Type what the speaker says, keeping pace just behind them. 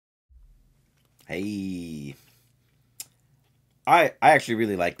Hey, I actually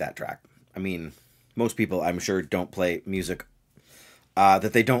really like that track. I mean, most people I'm sure don't play music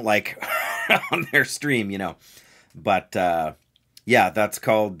that they don't like on their stream, you know. But yeah, that's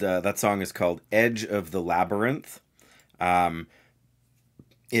called that song is called "Edge of the Labyrinth." Um,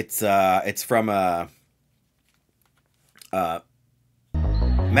 it's from a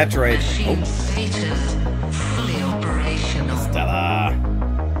Metroid. Machine Oh, status fully operational. Stella.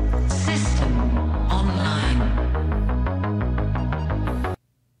 System online.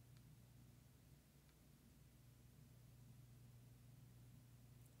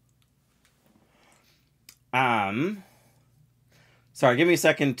 Um, Sorry, give me a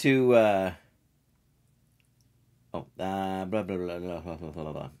second to. Blah, blah, blah, blah, blah,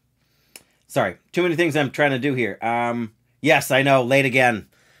 blah, blah. Sorry, too many things I'm trying to do here. Yes, I know, late again.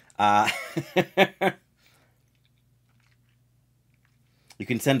 Uh, you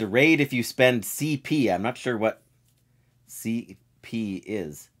can send a raid if you spend CP. I'm not sure what CP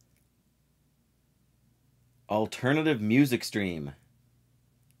is. Alternative music stream.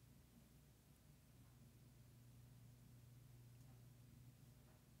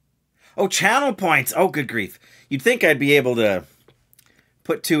 Oh, channel points. Oh, good grief. You'd think I'd be able to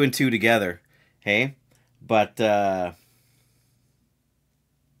put two and two together. Hey? But, yeah,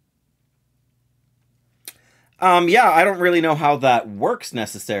 I don't really know how that works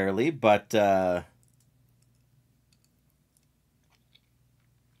necessarily, but,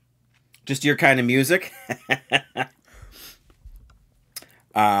 just your kind of music.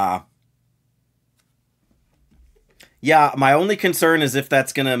 uh, yeah, my only concern is if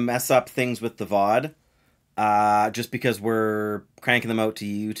that's going to mess up things with the VOD. Just because we're cranking them out to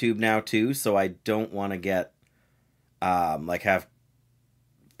YouTube now too, so I don't want to get, like have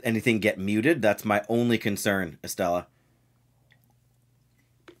anything get muted. That's my only concern, Estella.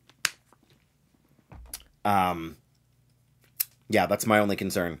 Yeah, that's my only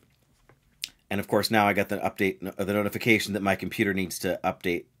concern. And of course, now I got the update, the notification that my computer needs to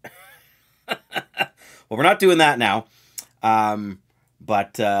update. Well, we're not doing that now.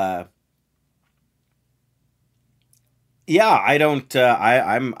 But yeah, I don't.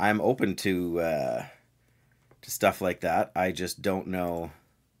 I'm open to stuff like that. I just don't know.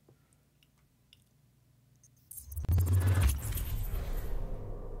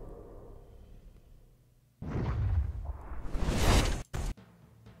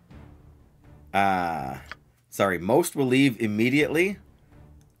 Sorry, most will leave immediately.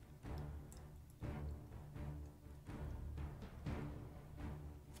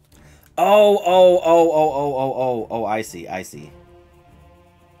 Oh, I see, I see.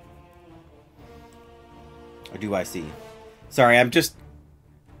 Or do I see? Sorry, I'm just...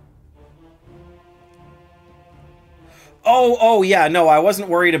 yeah, no, I wasn't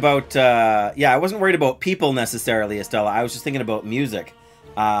worried about, yeah, I wasn't worried about people necessarily, Estella. I was just thinking about music.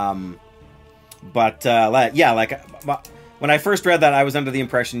 Yeah, like, when I first read that, I was under the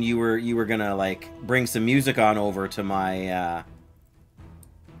impression you were gonna, like, bring some music on over to my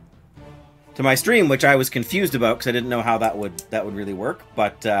stream, which I was confused about because I didn't know how that would really work.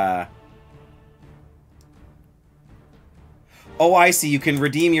 But oh, I see. You can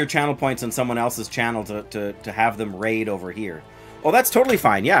redeem your channel points on someone else's channel to have them raid over here. Oh, that's totally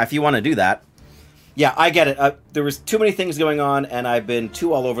fine. Yeah, if you want to do that. Yeah, I get it. There was too many things going on, and I've been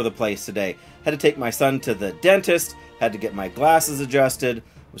too all over the place today. Had to take my son to the dentist. Had to get my glasses adjusted.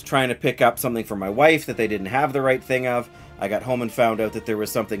 Was trying to pick up something for my wife that they didn't have the right thing of. I got home and found out that there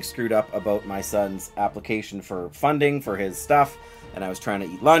was something screwed up about my son's application for funding for his stuff, and I was trying to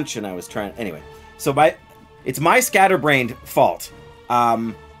eat lunch, and I was trying... Anyway, so it's my scatterbrained fault.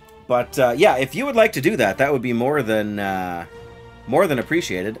 Yeah, if you would like to do that, that would be more than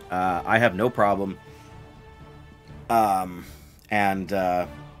appreciated. I have no problem.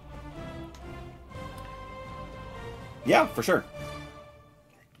 Yeah, for sure.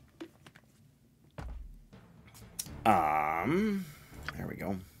 There we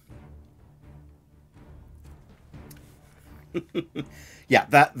go. Yeah,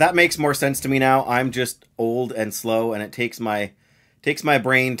 that makes more sense to me now. I'm just old and slow, and it takes my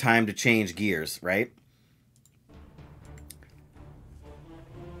brain time to change gears, right?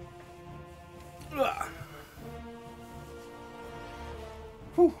 Ugh.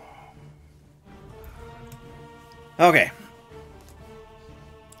 Whew. Okay.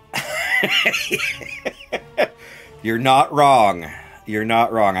 You're not wrong. You're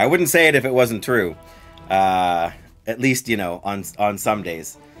not wrong. I wouldn't say it if it wasn't true. At least, you know, on some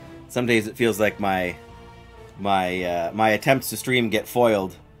days. Some days it feels like my attempts to stream get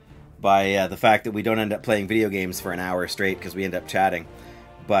foiled by the fact that we don't end up playing video games for an hour straight because we end up chatting.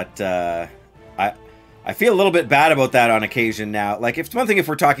 But I feel a little bit bad about that on occasion now. Like, it's one thing if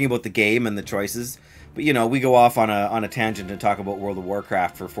we're talking about the game and the choices, but you know, we go off on a tangent and talk about World of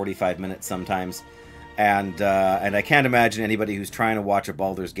Warcraft for 45 minutes sometimes. And I can't imagine anybody who's trying to watch a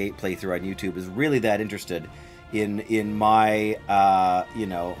Baldur's Gate playthrough on YouTube is really that interested in my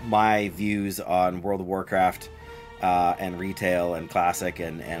my views on World of Warcraft and retail and classic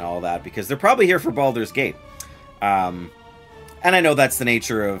and all that, because they're probably here for Baldur's Gate. And I know that's the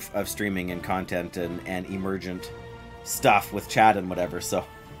nature of streaming and content and emergent stuff with chat and whatever. So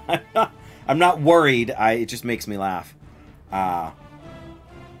I'm not worried. It just makes me laugh.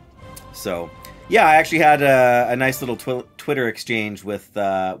 So. Yeah, I actually had a nice little Twitter exchange with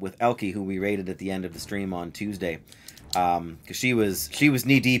Elkie, who we raided at the end of the stream on Tuesday, because she was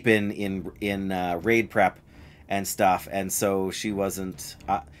knee deep in raid prep and stuff, and so she wasn't.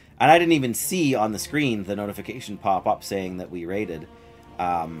 And I didn't even see on the screen the notification pop up saying that we raided,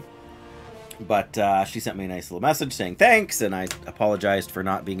 but she sent me a nice little message saying thanks, and I apologized for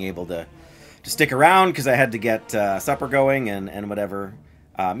not being able to stick around because I had to get supper going and whatever.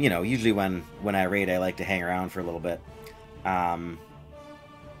 You know, usually when I raid, I like to hang around for a little bit.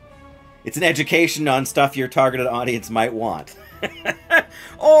 It's an education on stuff your targeted audience might want.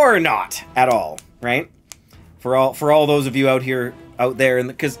 Or not at all, right? For all those of you out there,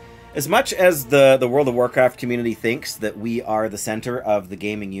 because as much as the World of Warcraft community thinks that we are the center of the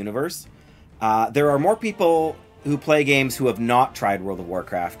gaming universe, there are more people who play games who have not tried World of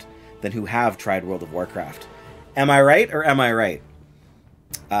Warcraft than who have tried World of Warcraft. Am I right or am I right?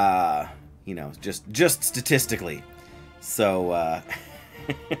 You know, just statistically. So,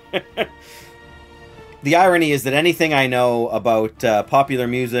 the irony is that anything I know about popular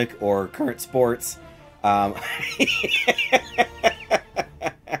music or current sports, fools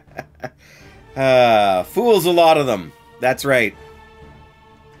a lot of them. That's right.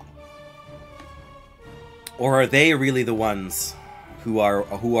 Or are they really the ones who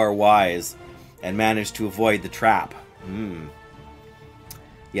are wise and manage to avoid the trap?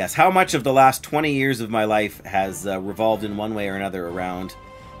 Yes, how much of the last 20 years of my life has revolved in one way or another around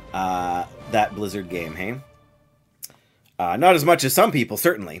that Blizzard game, hey? Not as much as some people,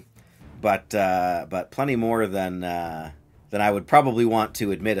 certainly, but plenty more than I would probably want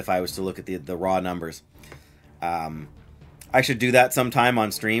to admit if I was to look at the raw numbers. I should do that sometime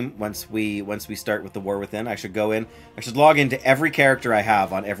on stream once we start with the War Within. I should go in. I should log into every character I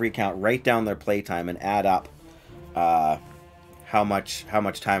have on every account, write down their playtime, and add up how much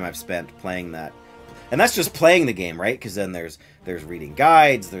time I've spent playing that. And that's just playing the game, right? Because then there's reading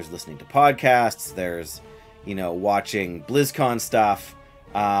guides, there's listening to podcasts, there's, you know, watching BlizzCon stuff.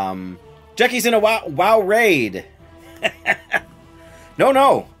 Jackie's in a WoW raid.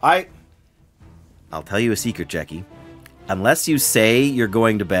 No, I'll tell you a secret, Jackie. Unless you say you're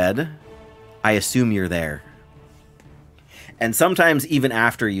going to bed, I assume you're there. And sometimes even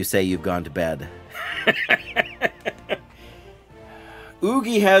after you say you've gone to bed.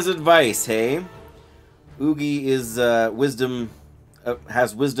 Oogie has advice, hey? Oogie is wisdom,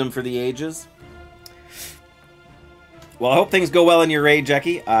 has wisdom for the ages. Well, I hope things go well in your raid,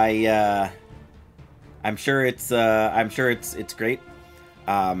 Jackie. I'm sure it's great.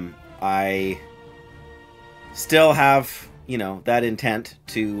 I still have, you know, that intent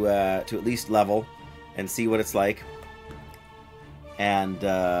to at least level and see what it's like, and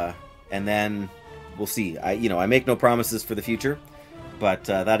then we'll see. I make no promises for the future, but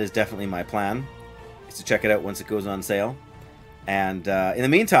that is definitely my plan, is to check it out once it goes on sale. And in the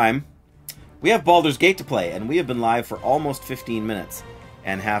meantime, we have Baldur's Gate to play, and we have been live for almost 15 minutes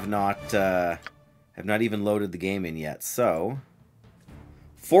and have not even loaded the game in yet. So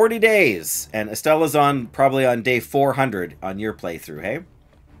 40 days, and Estella's probably on day 400 on your playthrough, hey?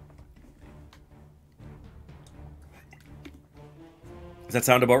 Does that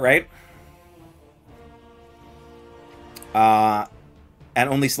sound about right? And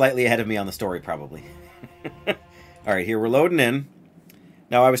only slightly ahead of me on the story, probably. All right, here we're loading in.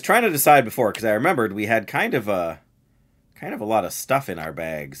 Now, I was trying to decide before, because I remembered we had kind of a lot of stuff in our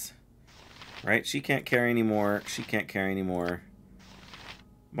bags. Right? She can't carry anymore. She can't carry anymore.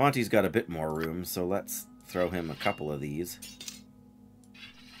 Monty's got a bit more room, so let's throw him a couple of these.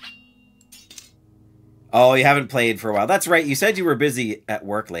 Oh, you haven't played for a while. That's right. You said you were busy at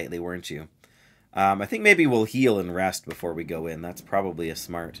work lately, weren't you? I think maybe we'll heal and rest before we go in. That's probably a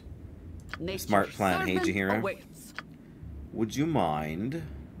smart plan. Hey, Jahira. Would you mind?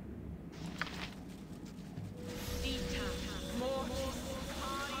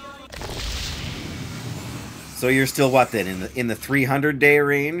 So you're still what then, in the 300-day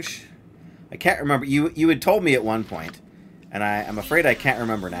range? I can't remember. You had told me at one point, and I'm afraid I can't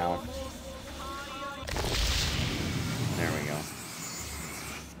remember now.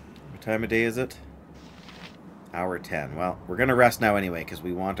 What time of day is it? Hour 10. Well, we're going to rest now anyway, because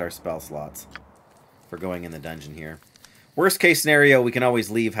we want our spell slots for going in the dungeon here. Worst case scenario, we can always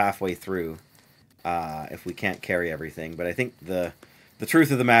leave halfway through if we can't carry everything. But I think the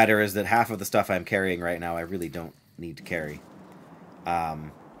truth of the matter is that half of the stuff I'm carrying right now, I really don't need to carry. How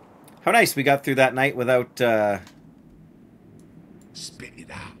nice we got through that night without... Spit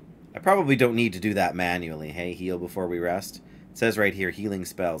it out. I probably don't need to do that manually. Hey, heal before we rest. It says right here, healing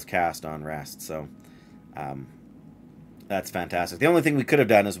spells cast on rest. So, that's fantastic. The only thing we could have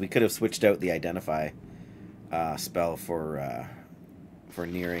done is we could have switched out the identify spell for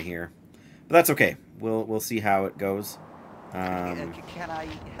Nira here. But that's okay. We'll see how it goes. Can I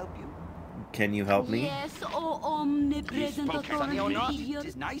help you? Can you help me? Yes, oh omnipresent Sunny or not, authority. it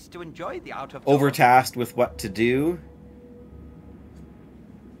is nice to enjoy the out of Overtasked with what to do.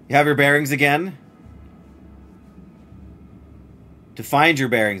 You have your bearings again? To find your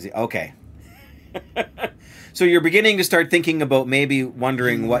bearings. Okay. So you're beginning to start thinking about maybe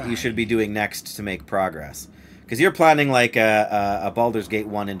wondering what you should be doing next to make progress. Because you're planning like a Baldur's Gate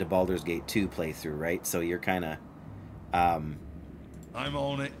 1 into Baldur's Gate 2 playthrough, right? So you're kind of... I'm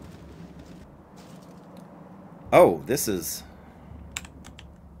on it. Oh, this is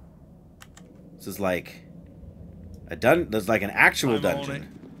like there's like an actual dungeon.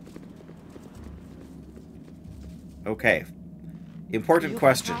 Okay. Important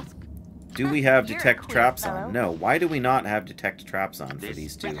question. Do we have detect traps on? No. Why do we not have detect traps on for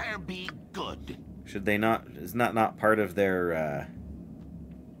these two? Better be good. Should they not? Is that not part of their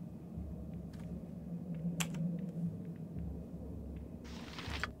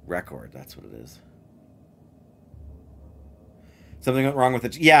record? That's what it is. Something went wrong with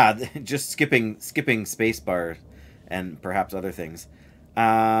it. Yeah, just skipping spacebar and perhaps other things.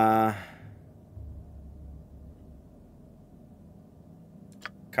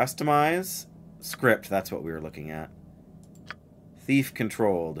 Customize. Script, that's what we were looking at. Thief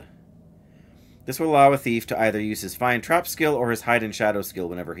controlled. This will allow a thief to either use his find trap skill or his hide and shadow skill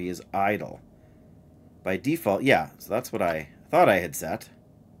whenever he is idle. By default, yeah, so that's what I thought I had set.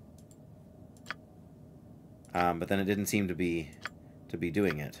 But then it didn't seem to be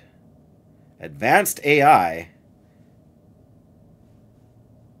doing it. Advanced AI.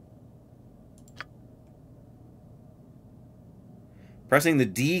 Pressing the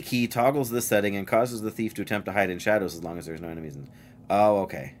D key toggles this setting and causes the thief to attempt to hide in shadows as long as there's no enemies. Oh,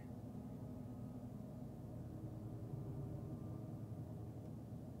 okay.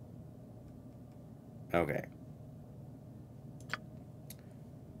 Okay.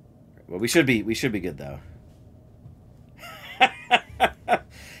 Well, we should be good though.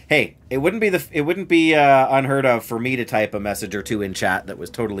 Hey, it wouldn't be unheard of for me to type a message or two in chat that was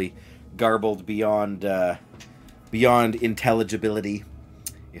totally garbled beyond intelligibility,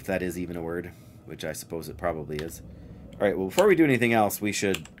 if that is even a word, which I suppose it probably is. All right, well, before we do anything else, we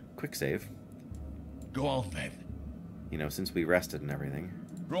should quick save. Go on then. You know, since we rested and everything.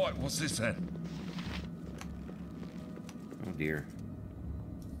 Right, what's this then? Oh dear.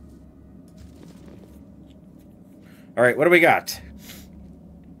 All right, what do we got?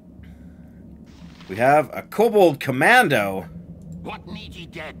 We have a Kobold Commando. What need ye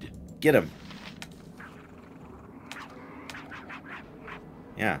dead? Get him.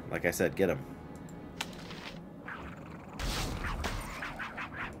 Yeah, like I said, get him.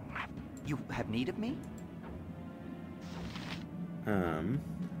 You have need of me?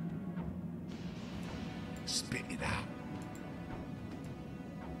 Spit it out.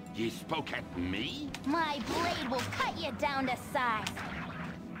 Ye spoke at me? My blade will cut you down to size.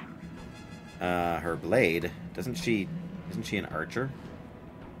 Her blade. Isn't she an archer?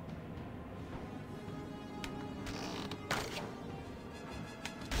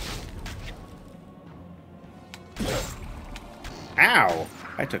 Ow!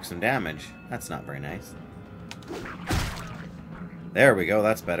 I took some damage. That's not very nice. There we go,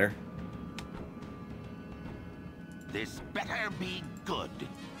 that's better. This better be good.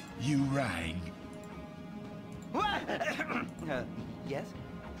 You rang. Yes?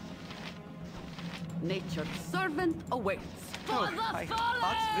 Nature's servant awaits. For the My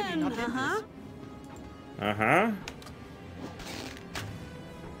heart's really not in Uh-huh. this. Uh-huh.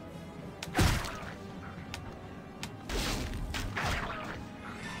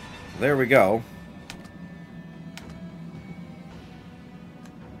 There we go.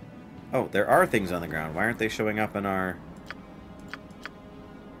 Oh, there are things on the ground. Why aren't they showing up in our...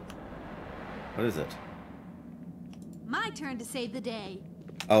 What is it? My turn to save the day.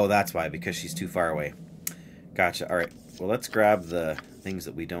 Oh, that's why, because she's too far away. Gotcha. All right. Well, let's grab the things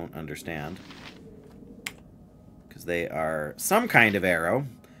that we don't understand. Because they are some kind of arrow.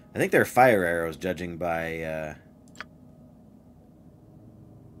 I think they're fire arrows, judging by...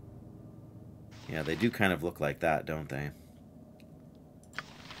 Yeah, they do kind of look like that, don't they?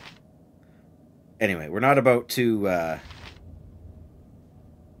 Anyway, we're not about to...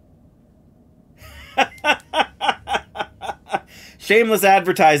 Shameless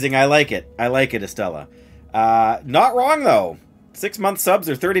advertising. I like it. I like it, Estella. Not wrong, though. 6-month subs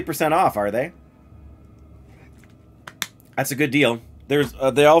are 30% off, are they? That's a good deal. There's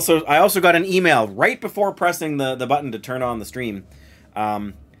I also got an email right before pressing the button to turn on the stream,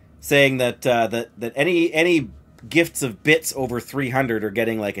 saying that that any gifts of bits over 300 are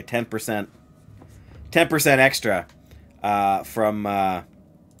getting like a 10% extra from well,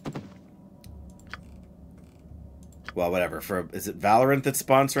 whatever. Is it Valorant that's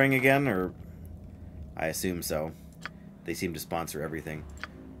sponsoring again, or I assume so. They seem to sponsor everything.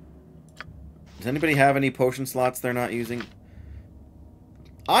 Does anybody have any potion slots they're not using?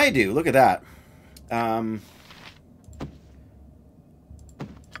 I do. Look at that. Why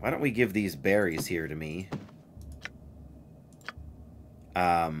don't we give these berries here to me?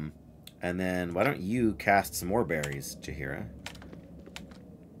 And then why don't you cast some more berries, Jaheira?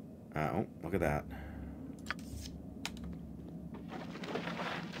 Oh, look at that.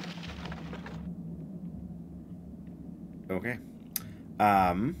 Okay.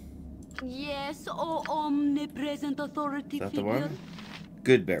 Yes, oh omnipresent authority Is that the figure. one?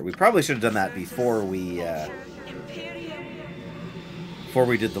 Good bear. We probably should have done that before we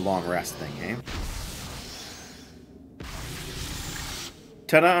did the long rest thing, eh?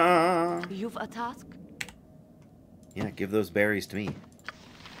 Ta-da! You've a task? Yeah, give those berries to me.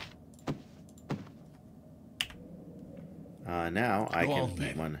 Now I Go can on, eat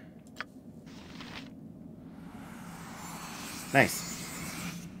then. one. Nice.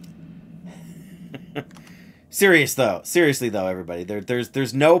 Seriously though, everybody,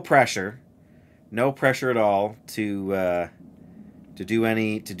 there's no pressure at all to do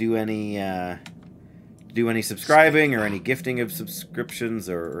any subscribing or any gifting of subscriptions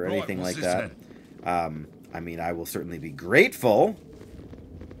or Right, anything what's like this that. then? I mean, I will certainly be grateful,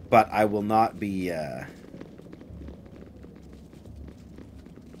 but I will not be. Okay,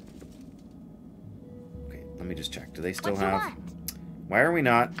 let me just check. Do they still What you have? want? Why are we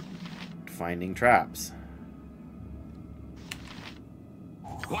not finding traps?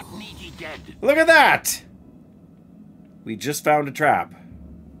 What need ye dead? Look at that! We just found a trap.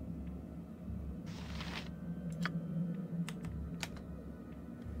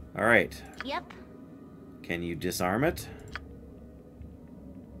 Alright. Yep, Can you disarm it?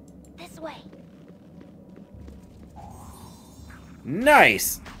 this way.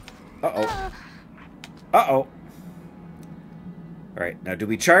 Nice! Uh-oh. Uh-oh. Alright, now do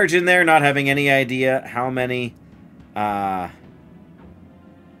we charge in there not having any idea how many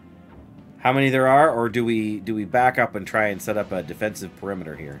there are, or do we back up and try and set up a defensive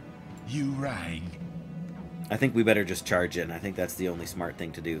perimeter here? You rang. I think we better just charge in. I think that's the only smart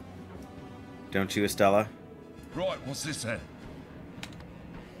thing to do. Don't you, Estella? Right, what's this then?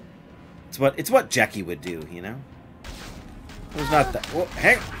 It's what Jackie would do, you know? There's not that... Well,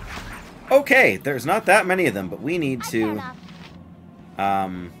 hang... Okay, there's not that many of them, but we need I to... turn off.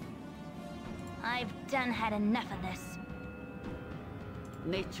 I've done had enough of this.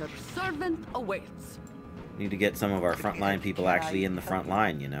 Nature's servant awaits. Need to get some of our frontline people actually in the front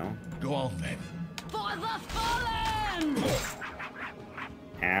line, you know? Go on then. For the fallen!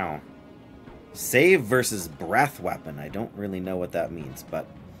 Ow. Save versus breath weapon. I don't really know what that means, but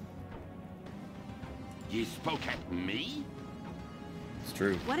Ye spoke at me? it's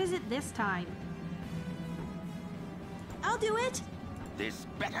true. What is it this time? I'll do it. This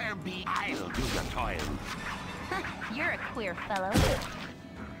better be. I'll do your toil. You're a queer fellow.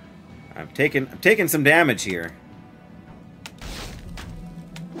 I'm taking some damage here.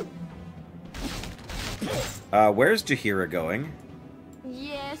 Where's Jaheira going?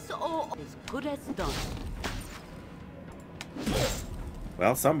 Yes, oh, as good as done.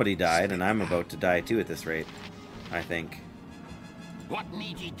 Well, somebody died, and I'm about to die too at this rate, I think. What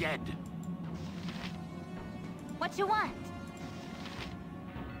need ye dead? What you want?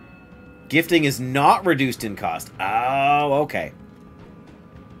 Gifting is not reduced in cost. Oh, okay.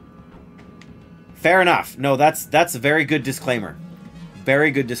 Fair enough. No, that's a very good disclaimer. Very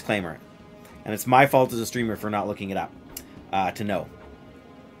good disclaimer. And it's my fault as a streamer for not looking it up to know.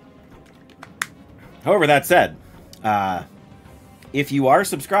 However, that said, if you are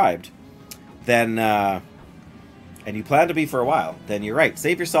subscribed, then and you plan to be for a while, then you're right.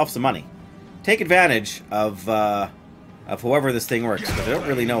 Save yourself some money. Take advantage of however this thing works, because I don't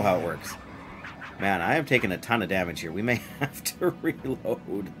really know how it works. Man, I am taking a ton of damage here. We may have to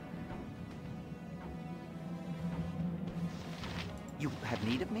reload. You have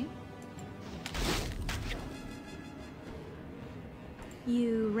need of me?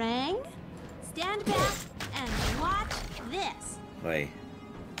 You rang? Stand back and watch this. Wait.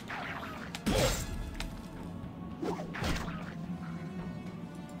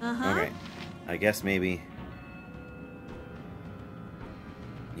 Uh-huh. Okay. I guess maybe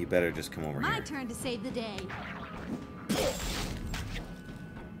you better just come over My here. turn to save the day.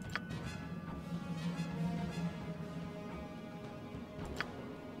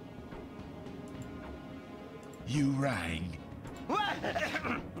 You rang.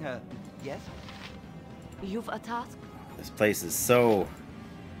 Yes? You've a task? This place is so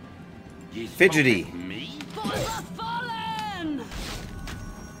You fidgety. spoke with me? For the fallen!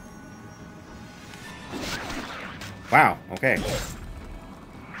 Wow, okay.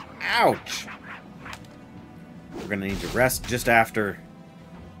 Ouch! We're gonna need to rest just after.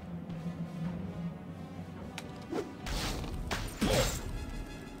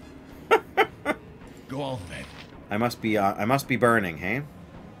 Go on then. I must be burning, hey?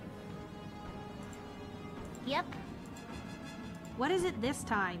 Yep. What is it this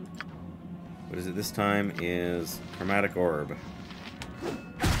time? What is it this time is chromatic orb.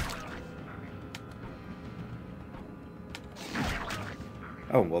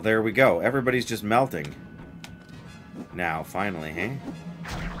 Oh, well there we go. Everybody's just melting. Now, finally, hey?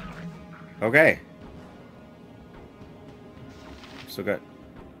 Okay. Still got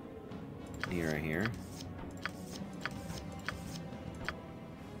me right here.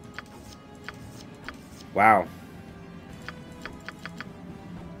 Wow.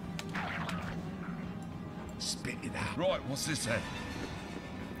 Spit it out. Right, what's this then?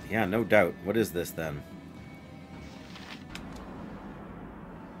 Yeah, no doubt. What is this then?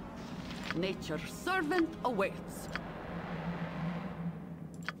 Nature's servant awaits.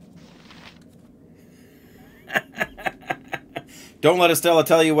 Don't let Estella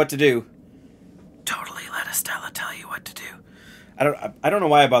tell you what to do. Totally let Estella tell you what to do. I don't know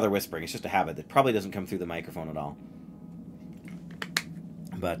why I bother whispering. It's just a habit that probably doesn't come through the microphone at all.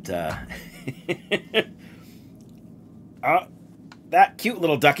 But that cute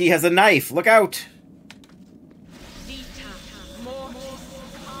little ducky has a knife. Look out.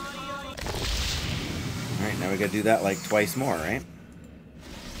 Alright, now we gotta do that like twice more, right?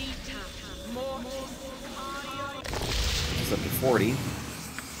 It's up to 40.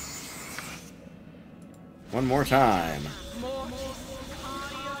 One more time.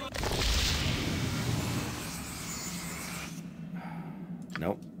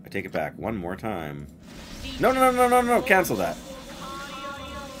 Nope, I take it back. One more time. No, no, no, no, no, no, cancel that.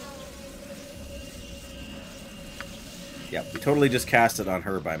 Yep, we totally just cast it on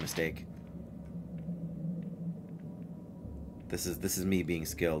her by mistake. This is me being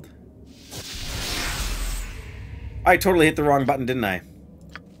skilled. I totally hit the wrong button, didn't I?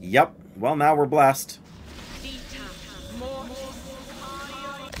 Yep. Well, now we're blessed.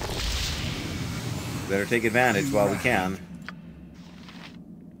 Better take advantage while we can.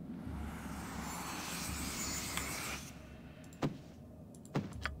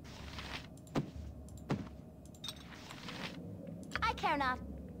 I care not.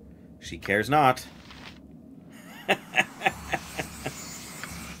 She cares not.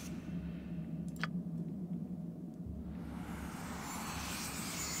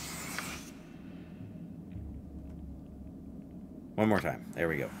 One more time. There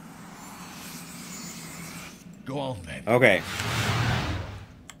we go. Go on then. Okay.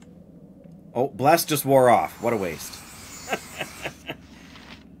 Oh, Bless just wore off. What a waste.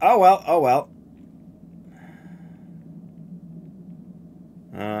 Oh well, oh well.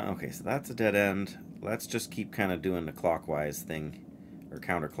 Okay, so that's a dead end. Let's just keep kind of doing the clockwise thing, or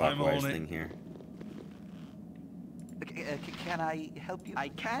counterclockwise thing here. Can I help you? I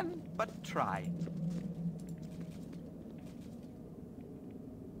can, but try.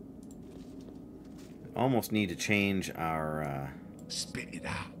 Almost need to change our. Spit it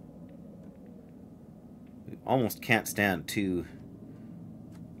out. We almost can't stand two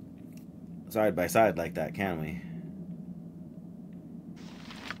side by side like that, can we?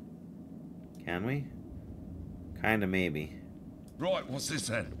 Can we? Kinda, maybe. Right, what's this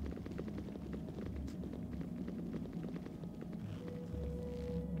then?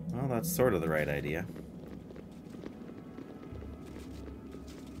 Well, that's sort of the right idea.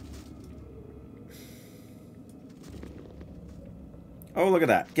 Oh, look at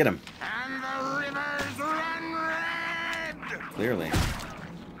that. Get him. And the rivers run red! Clearly.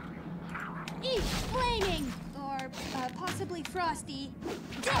 Eat flaming! Or possibly frosty.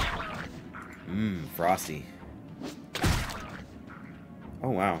 Mmm, frosty. Oh,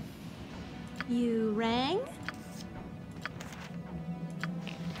 wow. You rang?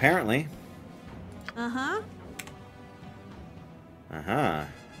 Apparently. Uh-huh. Uh-huh.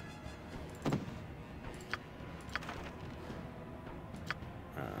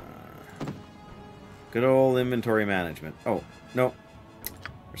 Good old inventory management. Oh, no.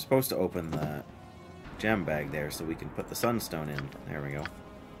 We're supposed to open the gem bag there so we can put the sunstone in. There we go.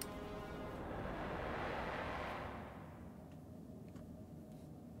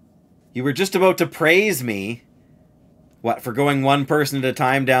 You were just about to praise me. What, for going one person at a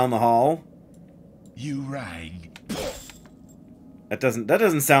time down the hall? You rang. That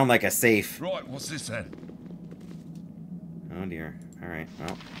doesn't sound like a safe. Right, what's this then? Oh dear. Alright,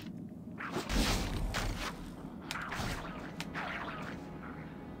 well.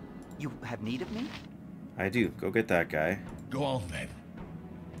 You have need of me? I do. Go get that guy. Go on then.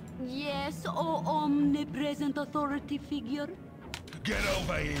 Yes, oh omnipresent authority figure. Get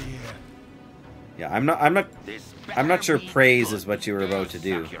over here. Yeah, I'm not sure praise is what you were about to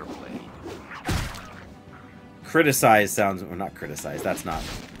do. Criticize sounds, well, not criticize,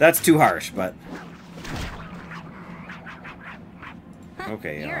 that's too harsh, but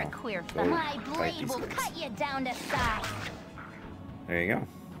okay, You're a I'll queer go fellow. My fight blade these will guys. cut you down to size. There you go.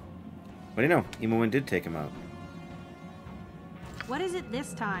 What do you know? Imoen did take him out. What is it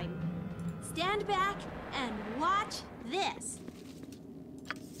this time? Stand back and watch this.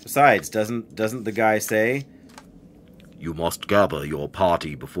 Besides, doesn't the guy say, "You must gather your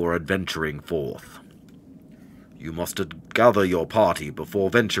party before adventuring forth. You must gather your party before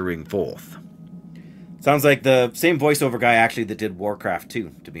venturing forth." Sounds like the same voiceover guy actually that did Warcraft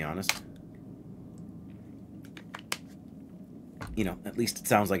 2, to be honest. You know, at least it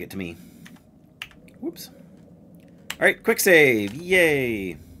sounds like it to me. Whoops. Alright, quick save.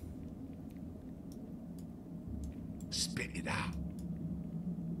 Yay. Spit it out.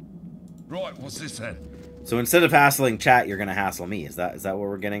 Right, what's this then? So instead of hassling chat, you're going to hassle me. Is that what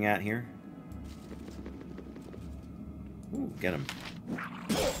we're getting at here? Ooh, get him.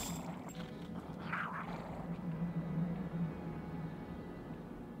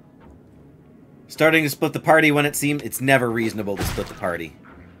 Starting to split the party when it seems it's never reasonable to split the party.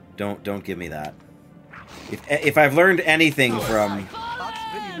 Don't give me that. If I've learned anything from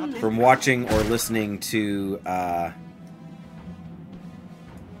watching or listening to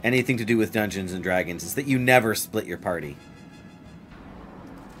anything to do with Dungeons and Dragons, is that you never split your party.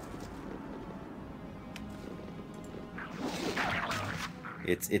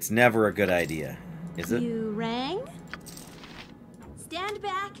 It's never a good idea, is it? You rang? Stand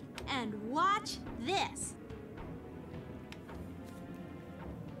back and watch this.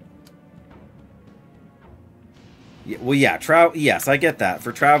 Yeah, well, yeah, yes, I get that.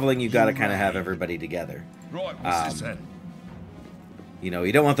 For traveling, you got to kind of have everybody together. Right, what's this then? You know,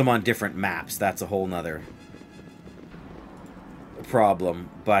 you don't want them on different maps. That's a whole nother problem.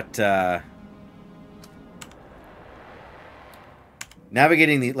 But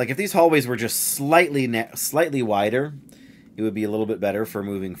navigating the, like, if these hallways were just slightly wider, it would be a little bit better for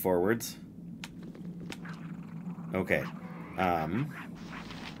moving forwards. Okay.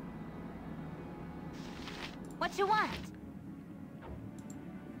 What you want?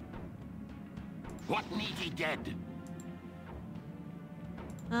 What need ye dead?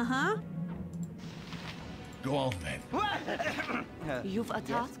 Uh-huh. Go on then. You've a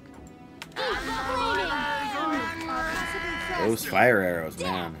task? Those fire arrows,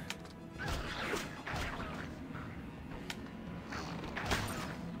 man.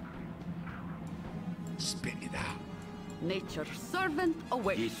 Spit it out. Nature's servant Ye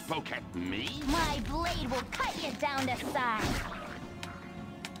awaits. spoke at me? My blade will cut you down to size.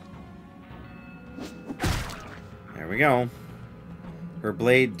 There we go. Her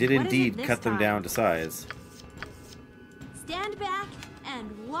blade did What is it indeed this cut them time? down to size. Stand back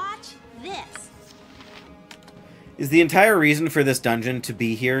and watch this. Is the entire reason for this dungeon to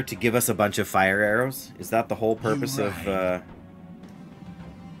be here to give us a bunch of fire arrows? Is that the whole purpose of right.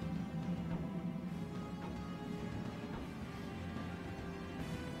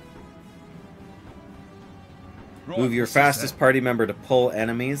 Right, move your what's this fastest then? party member to pull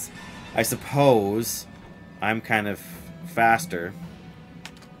enemies? I suppose I'm kind of faster.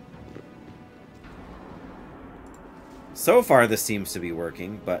 So far this seems to be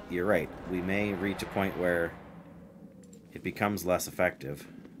working, but you're right. We may reach a point where it becomes less effective.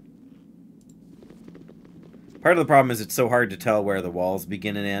 Part of the problem is it's so hard to tell where the walls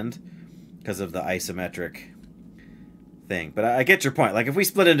begin and end because of the isometric thing. But I get your point. Like, if we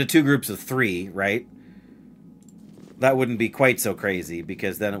split into two groups of 3, right? That wouldn't be quite so crazy,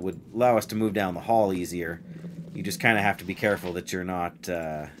 because then it would allow us to move down the hall easier. You just kind of have to be careful that you're not...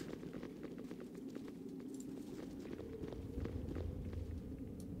 Right,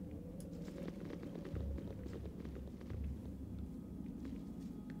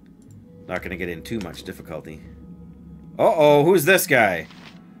 Not gonna get in too much difficulty. Uh-oh, who's this guy?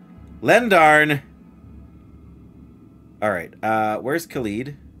 Lendarn! Alright, where's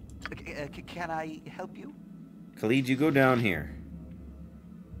Khalid? Can I help you? Khalid, you go down here.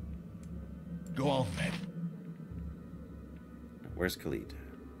 Go on then. Where's Khalid?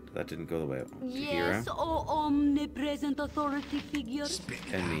 That didn't go the way. Yes, oh omnipresent authority figure. Spit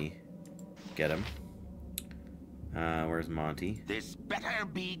it And out. me. Get him. Where's Monty? This better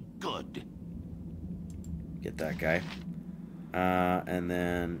be good. Get that guy. And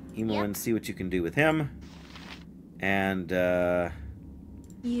then Emoen, see what you can do with him. And,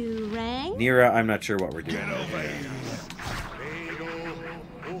 You rang? Nira, I'm not sure what we're doing. Get over here.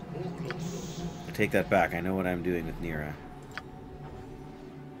 I take that back. I know what I'm doing with Nira.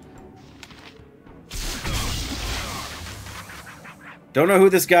 Don't know who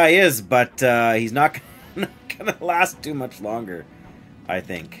this guy is, but he's not gonna last too much longer, I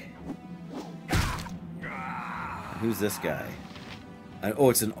think. Who's this guy? Oh,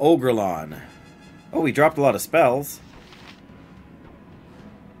 it's an Ogrelon. Oh, he dropped a lot of spells.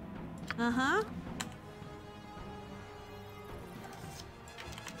 Uh-huh.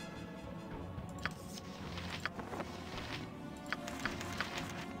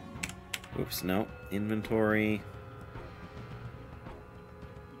 Oops, no. Inventory.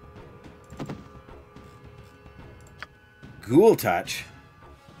 Ghoul touch.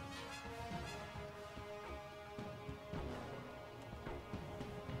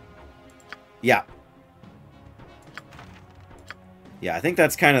 Yeah. Yeah, I think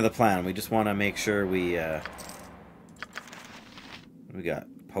that's kind of the plan. We just want to make sure we, what do we got?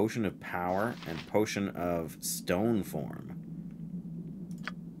 Potion of Power and Potion of Stone Form.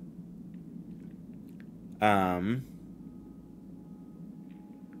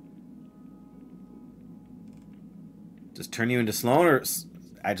 Does turn you into stone, or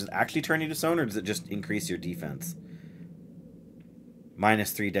I just actually turn you to stone, or does it just increase your defense?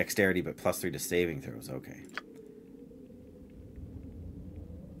 -3 dexterity, but +3 to saving throws. Okay.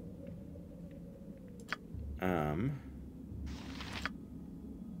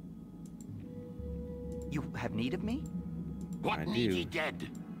 You have need of me? What I need do. ye dead?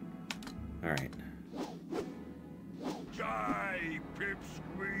 Alright. Die,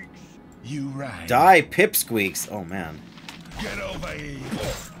 pipsqueaks. You right. Die, pipsqueaks! Oh, man. Get over here.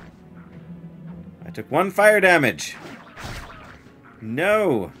 I took 1 fire damage.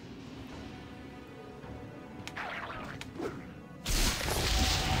 No!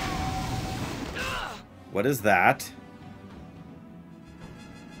 What is that?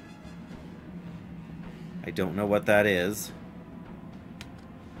 I don't know what that is.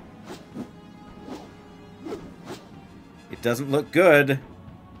 It doesn't look good.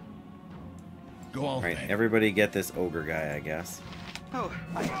 Go on Right, then. everybody get this ogre guy, I guess. Oh,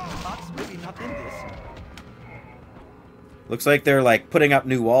 I'm really not in this. Looks like they're, like, putting up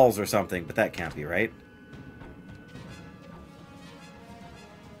new walls or something, but that can't be right.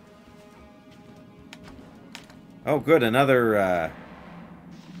 Oh, good, another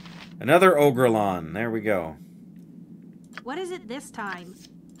Ogrelon. There we go. What is it this time?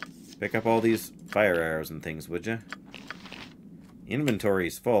 Pick up all these fire arrows and things, would you?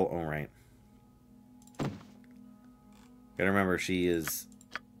 Inventory's full. Oh, right. Gotta remember, she is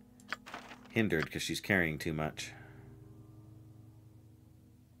hindered because she's carrying too much.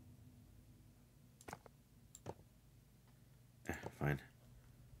 Fine.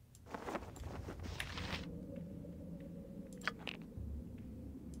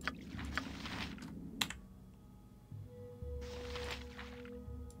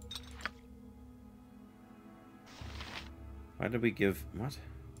 Why did we give... what?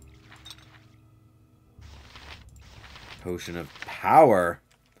 Potion of Power.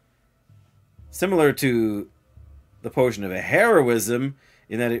 Similar to the Potion of Heroism,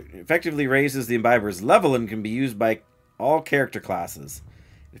 in that it effectively raises the imbiber's level and can be used by all character classes.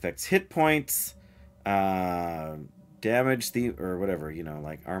 It affects hit points, damage, or whatever, you know,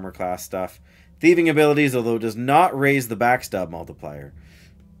 like armor class stuff. Thieving abilities, although it does not raise the backstab multiplier.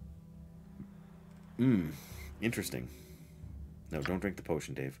 Interesting. No, don't drink the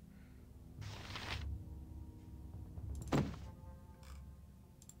potion, Dave.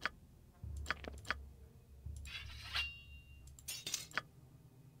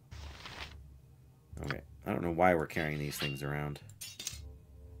 Okay, I don't know why we're carrying these things around.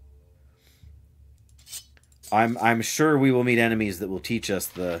 I'm sure we will meet enemies that will teach us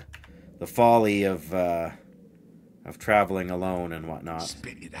the folly of traveling alone and whatnot.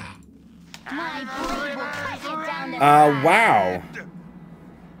 Spit it out. My blade will cut you down to Wow.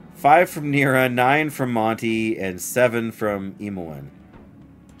 5 from Nira, 9 from Monty, and 7 from Emoen.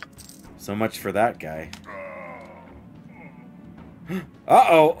 So much for that guy.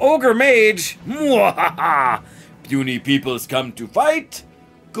 Uh-oh, Ogre Mage! Mwahaha! Puny peoples come to fight?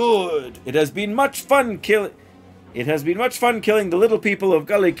 Good! It has been much fun killing the little people of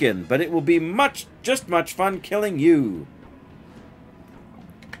Gullikin, but it will be just much fun killing you.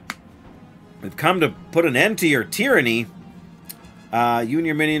 We've come to put an end to your tyranny. You and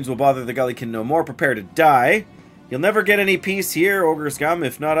your minions will bother the Gullikin no more. Prepare to die. You'll never get any peace here, Ogre Scum.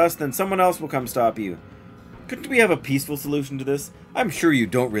 If not us, then someone else will come stop you. Couldn't we have a peaceful solution to this? I'm sure you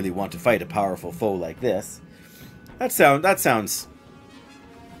don't really want to fight a powerful foe like this. That sounds...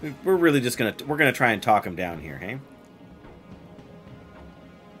 We're really just we're gonna try and talk him down here, hey?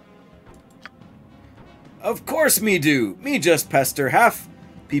 Of course me do. Me just pester half.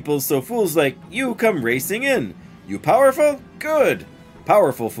 People so fools like you come racing in. You powerful? Good.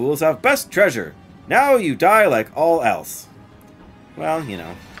 Powerful fools have best treasure. Now you die like all else. Well, you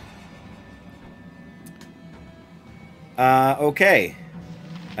know. Okay.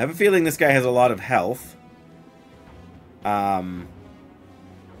 I have a feeling this guy has a lot of health. Now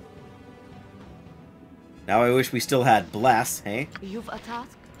I wish we still had Bless, hey? You've a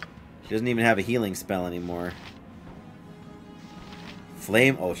task? She doesn't even have a healing spell anymore.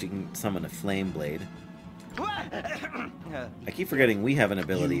 Flame... Oh, she can summon a Flame Blade. I keep forgetting we have an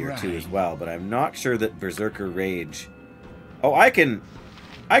ability or two as well, but I'm not sure that Berserker Rage... Oh, I can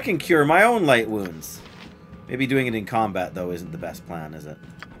cure my own light wounds. Maybe doing it in combat, though, isn't the best plan, is it?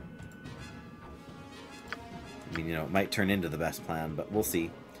 I mean, you know, it might turn into the best plan, but we'll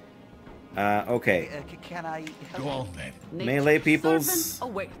see. Okay. Can I help? Go on then. Melee peoples.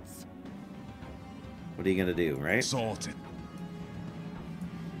 Servant awaits. What are you gonna do, right? Sorted.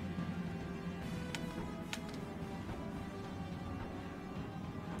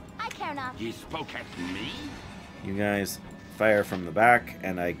 I care not. You spoke at me? You guys fire from the back,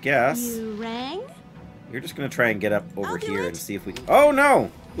 and I guess You rang? you're just gonna try and get up over I'll do here it. and see if we can... Oh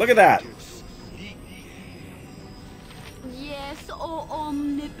no! Look at that! Yes, oh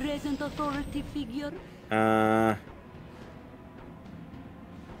omnipresent authority figure.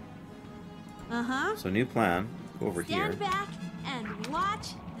 Uh-huh. So new plan. Go over here. Stand back and watch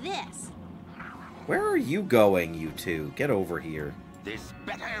this. Where are you going, you two? Get over here. This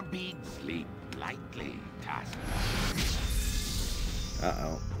better be sleep lightly, task.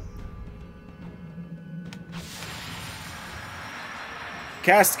 Uh-oh.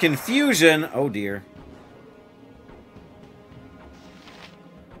 Cast confusion! Oh dear.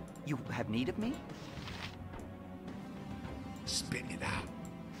 You have need of me? Spit it out.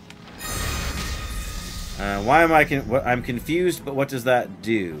 Why am I'm confused, but what does that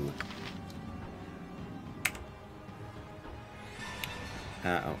do?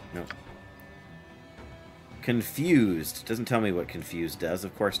 Oh, no. Confused. Doesn't tell me what confused does.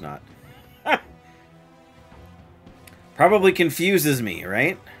 Of course not. Probably confuses me,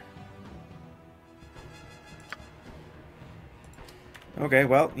 right? Okay,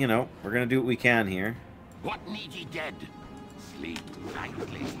 well, you know, we're gonna do what we can here. What need ye dead? Sleep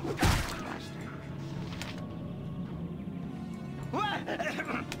lightly,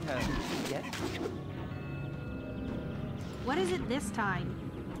 Yes? What is it this time?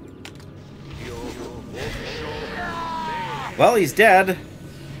 Well, he's dead,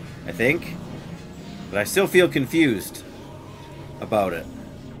 I think. But I still feel confused about it.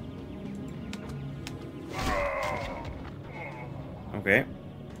 Okay.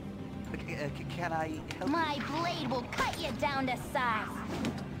 Can I help? My blade will cut you down to size.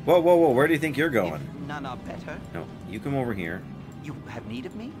 Whoa, whoa, whoa. Where do you think you're going? If none are better. No, you come over here. You have need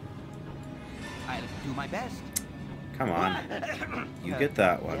of me? I'll do my best. Come on. You get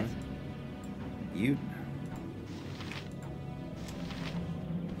that one. You...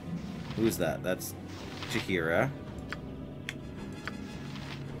 Who's that? That's Chihira.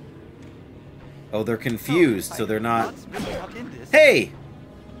 Oh, they're confused, so they're not... Hey!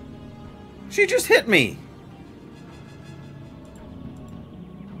 She just hit me!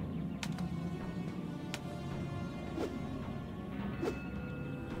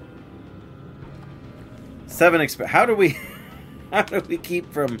 How do we... How do we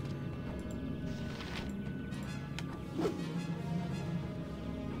keep from...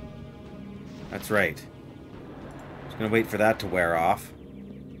 That's right. Just gonna wait for that to wear off.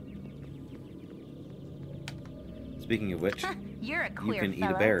 Speaking of which, You're a you queer can eat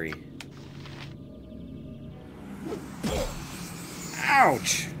fellow. a berry.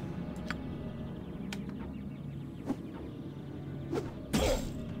 Ouch!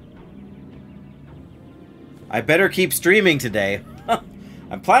 I better keep streaming today.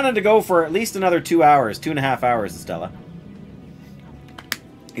 I'm planning to go for at least another 2 hours, 2.5 hours, Estella.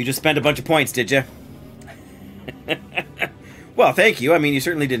 You just spent a bunch of points, did you? Well, thank you. I mean, you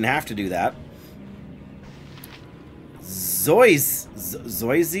certainly didn't have to do that.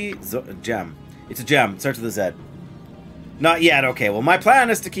 Gem. It's a gem. It starts with a Z. Not yet. Okay, well, my plan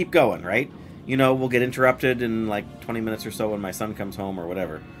is to keep going, right? You know, we'll get interrupted in like 20 minutes or so when my son comes home or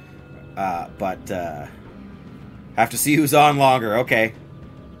whatever. But have to see who's on longer. Okay.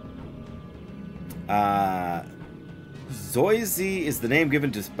 Zoyzi is the name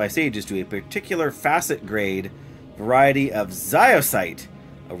given by sages to a particular facet grade variety of zyosite,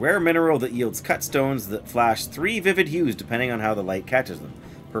 a rare mineral that yields cut stones that flash 3 vivid hues depending on how the light catches them.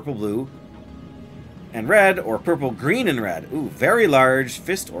 Purple, blue, and red, or purple, green, and red. Ooh, very large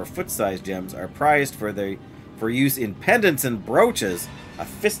fist or foot-sized gems are prized for use in pendants and brooches. A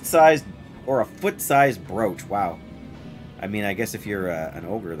fist-sized or a foot-sized brooch. Wow. I mean, I guess if you're an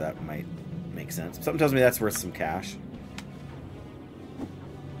ogre, that might make sense. Something tells me that's worth some cash.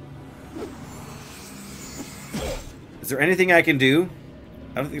 Is there anything I can do?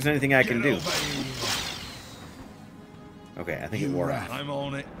 I don't think there's anything I can do. Okay, I think it wore off. I'm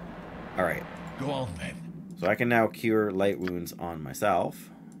on it. Alright. Go on then. So I can now cure light wounds on myself.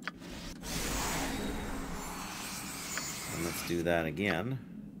 And let's do that again.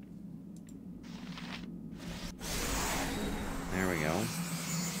 There we go.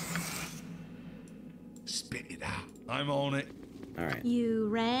 Spit it out. I'm on it. Alright. You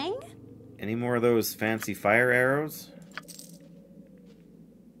rang? Any more of those fancy fire arrows?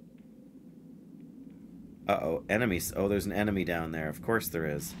 Uh-oh, enemies. Oh, there's an enemy down there. Of course there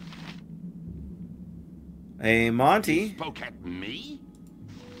is. Hey, Monty. Spoke at me?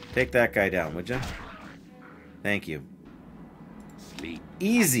 Take that guy down, would you? Thank you. Sleep.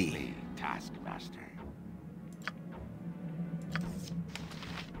 Easy. lightly, Taskmaster.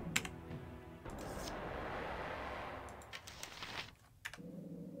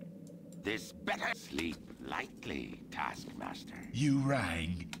 This better sleep lightly, Taskmaster. You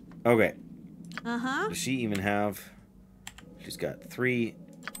rang. Okay. Uh-huh. Does she even have... She's got 3...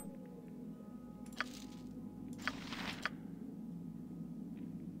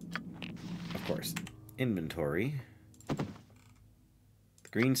 Of course. Inventory. The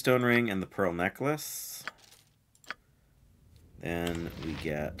greenstone ring and the pearl necklace. Then we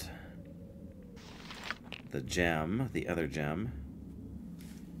get the gem, the other gem.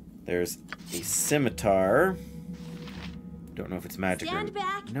 There's a scimitar. Don't know if it's magic or... Stand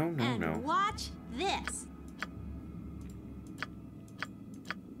back No. and watch this.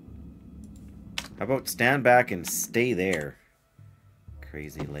 How about stand back and stay there?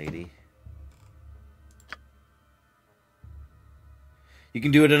 Crazy lady. You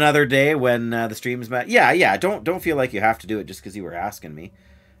can do it another day when the stream is met. Yeah. Don't feel like you have to do it just because you were asking me.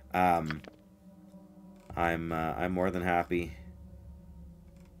 I'm more than happy.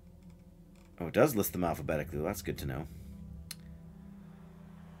 Oh, it does list them alphabetically. Well, that's good to know.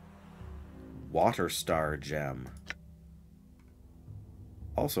 Water Star Gem.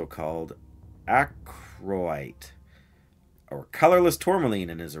 Also called Acroite. Or colorless tourmaline,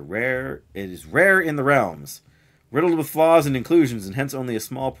 and is rare in the realms. Riddled with flaws and inclusions, and hence only a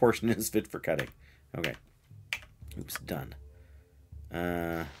small portion is fit for cutting. Okay. Oops, done.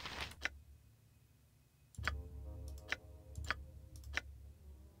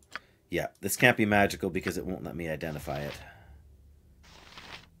 Yeah, this can't be magical because it won't let me identify it.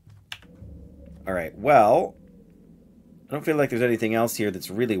 Alright, well, I don't feel like there's anything else here that's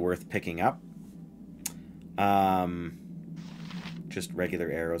really worth picking up. Just regular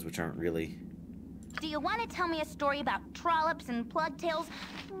arrows, which aren't really... Do you want to tell me a story about trollops and plugtails,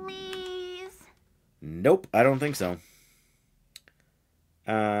 please? Nope, I don't think so.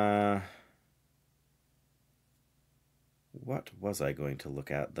 What was I going to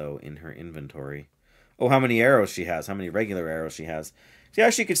look at, though, in her inventory? Oh, how many arrows she has. How many regular arrows she has. Yeah,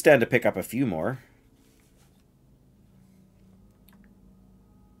 she could stand to pick up a few more.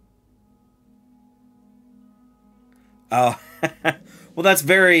 Oh, well, that's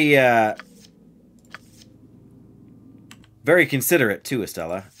very, very considerate, too,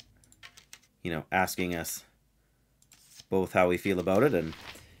 Estella. You know, asking us both how we feel about it,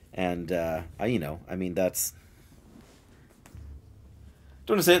 and you know, I mean, that's...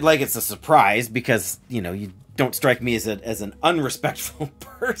 Don't want to say it like it's a surprise, because, you know, you don't strike me as an unrespectful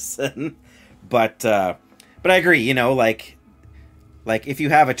person, but I agree, you know, like if you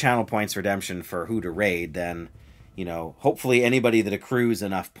have a channel points redemption for who to raid, then, you know, hopefully anybody that accrues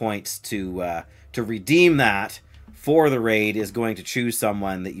enough points to redeem that for the raid is going to choose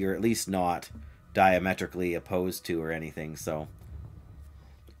someone that you're at least not diametrically opposed to or anything. So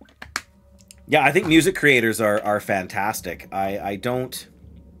yeah, I think music creators are fantastic. I don't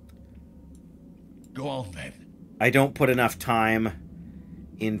Go on then. I don't put enough time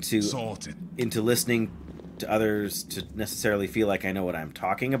into Sorted. listening to others to necessarily feel like I know what I'm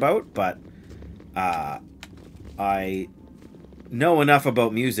talking about, but I know enough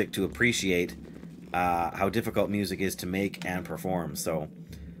about music to appreciate how difficult music is to make and perform. So,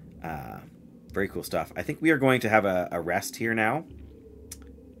 very cool stuff. I think we are going to have a rest here now,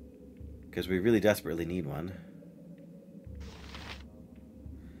 because we really desperately need one.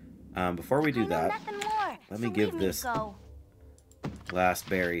 Before we do that, let me give this last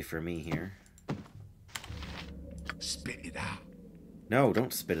berry for me here. Spit it out. No,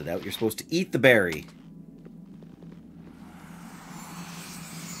 don't spit it out. You're supposed to eat the berry.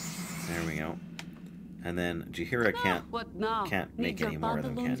 There we go. And then Jaheira What now? can't Need make your any more of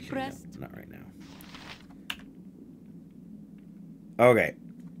them, can pantaloons she? pressed? No, not right now. Okay.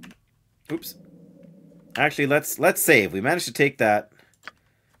 Oops. Actually, let's save. We managed to take that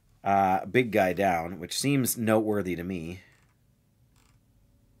big guy down, which seems noteworthy to me.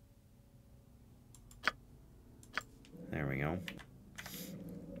 There we go.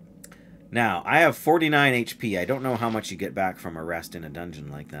 Now, I have 49 HP. I don't know how much you get back from a rest in a dungeon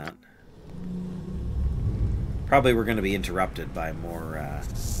like that. Probably we're going to be interrupted by more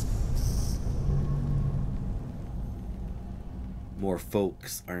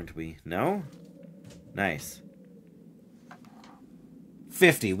folks, aren't we? No? Nice.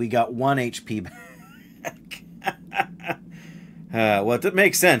 50. We got 1 HP back. Well, it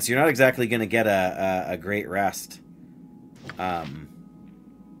makes sense. You're not exactly going to get a great rest. You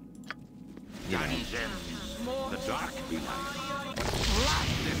know. The dark be light.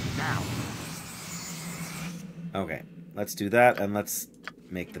 Blast it down. Okay, let's do that, and let's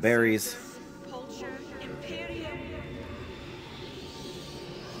make the berries.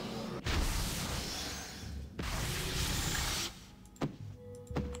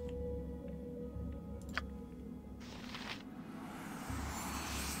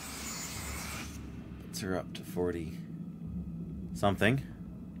 Puts her up to 40 something.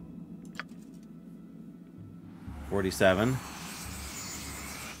 47.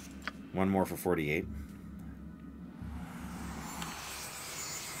 One more for 48.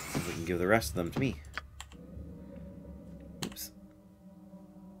 We can give the rest of them to me. Oops.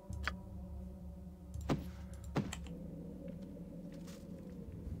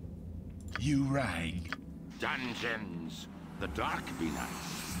 You rang. Dungeons. The dark be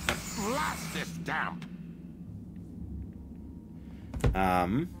nice. Blast it down.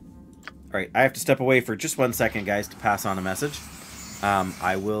 Alright, I have to step away for just 1 second, guys, to pass on a message.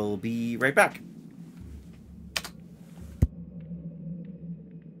 I will be right back.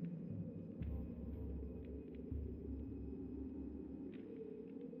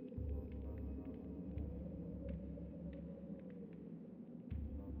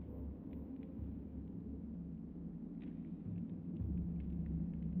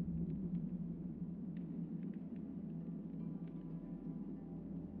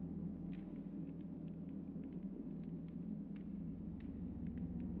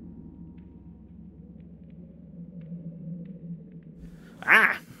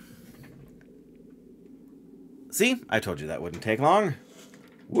 Ah! See? I told you that wouldn't take long.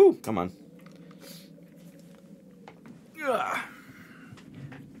 Woo! Come on. Ugh.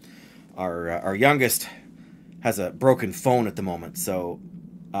 Our youngest has a broken phone at the moment, so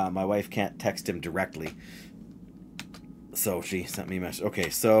my wife can't text him directly. So she sent me a message.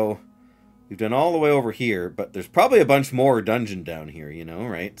 Okay, so we've done all the way over here, but there's probably a bunch more dungeon down here, you know,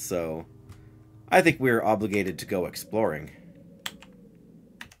 right? So I think we're obligated to go exploring.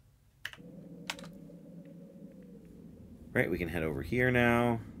 Right, we can head over here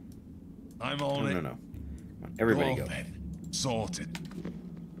now. I'm on it. No. Come on, everybody go. Then. Sorted.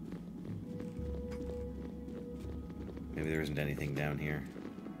 Maybe there isn't anything down here.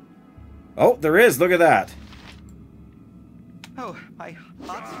 Oh, there is! Look at that! Oh, my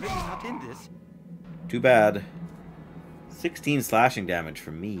heart's really not in this. Too bad. 16 slashing damage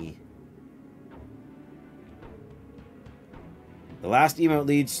from me. The last emote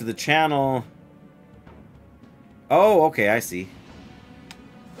leads to the channel. Oh, okay, I see.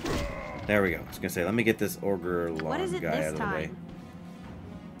 There we go. I was gonna say, let me get this Ogre Long What is it guy this out of the way. time?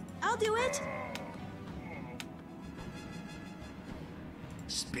 I'll do it.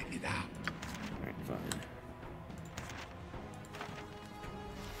 Spit it out. Alright, fine.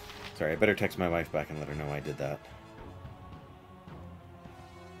 Sorry, I better text my wife back and let her know I did that.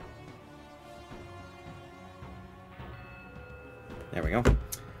 There we go.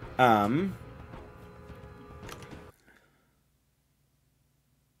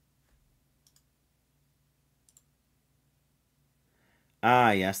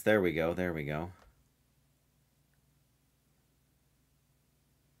 Ah, yes, there we go, there we go.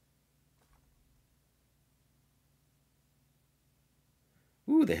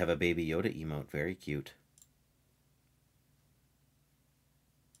 Ooh, they have a Baby Yoda emote. Very cute.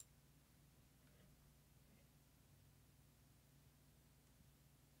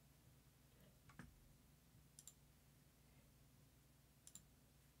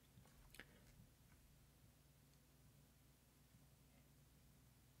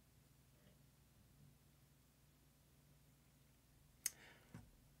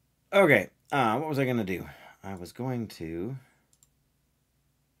 Okay, what was I going to do? I was going to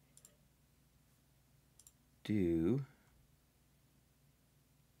do...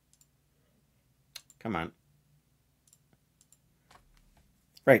 Come on.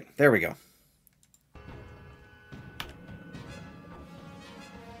 Right, there we go.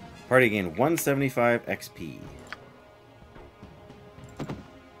 Party gained 175 XP.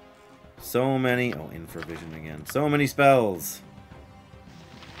 So many... Oh, Infravision again. So many spells.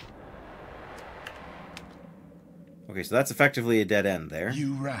 Okay, so that's effectively a dead end there.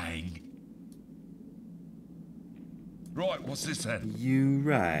 You rang. Right, what's this then? You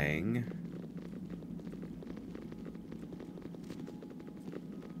rang.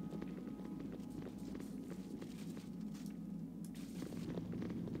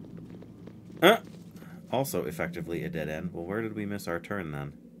 Also effectively a dead end. Well, where did we miss our turn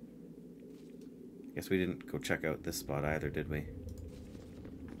then? Guess we didn't go check out this spot either, did we?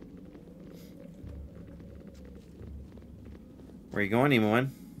 Where are you going, Emoen?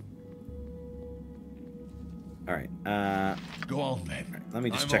 Alright, Go on then. right, let me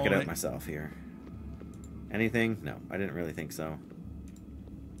just check it out myself here. Anything? No, I didn't really think so.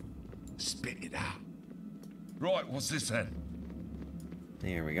 Spit it out. Right, what's this then?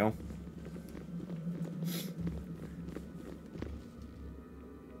 There we go.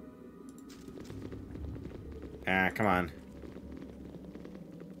 Come on.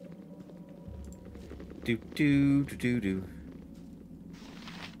 Do.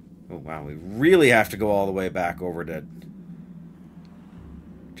 Oh, wow, we really have to go all the way back over to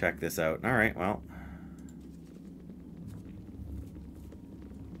check this out. Alright, well.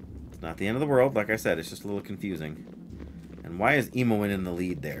 It's not the end of the world. Like I said, it's just a little confusing. And why is Emoen in the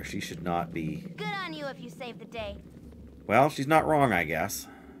lead there? She should not be... Good on you if you saved the day. Well, she's not wrong, I guess.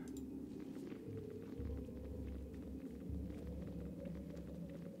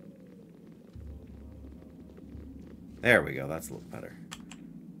 There we go. That's a little better.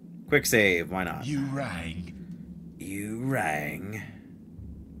 Quick save. Why not? You rang. You rang.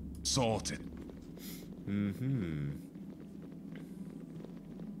 Sorted. Mm-hmm.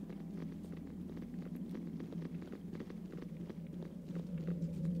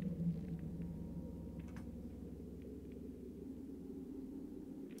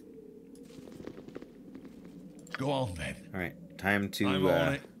 Go on then. All right. Time to... I'm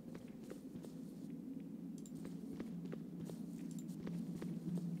on it.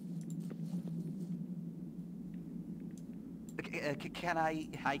 Can I?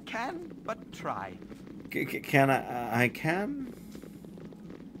 I can, but try. Can I can?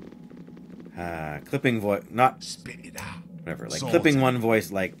 Clipping voice... Not... Spit it out. Whatever. Like, Sorted. clipping one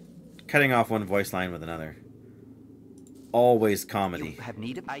voice... Like, cutting off one voice line with another. Always comedy. You have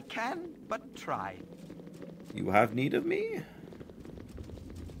need of... I can, but try. You have need of me?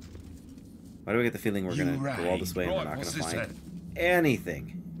 Why do I get the feeling we're going to go all this way and we're not going to find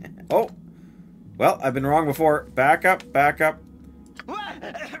anything? Oh! Well, I've been wrong before. Back up, back up.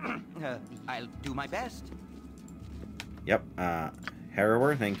 I'll do my best. Yep,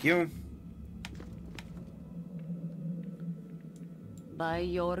 Harrower, thank you. By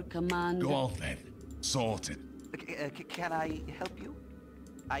your command. Go on then. Sorted. Can I help you?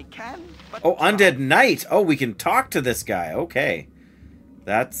 I can, but Oh, try. Undead Knight! Oh, we can talk to this guy. Okay.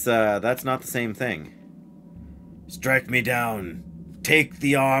 That's not the same thing. Strike me down. Take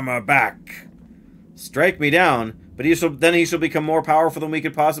the armor back. Strike me down, but then he shall become more powerful than we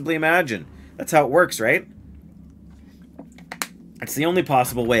could possibly imagine. That's how it works, right? It's the only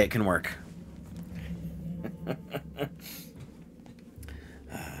possible way it can work.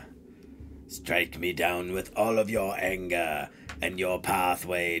 Strike me down with all of your anger, and your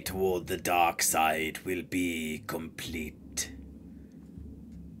pathway toward the dark side will be complete.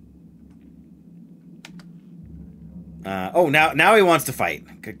 Oh, now he wants to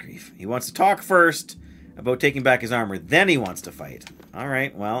fight. Good grief. He wants to talk first about taking back his armor, then he wants to fight.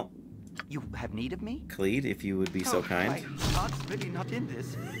 Alright, well, You have need of me? Cleed, if you would be so kind. My heart's really not in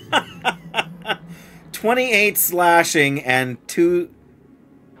this. 28 slashing and 2...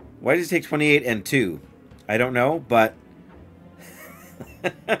 Why did it take 28 and 2? I don't know, but...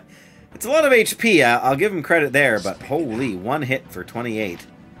 It's a lot of HP. I'll give him credit there, but holy, one hit for 28.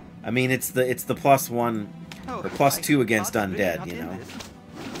 I mean, it's the +1 or +2 against undead, you know.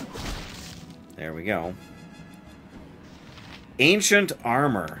 There we go. Ancient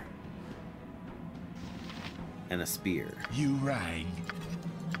armor. And a spear. You rang.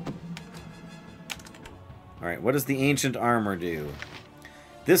 Alright, what does the ancient armor do?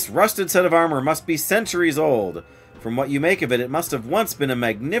 This rusted set of armor must be centuries old. From what you make of it, it must have once been a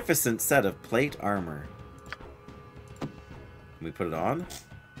magnificent set of plate armor. Can we put it on?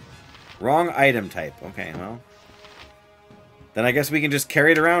 Wrong item type. Okay, well. Then I guess we can just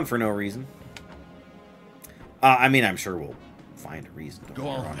carry it around for no reason. I mean, I'm sure we'll find a reason. Don't Go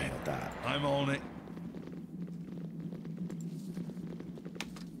get me on wrong then. about that. I'm on it.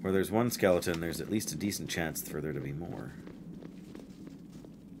 Where there's one skeleton, there's at least a decent chance for there to be more.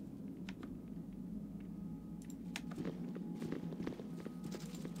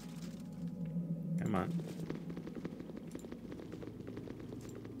 Come on.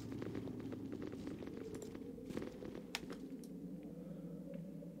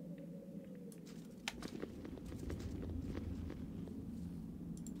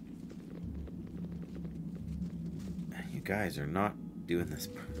 You guys are not doing this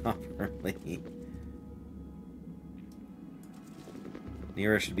properly.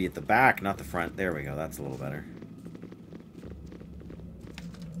 Nira should be at the back, not the front. There we go. That's a little better.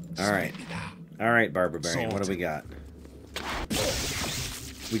 Alright. Spit it out. Alright, Barbarian. What do we got?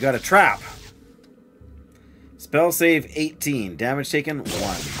 We got a trap. Spell save 18. Damage taken 1.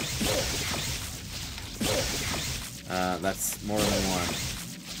 That's more than 1.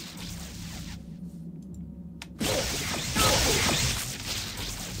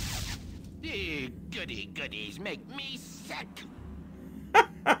 Goody goodies make me sick.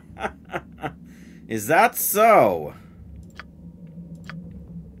 Is that so?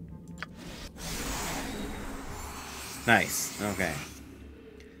 Nice. Okay.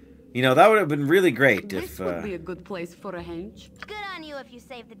 You know, that would have been really great This if... would be a good place for a henge. Good on you if you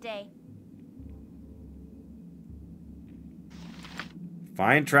saved the day.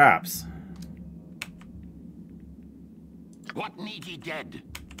 Find traps. What need ye dead?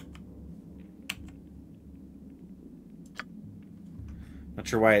 Not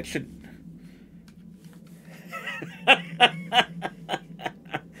sure why it should...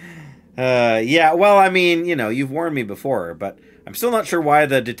 yeah, well, I mean, you know, you've warned me before, but I'm still not sure why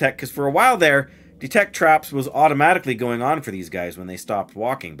the detect... Because for a while there, detect traps was automatically going on for these guys when they stopped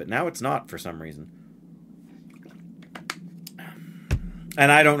walking, but now it's not for some reason. And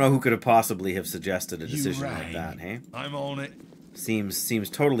I don't know who could have possibly have suggested a decision like rang. that, hey? I'm on it. Seems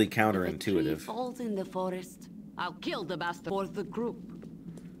totally The tree counterintuitive. falls in the forest. I'll kill the bastard for the group.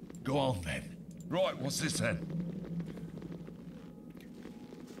 Go on then. Right, what's this then?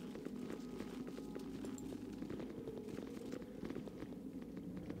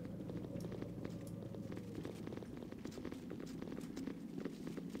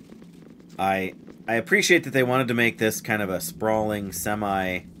 I appreciate that they wanted to make this kind of a sprawling,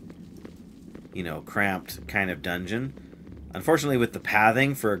 semi, you know, cramped kind of dungeon. Unfortunately, with the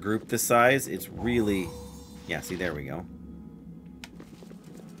pathing for a group this size, it's really... Yeah, see, there we go.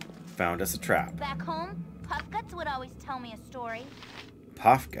 Found us a trap. Back home, Puff Guts would always tell me a story.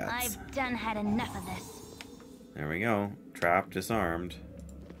 Puff Guts. I've done had enough of this. There we go. Trap disarmed.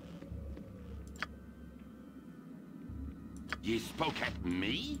 Ye spoke at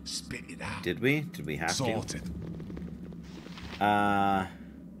me? Spit it out. Did we? Did we have Sorted. to?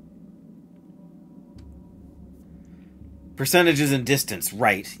 Percentages and distance.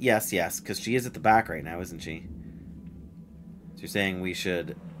 Right. Yes, yes. Because she is at the back right now, isn't she? So you're saying we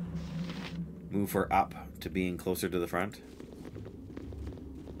should move her up to being closer to the front?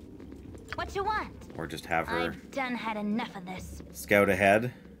 What you want? Or just have her I've done had enough of this. scout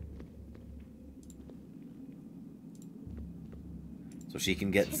ahead? So she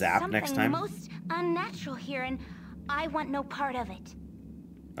can get It's zapped next something time? most unnatural here, and I want no part of it.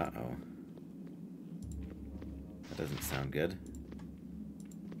 Uh-oh. That doesn't sound good.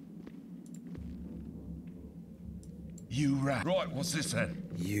 You rang. Right, what's this then?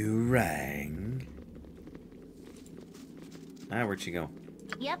 You rang. Ah, where'd she go?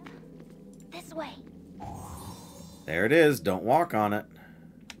 Yep. This way. There it is. Don't walk on it.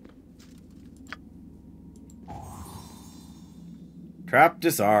 Trap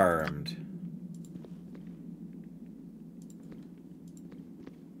disarmed.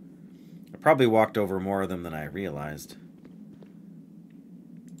 I probably walked over more of them than I realized.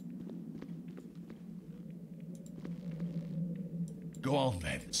 Go on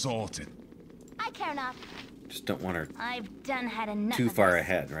then. Sorted. I care not. Just don't want her I've done had enough too of far this.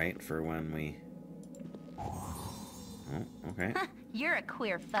 ahead, right? For when we... Oh, okay. You're a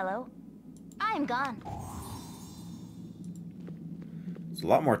queer fellow. I'm gone. There's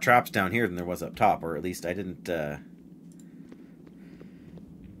a lot more traps down here than there was up top, or at least I didn't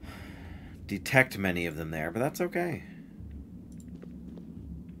detect many of them there, but that's okay.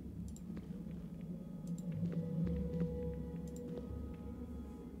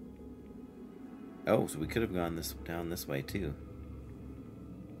 Oh, so we could have gone down this way too.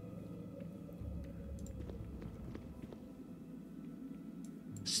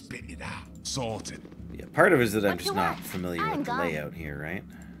 Spit it out. Sorted. Yeah, part of it is that I'm What just you not want? familiar I'm with the gone. layout here, right?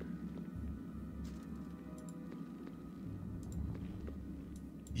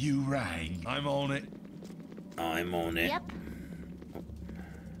 You rang. I'm on it. I'm on it. Yep.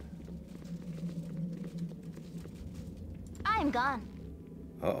 I'm gone.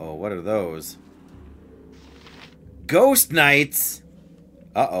 Uh-oh, what are those? Ghost Knights!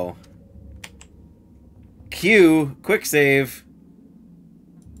 Uh-oh. Q, quick save.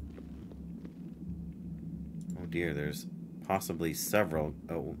 Oh dear, there's possibly several.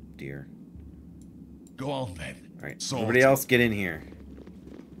 Oh dear. Go on then. Alright, Sorted. everybody else get in here.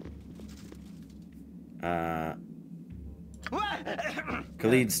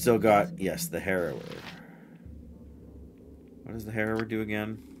 Khalid's still got, yes, the Harrower. What does the Harrower do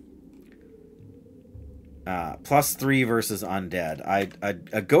again? +3 versus undead.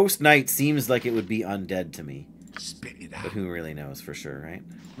 A Ghost Knight seems like it would be undead to me. Spit it out. But who really knows for sure, right?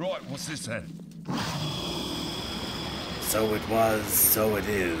 Right, what's this then? So it was, so it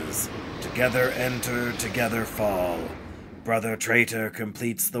is. Together enter, together fall. Brother traitor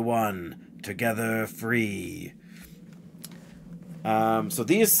completes the one. Together free. So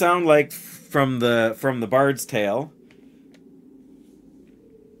these sound like from the Bard's Tale.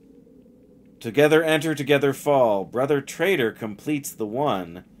 Together enter, together fall. Brother traitor completes the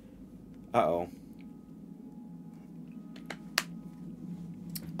one. Uh-oh.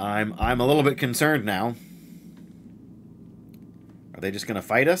 I'm a little bit concerned now. Are they just gonna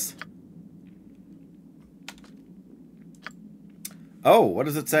fight us? Oh, what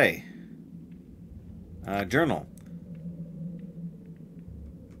does it say? Journal.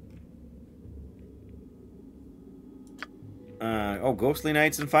 Oh, Ghostly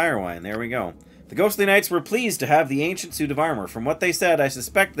Knights and Firewine. There we go. The Ghostly Knights were pleased to have the ancient suit of armor. From what they said, I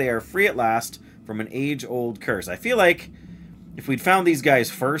suspect they are free at last from an age-old curse. I feel like if we'd found these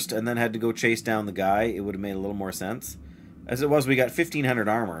guys first and then had to go chase down the guy, it would have made a little more sense. As it was, we got 1,500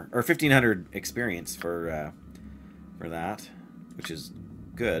 armor, or 1,500 experience for that, which is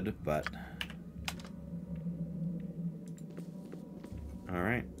good, but...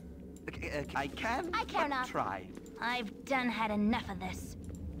 Alright. I can. I care but not. Try. I've done had enough of this.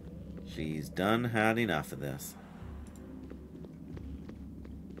 She's done had enough of this.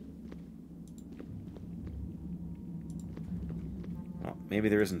 Well, maybe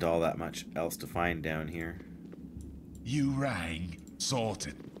there isn't all that much else to find down here. You rang.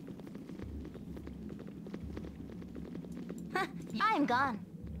 Sorted. I'm gone.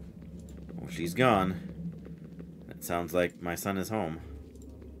 Well, she's gone. It sounds like my son is home.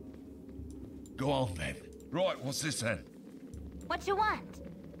 Go on then. Right, what's this then? What you want?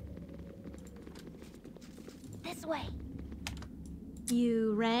 This way.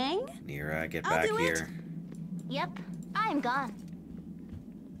 You rang? Nira, get I'll back do it. here. Yep. I'm gone.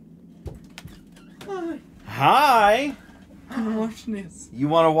 Hi! I'm watching this. You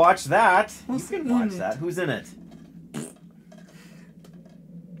want to watch that? Who's you can in watch it? that. Who's in it?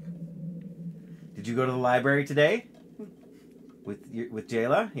 Did you go to the library today? With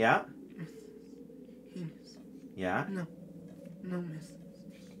Jayla? Yeah? Yes. Yeah? No, miss.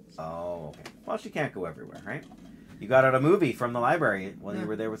 Oh, okay. Well, she can't go everywhere, right? You got out a movie from the library while you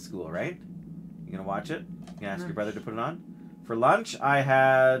were there with school, right? You gonna watch it? You gonna ask your brother to put it on? For lunch, I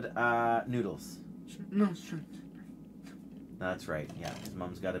had noodles. No, sure. That's right. Yeah, his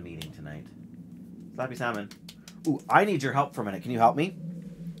mom's got a meeting tonight. Slappy salmon. Ooh, I need your help for a minute. Can you help me?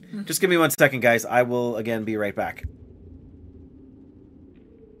 Just give me 1 second, guys. I will, again, be right back.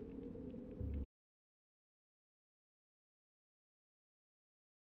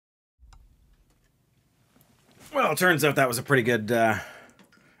 Well, it turns out that was a pretty good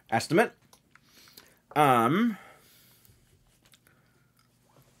estimate.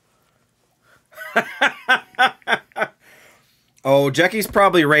 Oh, Jackie's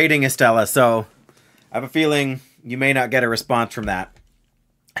probably raiding Estella, so I have a feeling you may not get a response from that.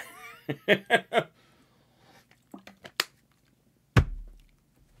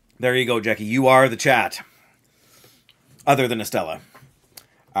 There you go, Jackie. You are the chat. Other than Estella.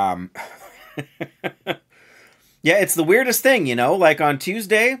 Yeah, it's the weirdest thing, you know? Like, on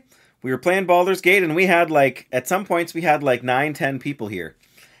Tuesday, we were playing Baldur's Gate, and we had, like, at some points, we had, like, 9-10 people here.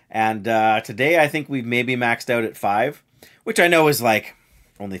 And today, I think we've maybe maxed out at 5. Which I know is, like,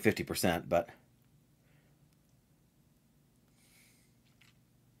 Only 50%, but...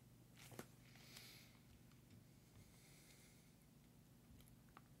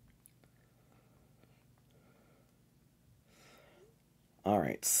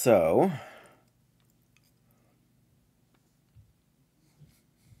 Alright, so...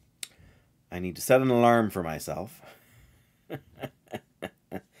 I need to set an alarm for myself.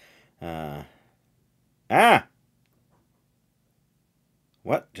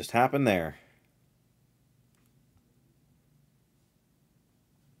 What just happened there?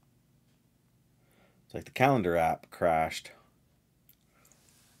 It's like the calendar app crashed.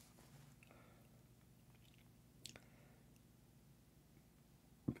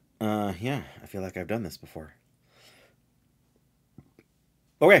 Yeah, I feel like I've done this before.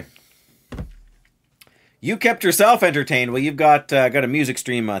 Okay. You kept yourself entertained. Well, you've got a music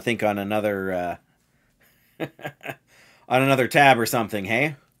stream, I think, on another on another tab or something,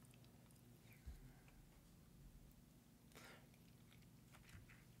 hey?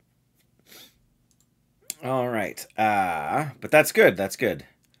 All right. But that's good. That's good.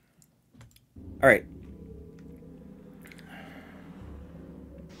 All right.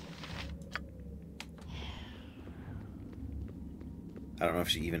 I don't know if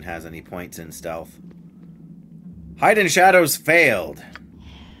she even has any points in stealth. Hide in shadows failed.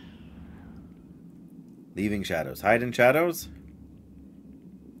 Leaving shadows. Hide in shadows?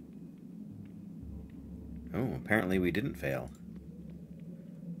 Oh, apparently we didn't fail.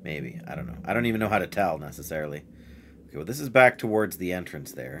 Maybe. I don't know. I don't even know how to tell, necessarily. Okay, well, this is back towards the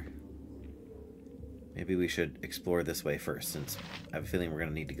entrance there. Maybe we should explore this way first, since I have a feeling we're going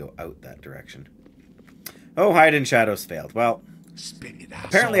to need to go out that direction. Oh, hide in shadows failed. Well,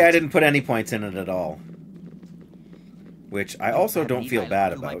 apparently I didn't put any points in it at all. Which I also don't feel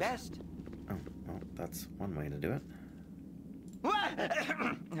bad about. Oh, well, that's one way to do it.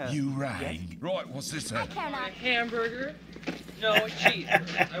 You rang. Right, what's this then? Cannot. A hamburger? No, a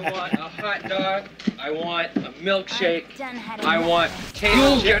cheeseburger. I want a hot dog. I want a milkshake. I want potato.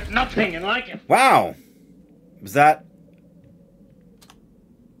 You'll get nothing and like it. Wow. Was that...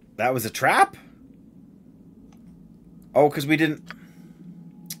 That was a trap? Oh, because we didn't...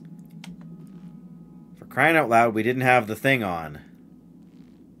 For crying out loud, we didn't have the thing on.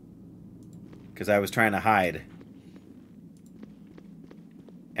 Because I was trying to hide.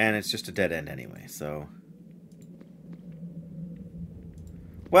 And it's just a dead end anyway, so...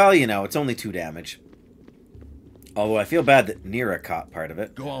 Well, you know, it's only 2 damage. Although I feel bad that Nira caught part of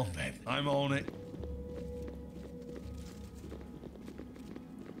it. Go on then. I'm on it.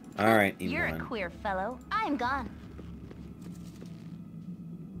 Alright, You're a queer fellow. I'm gone.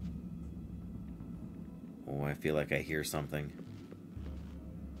 Oh, I feel like I hear something.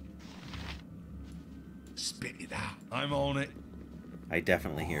 Spit it out. I'm on it. I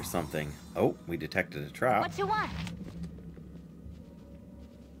definitely hear something. Oh, we detected a trap. What you want?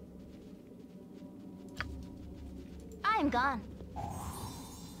 I'm gone.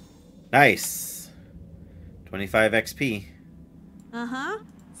 Nice. 25 XP. Uh-huh.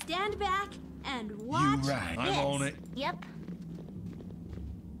 Stand back and watch You rang. this. I'm on it. Yep.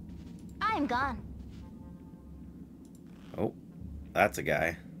 I'm gone. Oh, that's a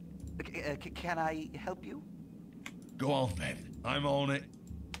guy. Can I help you? Go on then. I'm on it.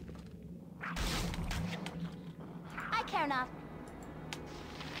 I care not.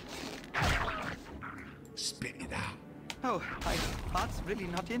 Spit it out. Oh, my heart's really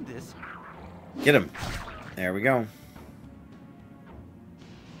not in this. Get him. There we go.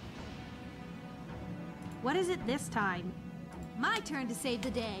 What is it this time? My turn to save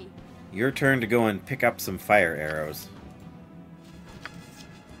the day. Your turn to go and pick up some fire arrows.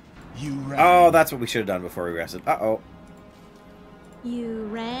 You rang. Oh, that's what we should have done before we rested. Uh-oh. You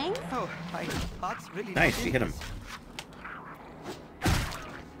rang? Oh, my heart's really Nice, not you in hit him. this.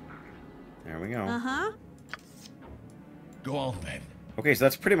 There we go. Uh-huh. Go on then. Okay, so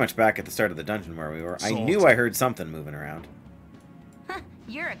that's pretty much back at the start of the dungeon where we were. I Salt. knew I heard something moving around.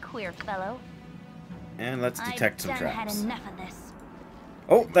 You're a queer fellow. And let's detect some I've done traps. had enough of this.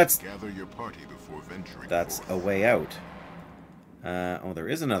 Oh, that's Gather your party before venturing a forth. way out. Oh, there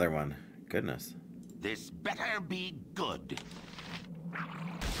is another one. Goodness. This better be good.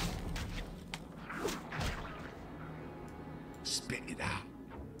 Spit it out.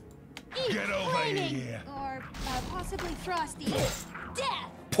 Eat Get over flaming, here. or possibly frosty. Death!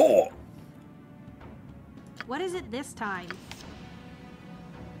 Poor. What is it this time?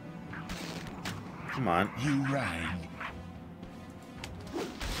 Come on. You rang.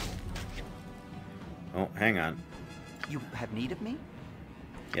 Oh, hang on. You have need of me?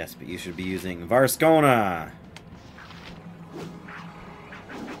 Yes, but you should be using Varskona.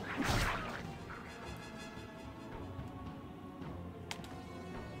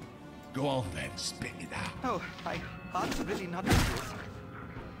 Go on then, spit it out. Oh, my heart's really not into this.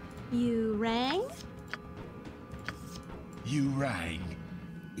 You rang? You rang.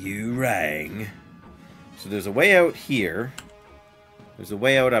 You rang. So there's a way out here. There's a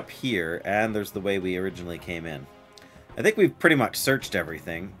way out up here, and there's the way we originally came in. I think we've pretty much searched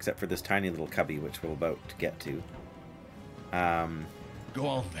everything, except for this tiny little cubby, which we're about to get to. Go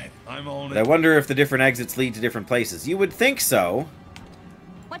on then, I'm on But it. I wonder if the different exits lead to different places. You would think so.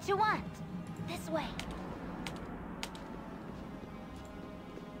 What you want? This way.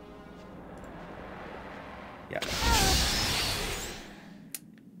 Yeah.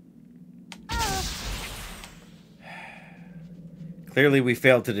 Clearly we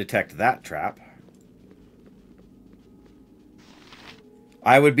failed to detect that trap.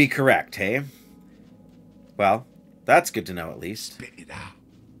 I would be correct, hey? Well, that's good to know at least. Spit it out.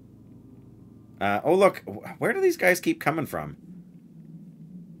 Oh look, where do these guys keep coming from?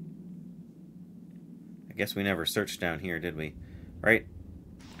 I guess we never searched down here, did we? Right?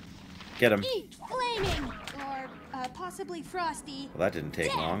 Get him. Eat flaming! Or possibly frosty. Well, that didn't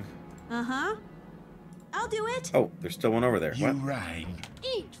take long. Uh-huh. I'll do it. Oh, there's still one over there. You What? rang.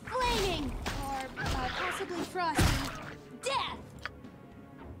 Eat flaming! Or possibly frosty. Death!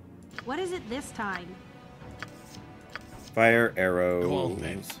 What is it this time? Fire Go on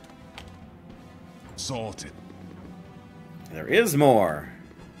then. arrows. Sorted. There is more.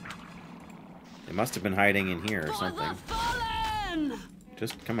 They must have been hiding in here or something. Fallen!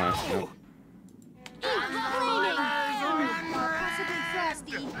 Just come on. Nope. Eat flaming! Or possibly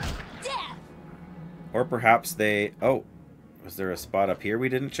frosty. Death! Or perhaps they... Oh, was there a spot up here we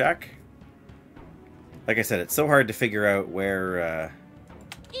didn't check? Like I said, it's so hard to figure out where...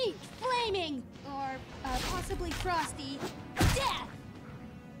 Eat flaming! Or possibly frosty. Death!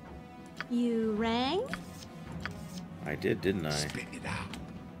 You rang? I did, didn't I? Spit it out.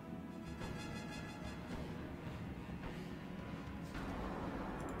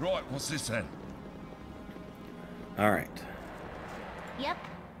 Right, what's this then? Alright. Yep,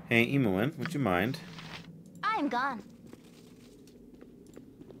 Hey, Imoen, would you mind? I'm gone.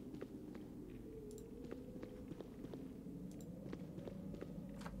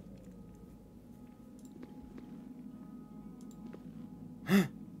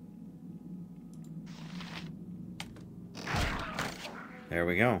 There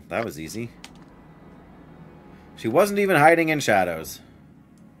we go. That was easy. She wasn't even hiding in shadows.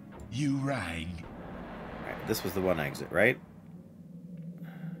 You rang. Right, this was the one exit, right?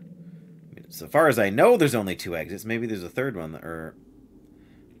 I mean, so far as I know, there's only 2 exits. Maybe there's a third one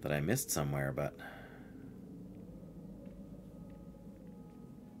that I missed somewhere, but...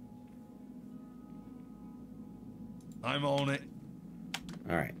 I'm on it.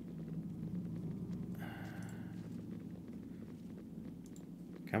 Alright.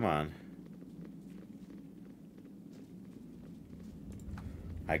 Come on.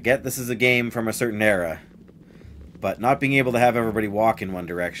 I get this is a game from a certain era, but not being able to have everybody walk in one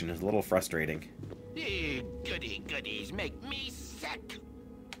direction is a little frustrating. Goody goodies make me sick.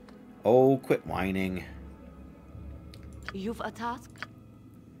 Oh, quit whining. You've a task?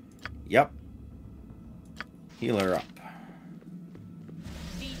 Yep. Heal her up.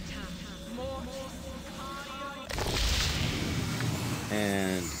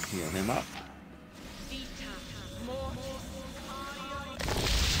 And heal him up.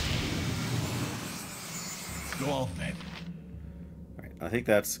 Go on then. Alright, I think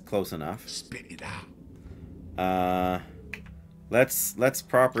that's close enough. Spit it out. Let's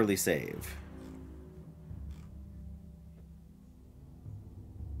properly save.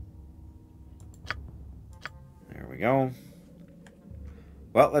 There we go.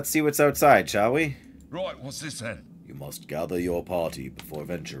 Well, let's see what's outside, shall we? Right, what's this then? You must gather your party before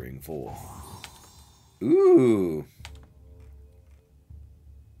venturing forth. Ooh.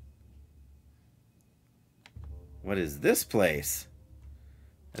 What is this place?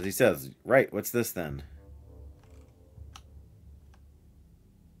 As he says, right, what's this then?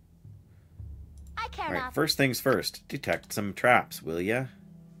 I care Alright, not. first things first. Detect some traps, will ya?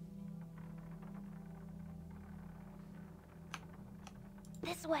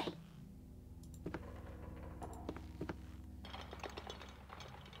 This way.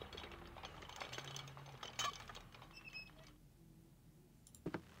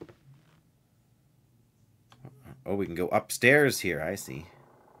 Oh, we can go upstairs here, I see.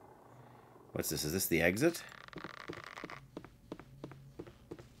 What's this? Is this the exit?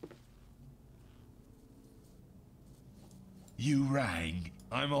 You rang.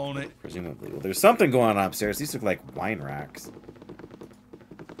 I'm on it. Presumably. Well, there's something going on upstairs. These look like wine racks.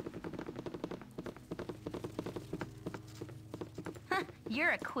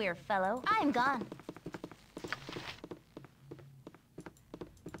 You're a queer fellow. I'm gone.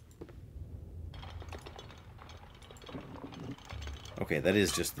 Okay, that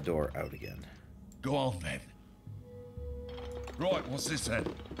is just the door out again. Go on then. Right, what's this then?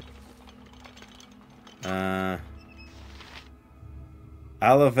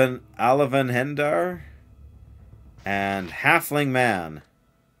 Alavan Hendar and Halfling Man.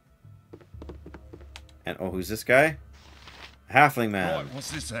 And oh, who's this guy? Halfling Man. Right, what's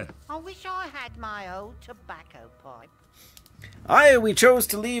this then? I wish I had my old tobacco pipe. Aye, we chose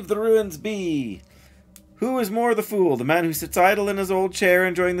to leave the ruins be. Who is more the fool, the man who sits idle in his old chair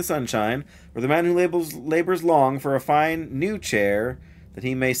enjoying the sunshine, or the man who labors long for a fine new chair that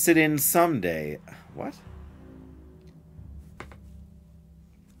he may sit in someday? What?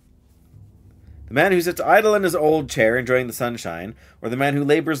 The man who sits idle in his old chair enjoying the sunshine, or the man who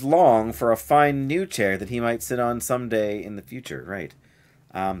labors long for a fine new chair that he might sit on someday in the future? Right.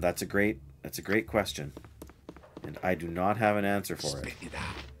 That's a great question. And I do not have an answer for it.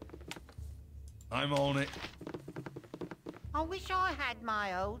 I'm on it. I wish I had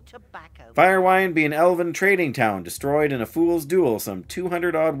my old tobacco. Firewine be an elven trading town destroyed in a fool's duel some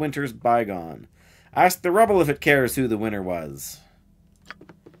 200-odd winters bygone. Ask the rubble if it cares who the winner was.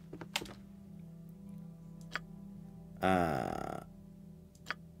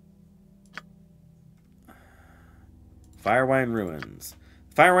 Firewine ruins.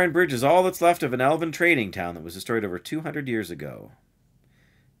 Firewine Bridge is all that's left of an elven trading town that was destroyed over 200 years ago.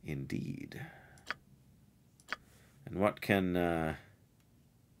 Indeed. And what can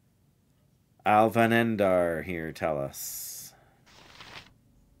Alvanendar here tell us?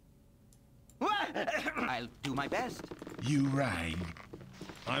 I'll do my best. You rang.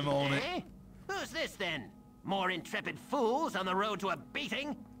 I'm on it. Eh? Who's this then? More intrepid fools on the road to a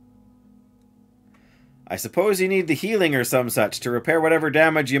beating? I suppose you need the healing or some such to repair whatever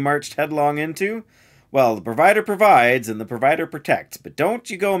damage you marched headlong into? Well, the provider provides and the provider protects, but don't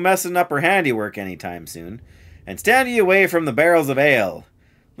you go messing up her handiwork anytime soon. And stand ye away from the barrels of ale.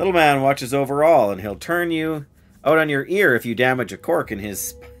 Little man watches over all, and he'll turn you out on your ear if you damage a cork in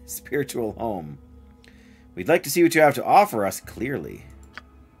his spiritual home. We'd like to see what you have to offer us clearly.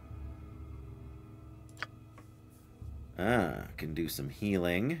 Can do some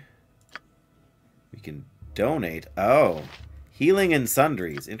healing. We can donate. Oh, healing and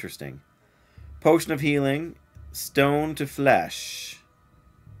sundries. Interesting. Potion of healing. Stone to flesh.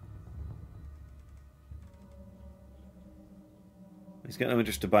 He's got no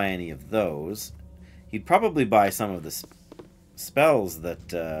interest to buy any of those. He'd probably buy some of the spells that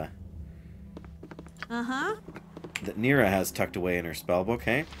that Nira has tucked away in her spellbook,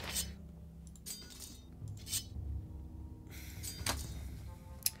 hey?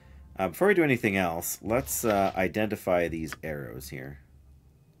 Before we do anything else, let's identify these arrows here.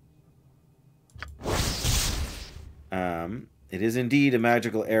 It is indeed a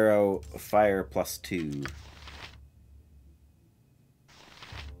magical arrow, fire +2.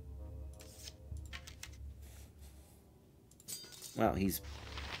 Well, he's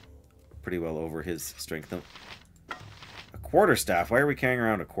pretty well over his strength. A quarterstaff. Why are we carrying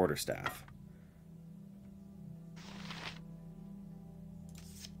around a quarterstaff?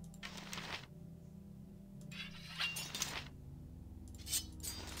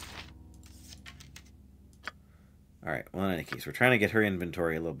 Alright, well in any case, we're trying to get her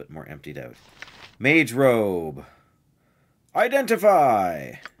inventory a little bit more emptied out. Mage robe.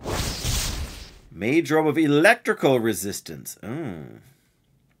 Identify! Mage robe of electrical resistance. Electrical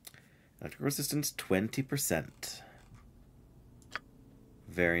resistance 20%.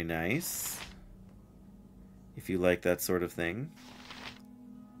 Very nice. If you like that sort of thing.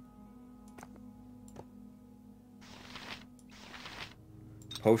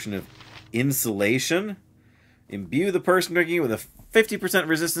 Potion of insulation. Imbue the person drinking it with a 50%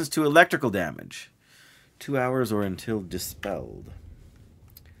 resistance to electrical damage. 2 hours or until dispelled.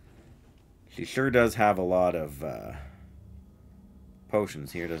 She sure does have a lot of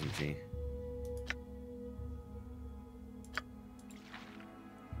potions here, doesn't she?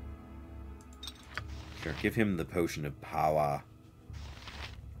 Sure, give him the potion of power.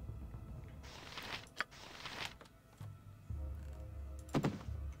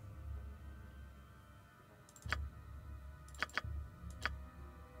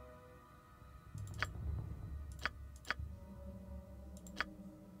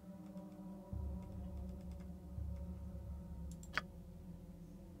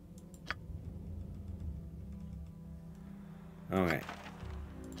 Okay.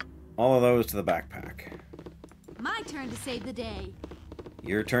 All of those to the backpack. My turn to save the day.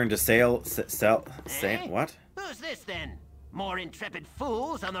 Your turn to sail, what? Who's this then? More intrepid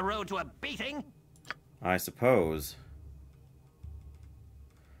fools on the road to a beating? I suppose.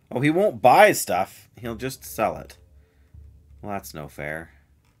 Oh, he won't buy stuff. He'll just sell it. Well, that's no fair.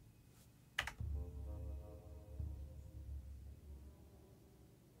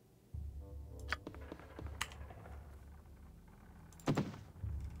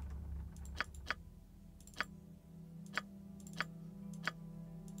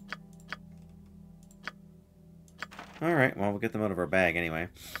 Alright, well, we'll get them out of our bag anyway.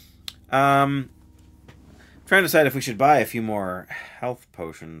 Trying to decide if we should buy a few more health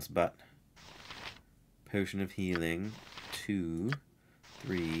potions, but... Potion of healing. 2,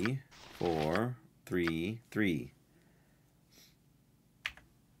 3, 4, 3, 3.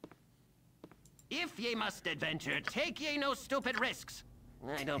 If ye must adventure, take ye no stupid risks.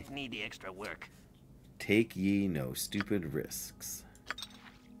 I don't need the extra work. Take ye no stupid risks.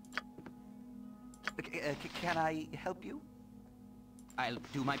 Can I help you? I'll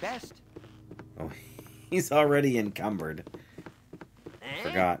do my best. Oh, he's already encumbered.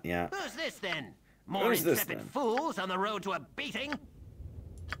 Forgot, yeah. Who's this then? More intrepid fools on the road to a beating?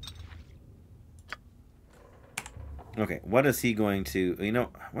 Okay, what is he going to... You know,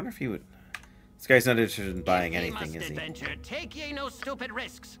 I wonder if he would... This guy's not interested in buying anything, is he? Adventure, take ye no stupid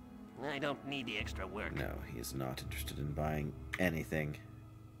risks. I don't need the extra work. No, he is not interested in buying anything.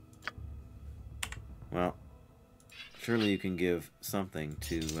 Well, surely you can give something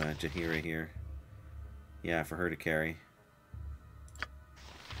to Jaheira here. Yeah, for her to carry.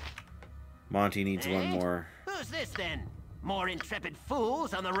 Monty needs one more. Who's this then? More intrepid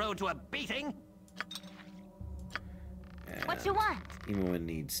fools on the road to a beating? What you want? Imoen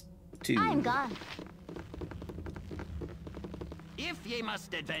needs 2. I'm gone. If ye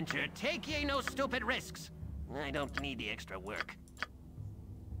must adventure, take ye no stupid risks. I don't need the extra work.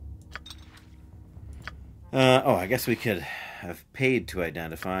 Oh, I guess we could have paid to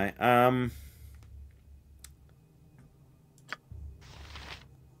identify.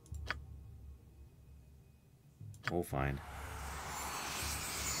 Oh, fine.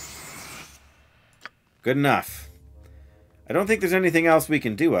 Good enough. I don't think there's anything else we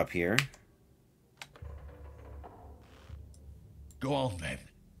can do up here. Go on, then.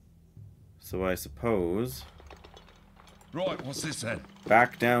 So I suppose... Right, what's this then?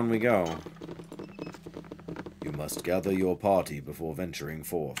 Back down we go. You must gather your party before venturing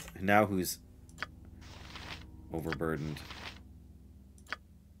forth. Now who's overburdened?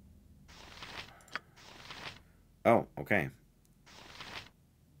 Oh, okay.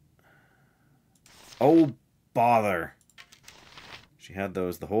 Oh, bother. She had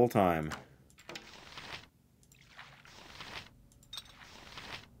those the whole time.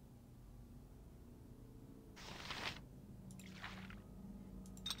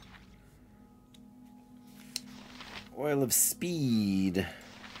 Oil of speed.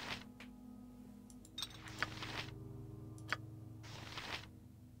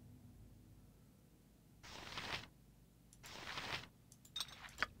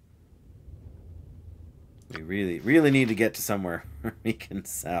 We really need to get to somewhere where we can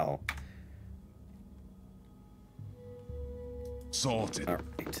sell. Sorted. All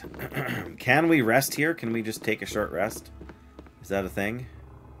right. Can we rest here? Can we just take a short rest? Is that a thing?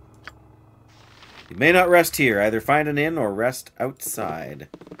 You may not rest here. Either find an inn or rest outside.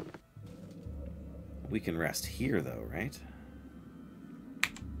 We can rest here, though, right?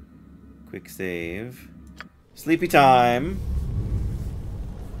 Quick save. Sleepy time.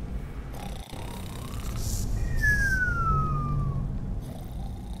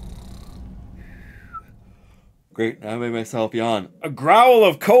 Great, I made myself yawn. A growl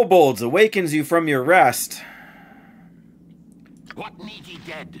of kobolds awakens you from your rest. What need ye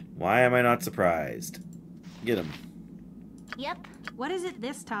dead? Why am I not surprised? Get him. Yep. What is it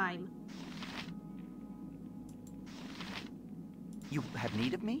this time? You have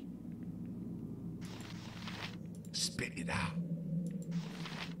need of me? Spit it out.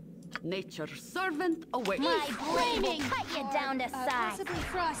 Nature's servant awaits. My blade will cut you down to size. Possibly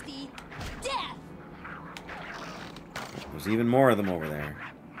frosty. Death! There's even more of them over there.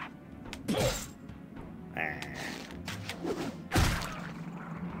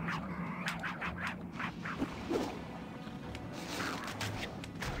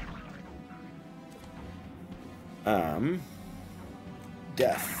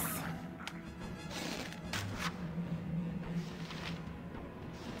 Death.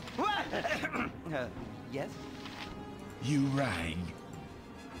 Yes? You rang.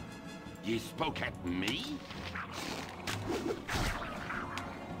 Ye spoke at me?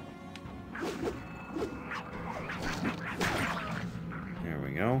 There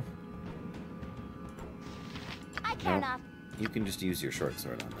we go. I cannot. You can just use your short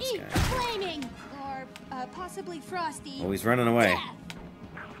sword on this Eat guy. flaming! Or possibly frosty. Oh, he's running away.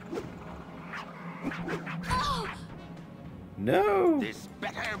 Oh! No! This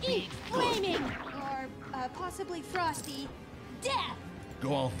better be Eat flaming! Or possibly frosty. Death!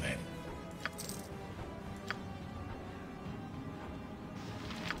 Go on then.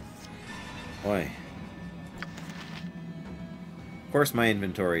 Boy. Of course my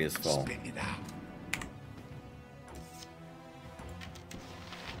inventory is full. Spit it out.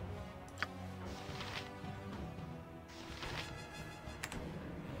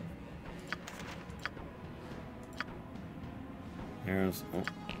 Arrows. Oh.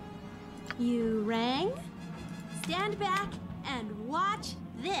 You rang? Stand back and watch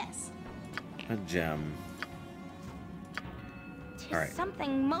this. A gem. Tis Alright.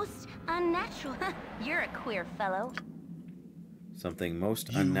 something most unnatural. You're a queer fellow. Something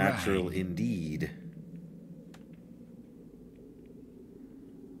most You unnatural rang. indeed.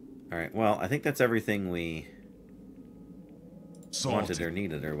 Alright, well, I think that's everything we wanted or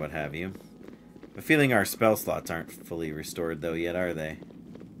needed or what have you. I have a feeling our spell slots aren't fully restored though yet, are they?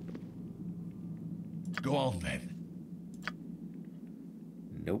 Go on then.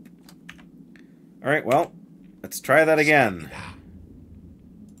 Nope. Alright, well, let's try that again.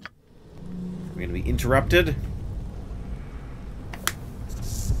 We're gonna be interrupted.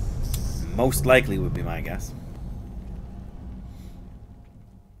 Most likely would be my guess.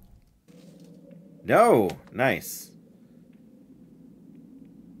 No! Nice.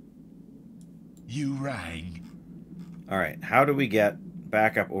 You rang. Alright, how do we get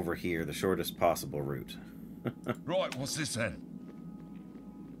back up over here, the shortest possible route? Right, what's this then?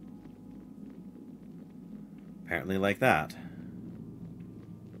 Apparently like that.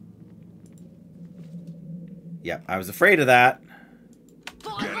 Yep, I was afraid of that.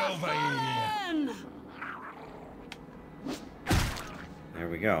 Get over here. There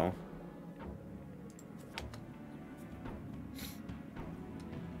we go.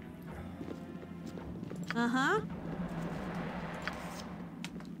 Uh-huh.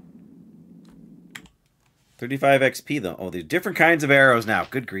 35 XP though. Oh, there's different kinds of arrows now.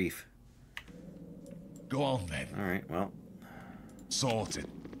 Good grief. Go on then. Alright, well. Sorted.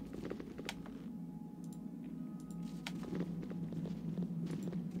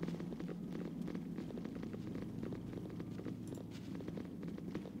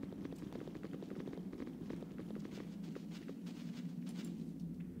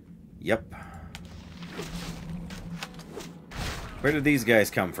 Yep. Where did these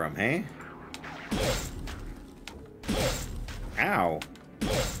guys come from, hey? Ow.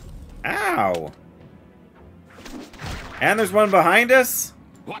 Ow! And there's one behind us?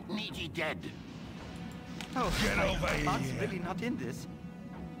 What need ye dead? Oh, Get over Aunt's here. really not in this.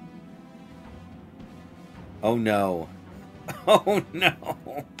 Oh no. Oh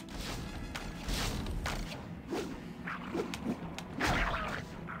no.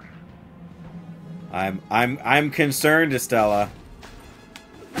 I'm concerned, Estella.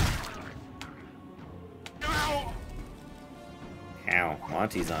 Ow,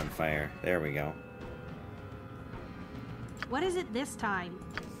 Monty's on fire. There we go. What is it this time?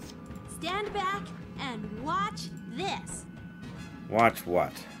 Stand back and watch this. Watch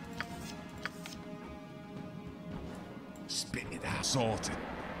what? Spit it out. Sorted.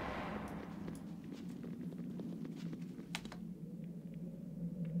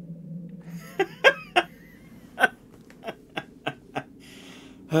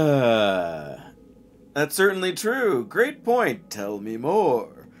 That's certainly true. Great point. Tell me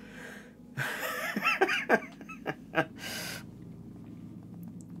more.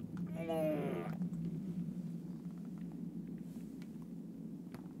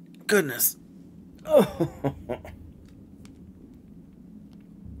 Goodness. Oh.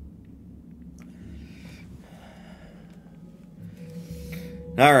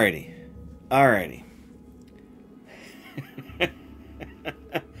 Alrighty. Alrighty.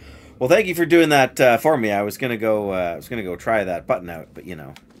 Well, thank you for doing that for me. I was gonna go try that button out, but you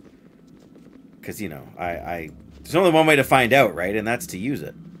know, because you know, there's only one way to find out, right? And that's to use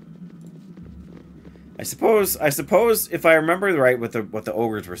it. I suppose if I remember right what the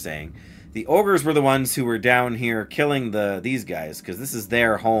ogres were saying, the ogres were the ones who were down here killing these guys because this is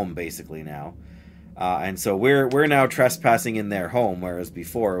their home basically now, and so we're now trespassing in their home, whereas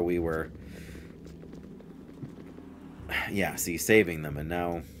before we were, yeah, see, saving them, and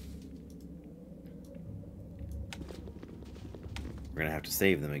now we're gonna have to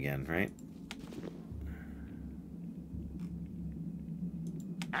save them again, right?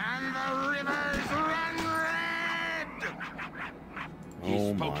 And the rivers run red! Oh,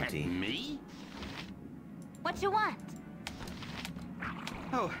 You spoke Monty. at me? What you want?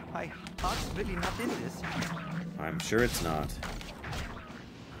 Oh, my heart's really not in this. I'm sure it's not.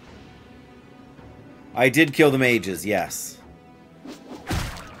 I did kill the mages, yes.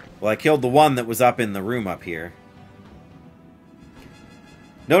 Well, I killed the one that was up in the room up here.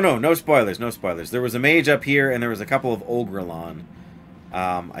 No spoilers, no spoilers. There was a mage up here, and there was a couple of Ogrelon.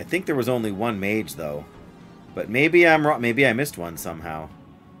 I think there was only one mage, though. But maybe I'm wrong. Maybe I missed one somehow.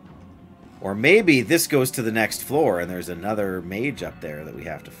 Or maybe this goes to the next floor, and there's another mage up there that we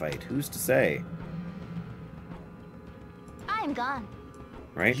have to fight. Who's to say? I'm gone.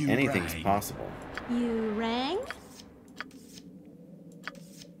 Right? Anything's possible. You rang?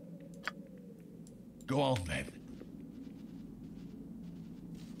 Go on, then.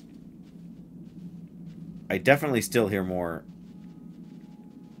 I definitely still hear more.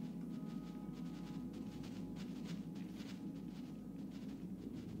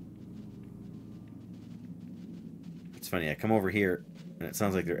 It's funny, I come over here, and it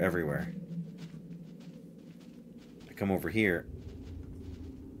sounds like they're everywhere. I come over here.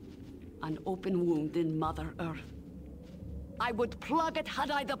 An open wound in Mother Earth. I would plug it had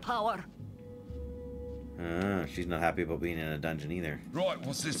I the power. She's not happy about being in a dungeon either. Right,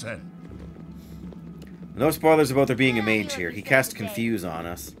 what's this then? No spoilers about there being a mage here. He cast Confuse on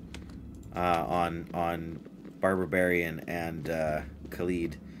us. On Barbarian and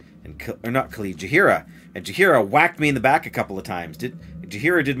Khalid. Or not Khalid, Jaheira. And Jaheira whacked me in the back a couple of times.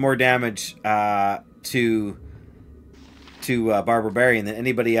 Jaheira did more damage to Barbarian than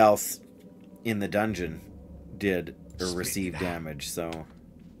anybody else in the dungeon did or received damage, so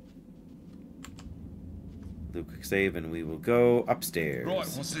do a quick save and we will go upstairs. Right,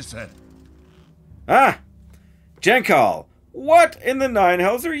 what's this then? Ah! Jenkal! What in the nine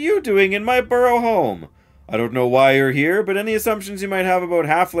hells are you doing in my burrow home? I don't know why you're here, but any assumptions you might have about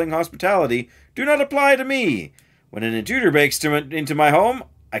halfling hospitality do not apply to me. When an intruder breaks into my home,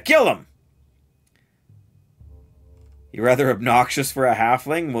 I kill him. You're rather obnoxious for a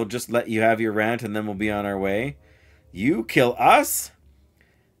halfling. We'll just let you have your rant and then we'll be on our way. You kill us?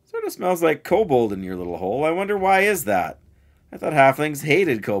 Sort of smells like kobold in your little hole. I wonder why is that? I thought halflings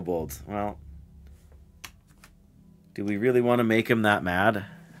hated kobolds. Well, do we really want to make him that mad?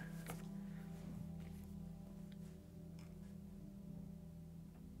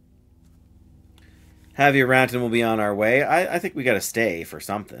 Have your rant and we'll be on our way. I think we gotta stay for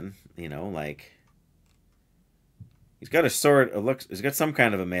something. You know, like... He's got a sword. He's got some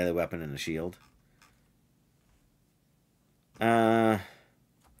kind of a melee weapon and a shield. Don't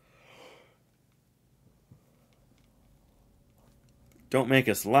make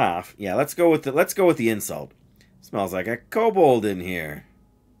us laugh. Yeah, let's go with the insult. Smells like a kobold in here.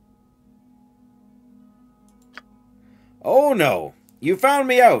 Oh no! You found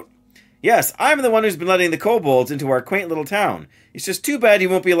me out! Yes, I'm the one who's been letting the kobolds into our quaint little town. It's just too bad you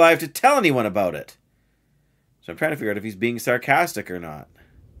won't be alive to tell anyone about it. So I'm trying to figure out if he's being sarcastic or not.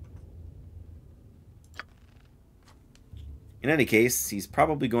 In any case, he's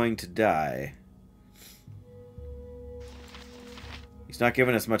probably going to die. He's not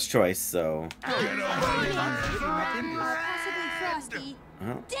giving us much choice, so...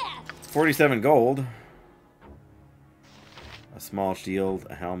 Well, 47 gold. A small shield,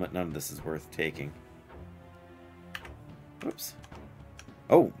 a helmet. None of this is worth taking. Whoops.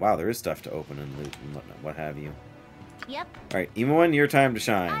 Oh, wow, there is stuff to open and loot and what have you. Yep. Alright, Imoen, your time to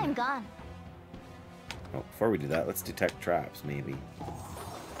shine. I'm gone. Oh, before we do that, let's detect traps, maybe.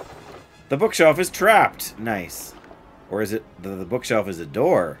 The bookshelf is trapped! Nice. Or is it... The bookshelf is a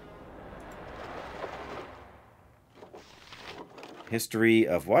door. History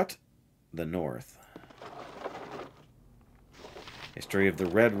of what? The North. History of the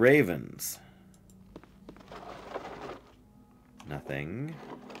Red Ravens. Nothing.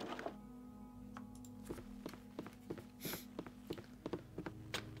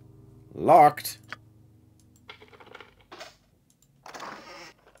 Locked.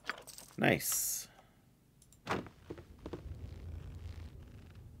 Nice.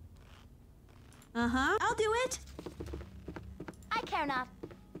 Uh-huh. I'll do it. I care not.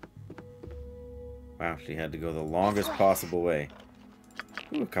 Wow, she had to go the longest possible way.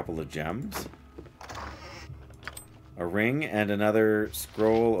 Ooh, a couple of gems. A ring and another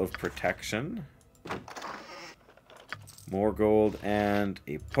scroll of protection. More gold and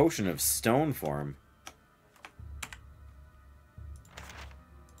a potion of stone form.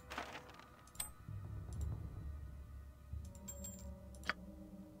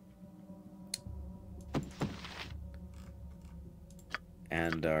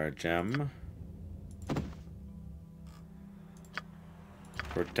 And our gem.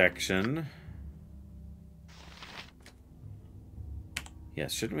 Protection.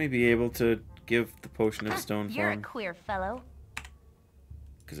 Yes, shouldn't we be able to give the potion of stone You're a form? queer fellow.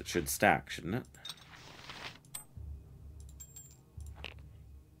 Because it should stack, shouldn't it?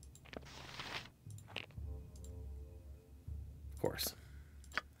 Of course.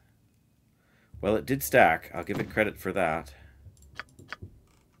 Well, it did stack. I'll give it credit for that.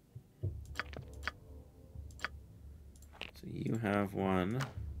 So you have one.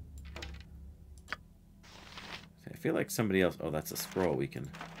 I feel like somebody else... Oh, that's a scroll we can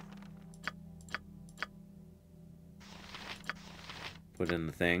put in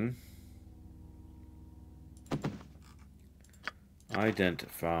the thing.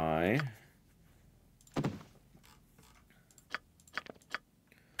 Identify.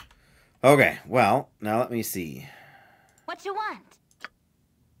 Okay, well, now let me see. What you want?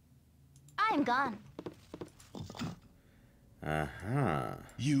 I'm gone. Uh-huh.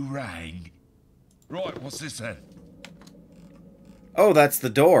 You rang. Right, what's this then? Oh, that's the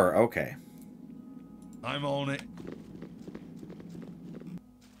door. Okay. I'm on it.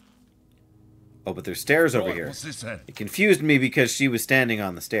 Oh, but there's stairs over Right, here. what's this then? It confused me because she was standing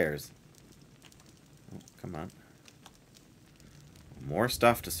on the stairs. Oh, come on. More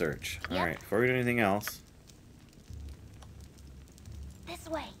stuff to search. Yep. Alright, before we do anything else. This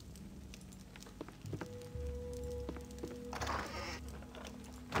way.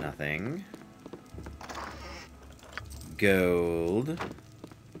 Nothing. Gold.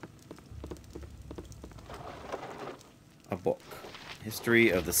 A book. History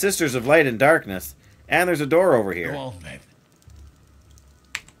of the Sisters of Light and Darkness. And there's a door over here. Go on then.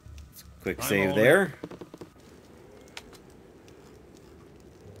 Quick I'm save on there.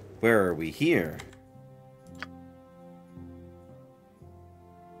 Where are we here?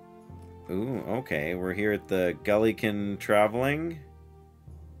 Ooh, okay. We're here at the Gullikin Traveling.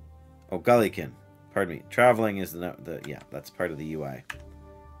 Oh, Gullikin. Pardon me. Traveling is the yeah, that's part of the UI.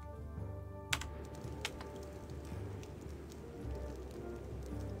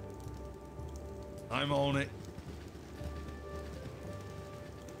 I'm on it.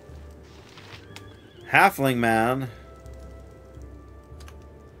 Halfling man.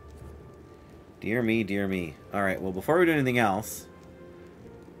 Dear me, dear me. Alright, well, before we do anything else,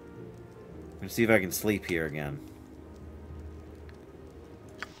 I'm going to see if I can sleep here again.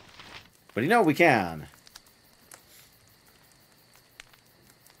 But you know we can.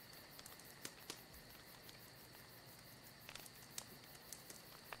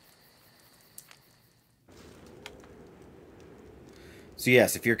 So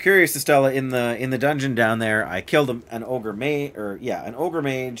yes, if you're curious, Estella, in the dungeon down there, I killed an ogre mage, an ogre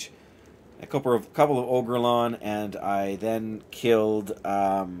mage, a couple of Ogrelon, and I then killed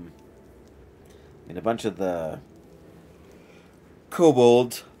a bunch of the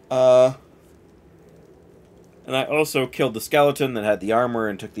kobold. And I also killed the skeleton that had the armor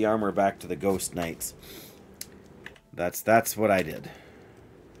and took the armor back to the ghost knights. That's what I did.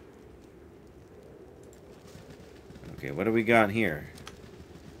 Okay, what do we got here?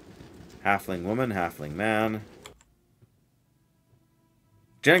 Halfling woman, halfling man.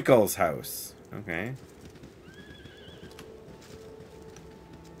 Jenkel's house. Okay.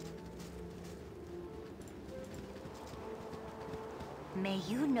 May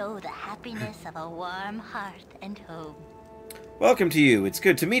you know the happiness of a warm hearth and home. Welcome to you. It's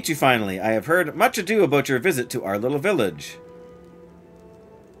good to meet you finally. I have heard much ado about your visit to our little village.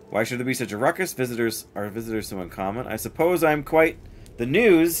 Why should there be such a ruckus? Are visitors so uncommon? I suppose I'm quite the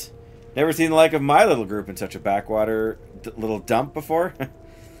news. Never seen the like of my little group in such a backwater little dump before.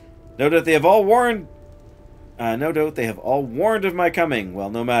 No doubt they have all warned of my coming. Well,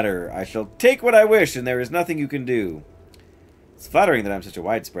 no matter. I shall take what I wish, and there is nothing you can do. It's flattering that I'm such a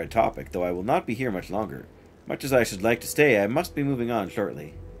widespread topic, though I will not be here much longer. Much as I should like to stay, I must be moving on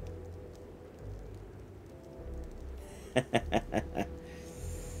shortly.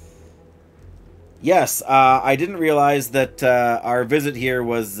 Yes, I didn't realize that our visit here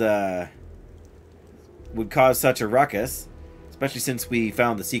would cause such a ruckus, especially since we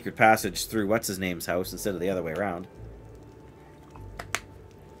found the secret passage through what's-his-name's house instead of the other way around.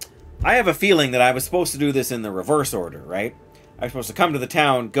 I have a feeling that I was supposed to do this in the reverse order, right? I was supposed to come to the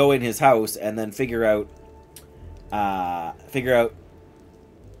town, go in his house, and then figure out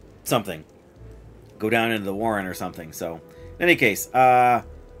something. Go down into the Warren or something. So, in any case,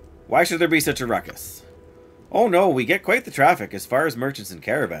 why should there be such a ruckus? Oh no, we get quite the traffic as far as merchants and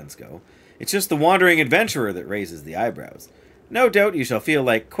caravans go. It's just the wandering adventurer that raises the eyebrows. No doubt you shall feel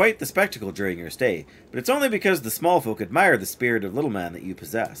like quite the spectacle during your stay, but it's only because the small folk admire the spirit of little man that you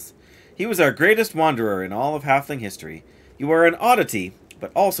possess. He was our greatest wanderer in all of halfling history. You are an oddity,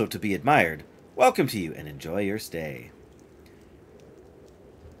 but also to be admired. Welcome to you, and enjoy your stay.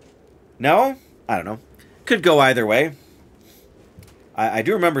 No? I don't know. Could go either way. I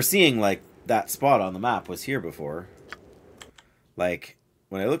do remember seeing, like, that spot on the map was here before. Like,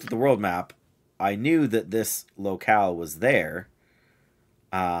 when I looked at the world map, I knew that this locale was there.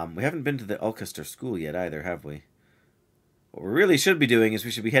 We haven't been to the Ulcaster School yet either, have we? What we really should be doing is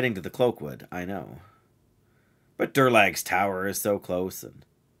we should be heading to the Cloakwood. I know. But Durlag's Tower is so close, and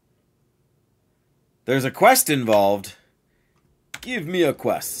there's a quest involved. Give me a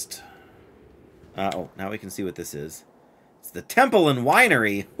quest. Oh, now we can see what this is. It's the Temple and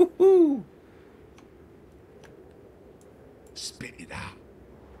Winery. Woohoo! Spit it out.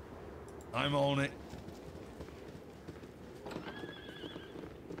 I'm on it.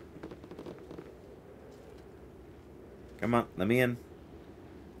 Come on, let me in.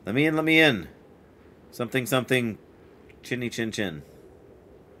 Let me in, let me in. Something, something. Chinny chin chin.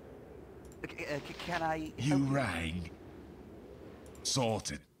 Can I... You rang.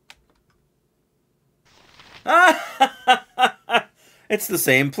 Sorted. It's the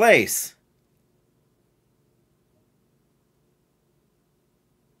same place.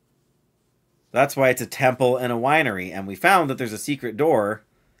 That's why it's a temple and a winery. And we found that there's a secret door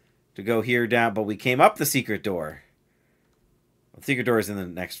to go here down, but we came up the secret door. Well, the secret door is in the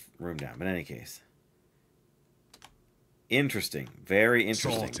next room down, but in any case. Interesting. Very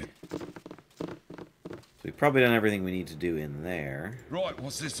interesting. Sorted. So we've probably done everything we need to do in there. Right,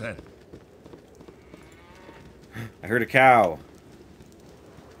 what's this then? I heard a cow.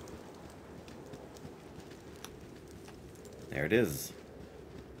 There it is.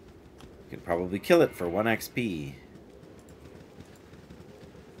 You can probably kill it for 1 XP.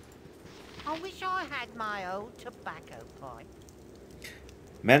 I wish I had my old tobacco pipe.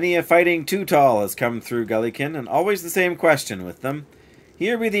 Many a fighting Tootal has come through Gullykin, and always the same question with them.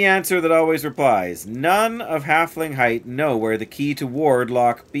 Here be the answer that always replies. None of Halfling height know where the key to Ward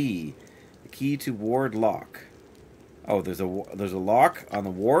Lock be. The key to Ward Lock. Oh, there's a lock on the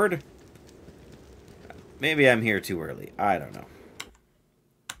ward? Maybe I'm here too early. I don't know.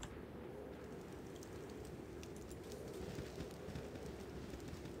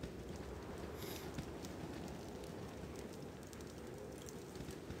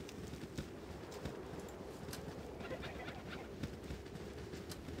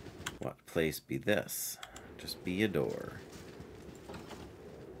 What place be this? Just be a door.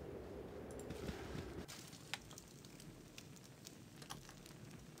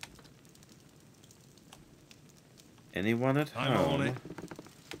 Anyone at home? I'm on it.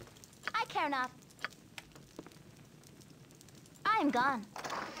 I care not. I am gone.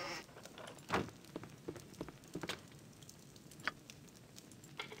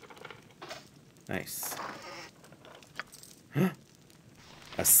 Nice.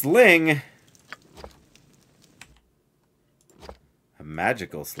 A sling? A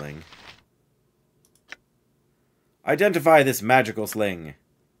magical sling? Identify this magical sling.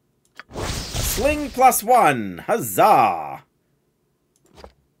 Sling +1! Huzzah!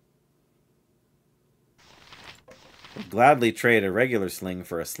 Would gladly trade a regular sling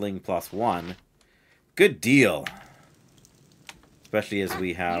for a sling +1. Good deal. Especially as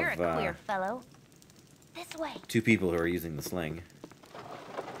we have You're a queer fellow. This way. 2 people who are using the sling.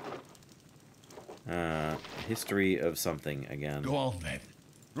 History of something again. Go on then.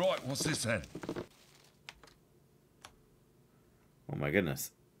 Right, what's this then? Oh my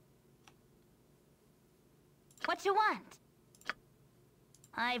goodness. What you want?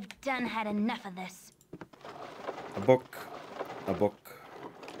 I've done had enough of this. A book. A book.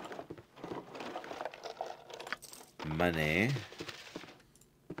 Money.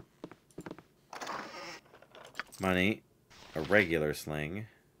 Money. A regular sling.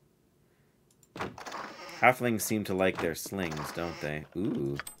 Halflings seem to like their slings, don't they?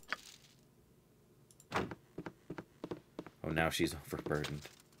 Ooh. Oh, now she's overburdened.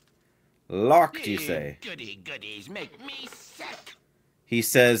 Locked, you say? Goody goodies make me sick. He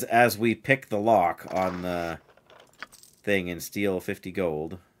says as we pick the lock on the thing and steal 50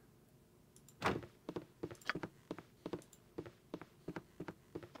 gold.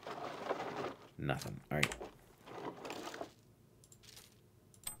 Nothing. Alright.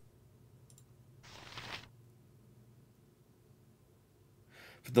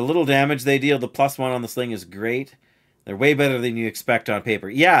 For the little damage they deal, the +1 on the sling is great. They're way better than you expect on paper.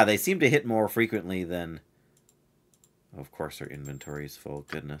 Yeah, they seem to hit more frequently than... Of course, our inventory is full.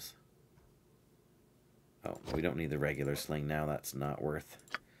 Goodness. Oh, we don't need the regular sling now. That's not worth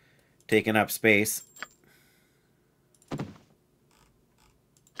taking up space.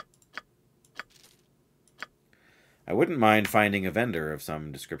 I wouldn't mind finding a vendor of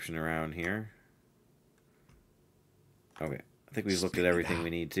some description around here. Okay, I think we've looked at everything we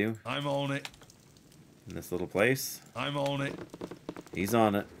need to. I'm on it. In this little place. I'm on it. He's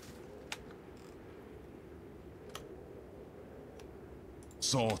on it.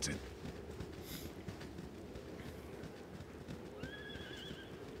 Sorted.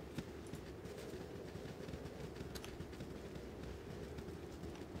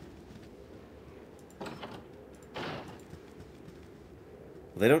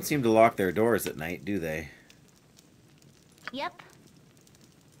 They don't seem to lock their doors at night, do they? Yep.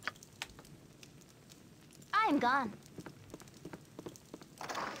 I'm gone.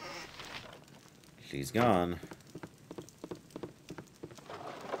 She's gone.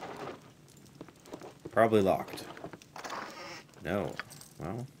 Probably locked. No.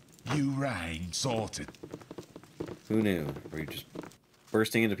 Well. You rang. Sorted. Who knew? Were you just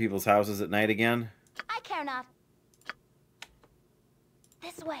bursting into people's houses at night again? I care not.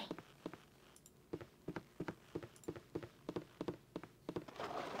 This way.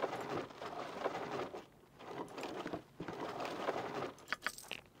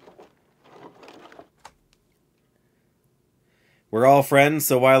 We're all friends,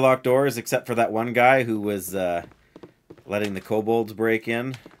 so why lock doors except for that one guy who was letting the kobolds break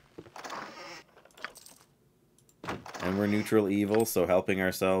in? And we're neutral evil, so helping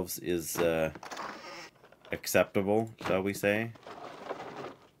ourselves is acceptable, shall we say?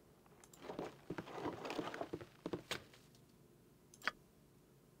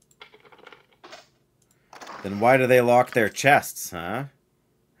 Then why do they lock their chests, huh?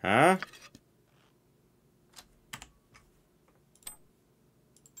 Huh?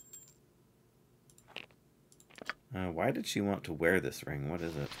 Why did she want to wear this ring? What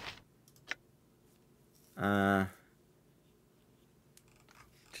is it?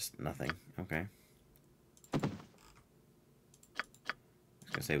 Just nothing. Okay. I was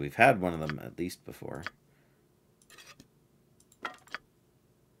gonna say, we've had one of them at least before.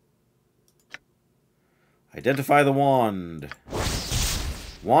 Identify the wand.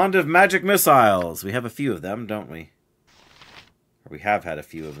 Wand of magic missiles. We have a few of them, don't we? Or we have had a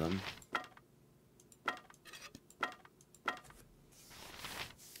few of them.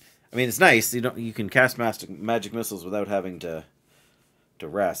 I mean, it's nice. You can cast magic missiles without having to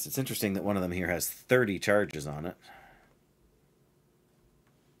rest. It's interesting that one of them here has 30 charges on it.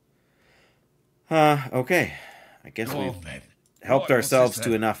 Okay. I guess we've helped ourselves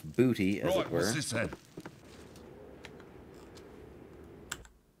to enough booty, as it were.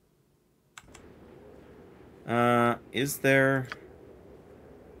 Is there...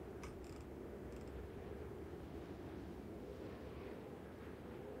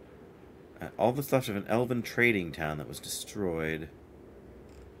 all that's left of an elven trading town that was destroyed.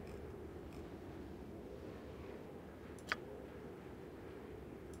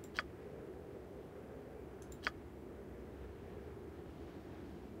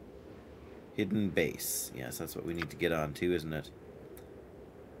 Hidden base. Yes, that's what we need to get on to, isn't it?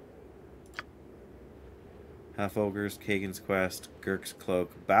 Half-Ogres, Kagan's Quest, Girk's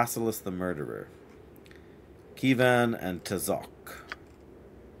Cloak, Basilisk the Murderer, Kivan, and Tazok.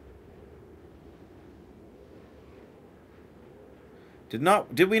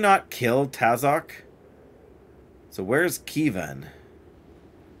 Did we not kill Tazok? So where's Kivan?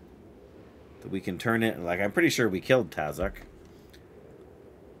 That we can turn it, like, I'm pretty sure we killed Tazok.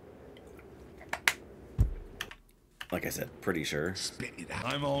 Like I said, pretty sure. Spit it out.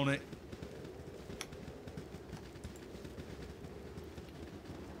 I'm on it.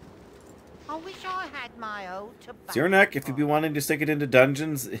 I wish I had my old tobacco. It's your neck. If you'd be wanting to stick it into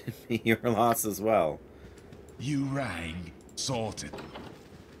dungeons, it'd be your loss as well. You rang. Sorted. I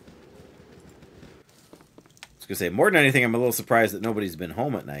was gonna say, more than anything, I'm a little surprised that nobody's been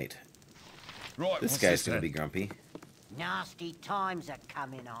home at night. Right, this guy's gonna be grumpy. Nasty times are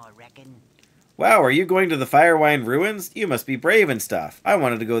coming, I reckon. Wow, are you going to the Firewine Ruins? You must be brave and stuff. I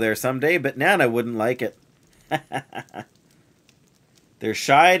wanted to go there someday, but Nana wouldn't like it. They're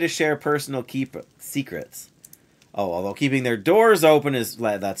shy to share personal secrets. Oh, although keeping their doors open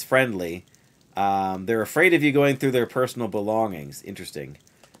that's friendly. They're afraid of you going through their personal belongings. Interesting.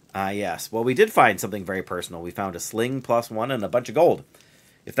 Yes. Well, we did find something very personal. We found a sling +1 and a bunch of gold.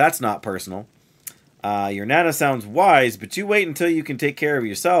 If that's not personal. Your Nana sounds wise, but you wait until you can take care of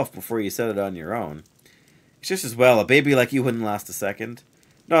yourself before you set it on your own. It's just as well. A baby like you wouldn't last a second.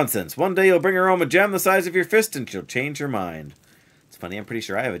 Nonsense. One day you'll bring her home a gem the size of your fist and she'll change her mind. It's funny. I'm pretty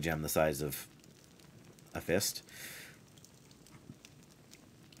sure I have a gem the size of a fist.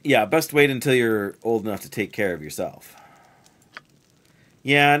 Yeah, best wait until you're old enough to take care of yourself.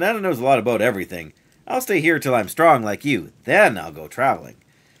 Yeah, Nana knows a lot about everything. I'll stay here till I'm strong like you. Then I'll go traveling.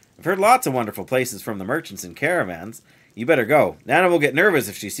 I've heard lots of wonderful places from the merchants and caravans. You better go. Nana will get nervous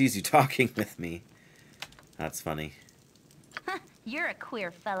if she sees you talking with me. That's funny. You're a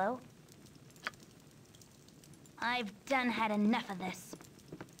queer fellow. I've done had enough of this.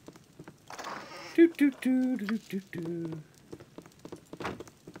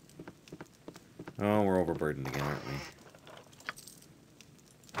 Oh, we're overburdened again, aren't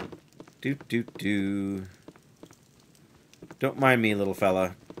we? Don't mind me, little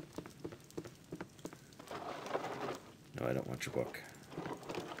fella. No, I don't want your book.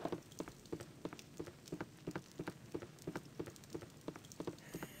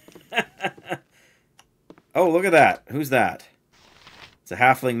 Oh, look at that. Who's that? It's a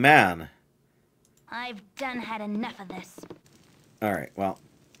halfling man. I've done had enough of this. Alright, well,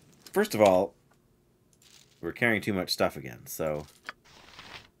 first of all, we're carrying too much stuff again, so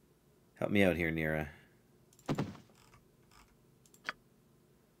help me out here, Nira.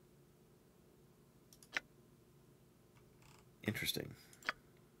 Interesting.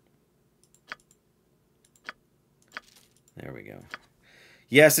 There we go.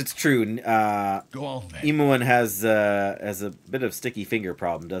 Yes, it's true. Go on, then. Imoen has a bit of sticky finger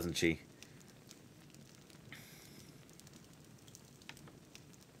problem, doesn't she?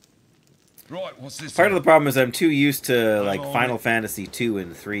 Right, what's this? Part of the problem is I'm too used to like on Final Fantasy 2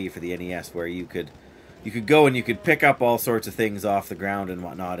 and 3 for the NES, where you could go and you could pick up all sorts of things off the ground and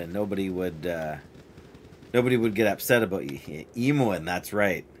whatnot, and nobody would get upset about you. Imoen, that's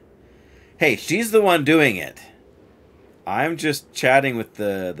right. Hey, she's the one doing it. I'm just chatting with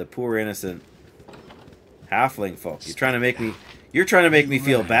the poor innocent halfling folk. You're trying to make me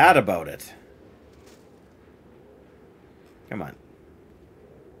feel bad about it. Come on.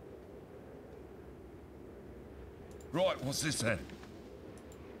 Right, what's this then?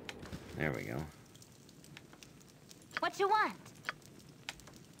 There we go. What you want?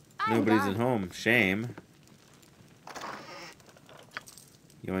 Nobody's at home. Shame.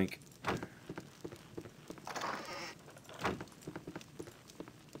 Yoink.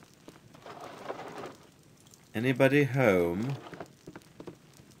 Anybody home?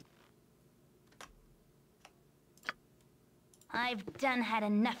 I've done had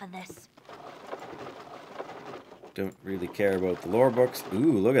enough of this. Don't really care about the lore books.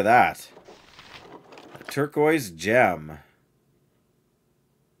 Ooh, look at that. A turquoise gem.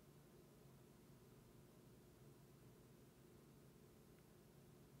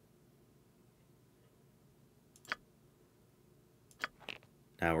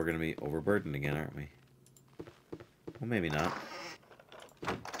 Now we're going to be overburdened again, aren't we? Well, maybe not.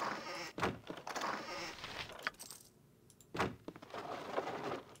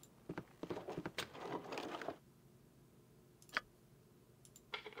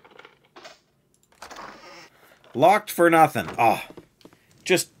 Locked for nothing. Oh,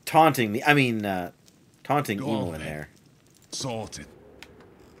 just taunting me. I mean, taunting Imoen in there. Sorted.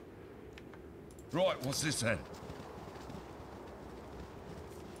 Right, what's this then?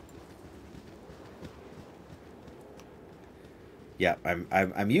 Yeah,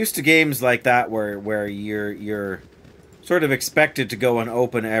 I'm used to games like that where you're sort of expected to go and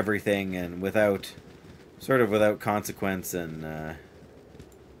open everything and without consequence and.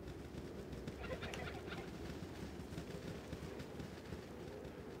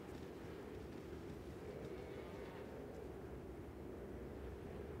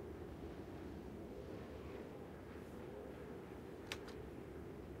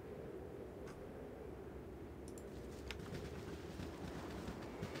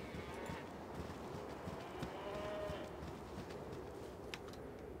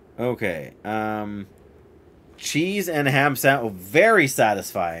 Okay, cheese and ham sandwich, very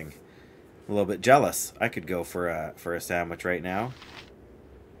satisfying. A little bit jealous. I could go for a sandwich right now.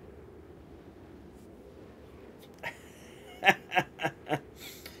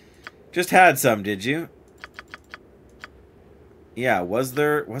 Just had some, did you? Yeah, was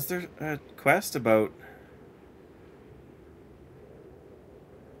there a quest about?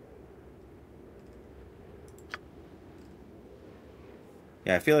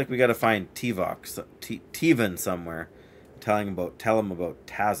 Yeah, I feel like we got to find Tevan somewhere. Tell him about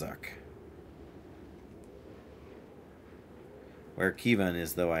Tazok. Where Kevan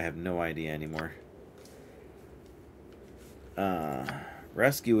is, though, I have no idea anymore.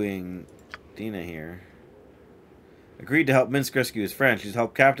 Rescuing Dina here. Agreed to help Minsk rescue his friend. She's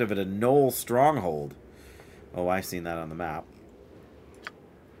held captive at a Knoll stronghold. Oh, I've seen that on the map.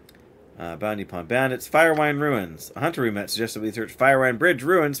 Bounty upon bandits. Firewine ruins. A hunter we met suggested we search Firewine Bridge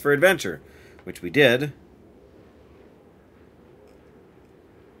ruins for adventure, which we did.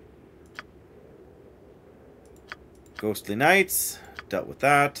 Ghostly Knights. Dealt with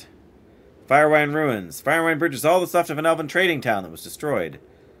that. Firewine ruins. Firewine bridge is all the stuff of an elven trading town that was destroyed.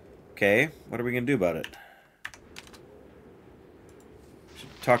 Okay, what are we going to do about it?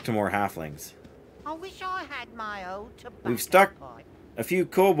 Should talk to more halflings. I wish I had my old tobacco We've stuck pipe. a few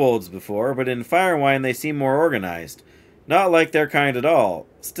kobolds before, but in Firewine they seem more organized. Not like their kind at all.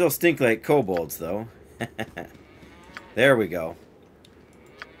 Still stink like kobolds, though. There we go.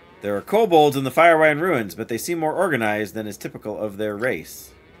 There are kobolds in the Firewine ruins, but they seem more organized than is typical of their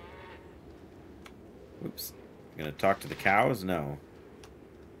race. Oops. Gonna talk to the cows? No.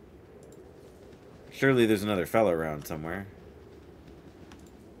 Surely there's another fella around somewhere.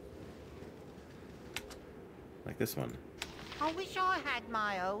 Like this one. I wish I had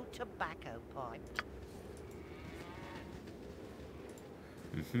my old tobacco pipe.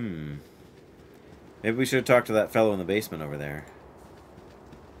 Mm-hmm. Maybe we should talk to that fellow in the basement over there.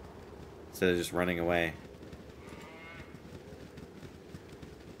 Instead of just running away.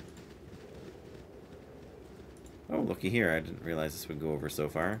 Oh, looky here. I didn't realize this would go over so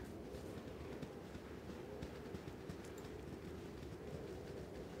far.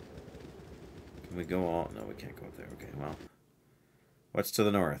 Can we go all... No, we can't go up there. Okay, well. What's to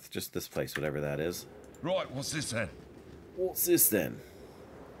the north? Just this place, whatever that is. Right, what's this then? What's this then?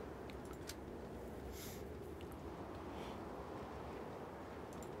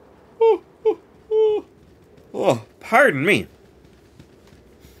 Oh, pardon me.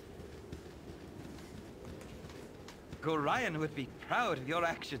 Gorion would be proud of your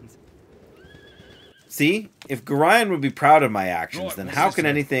actions. See? If Gorion would be proud of my actions, Right, then what's how this can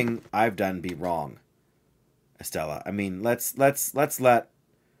then? anything I've done be wrong? Estella, I mean, let's let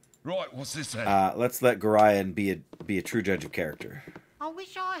Right, what's this then? let's let Gorion be a true judge of character. I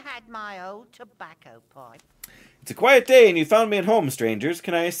wish I had my old tobacco pipe. It's a quiet day and you found me at home, strangers.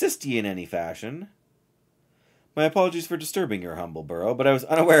 Can I assist ye in any fashion? My apologies for disturbing your humble burrow, but I was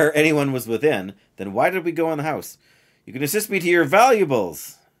unaware anyone was within. Then why did we go in the house? You can assist me to your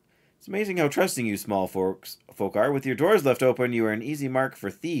valuables. It's amazing how trusting you small folk are. With your doors left open, you are an easy mark for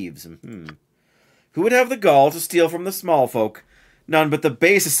thieves. Who would have the gall to steal from the small folk? None but the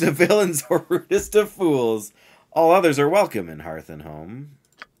basest of villains or rudest of fools. All others are welcome in hearth and home.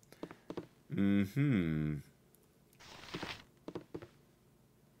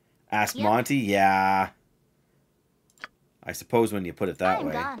 Ask Yep. Monty? Yeah. I suppose when you put it that I'm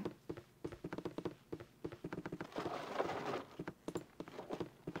way. gone.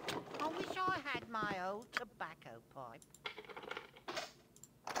 I wish I had my old tobacco pipe.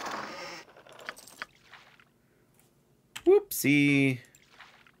 Whoopsie.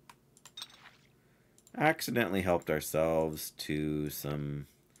 Accidentally helped ourselves to some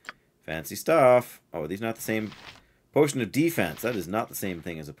fancy stuff. Oh, are these not the same? Potion of defense. That is not the same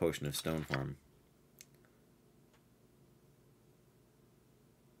thing as a potion of stone form.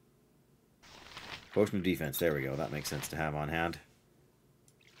 Potion of defense. There we go. That makes sense to have on hand.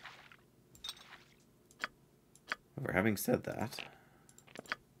 However, having said that,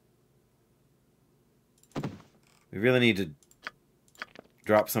 we really need to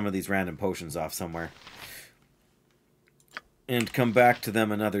drop some of these random potions off somewhere. And come back to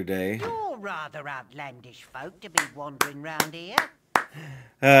them another day. You're rather outlandish folk to be wandering round here.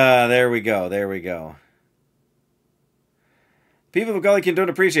 There we go. There we go. People of Gullikin don't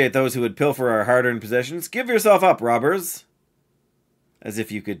appreciate those who would pilfer our hard-earned possessions. Give yourself up, robbers. As if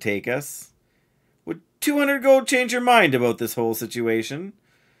you could take us. Would 200 gold change your mind about this whole situation?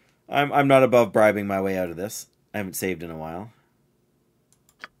 I'm not above bribing my way out of this. I haven't saved in a while.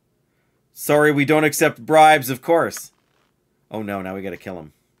 Sorry, we don't accept bribes, of course. Oh no, now we gotta kill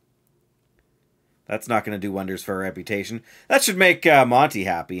him. That's not gonna do wonders for our reputation. That should make Monty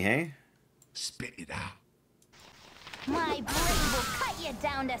happy, hey? Spit it out. My blade will cut you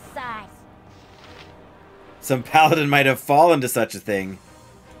down to size. Some paladin might have fallen to such a thing.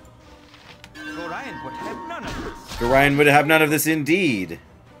 Gorion would have none of this. Gorion would have none of this indeed.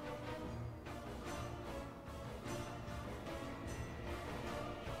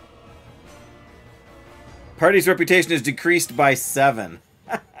 Party's reputation is decreased by 7.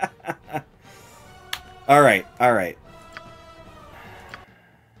 Alright, alright.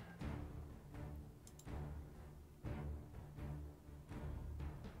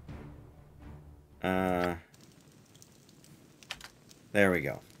 There we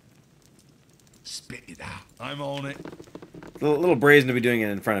go. Spit it out. I'm on it. A little brazen to be doing it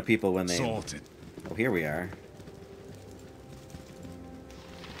in front of people when they... Sorted. Oh, here we are.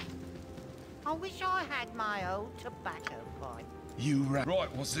 I wish I had my old tobacco pipe. You right,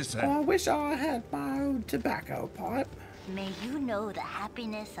 what's this then? I wish I had my own tobacco pipe. May you know the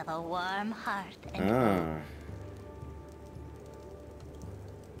happiness of a warm heart and Ah.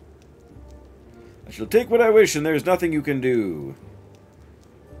 I shall take what I wish, and there's nothing you can do.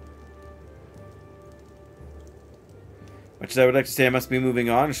 Much as I would like to say I must be moving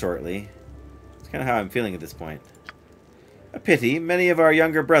on shortly. It's kind of how I'm feeling at this point. A pity. Many of our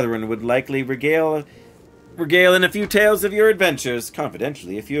younger brethren would likely regale in a few tales of your adventures.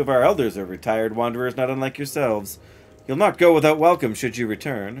 Confidentially, a few of our elders are retired wanderers not unlike yourselves. You'll not go without welcome should you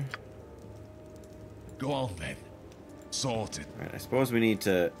return. Go on then. Sorted. Alright, I suppose we need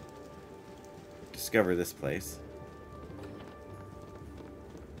to discover this place.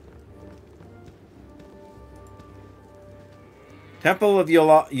 Temple of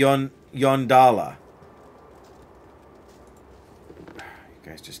Yondala. You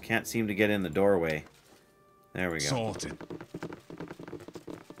guys just can't seem to get in the doorway. There we go. Sorted.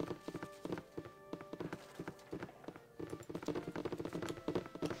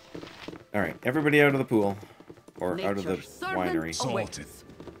 Alright, everybody out of the pool. Or out of the winery. Sorted.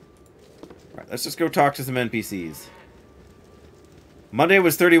 Alright, let's just go talk to some NPCs. Monday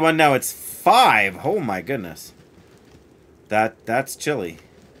was 31, now it's 5! Oh my goodness. That's chilly.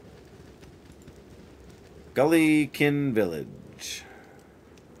 Gullykin Village.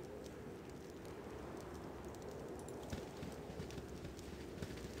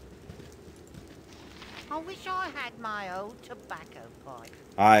 I wish I had my old tobacco pipe.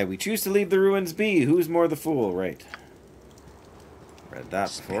 Aye, we choose to leave the ruins be. Who's more the fool? Right. Read that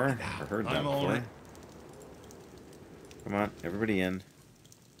before. Or heard that before. Come on, everybody in.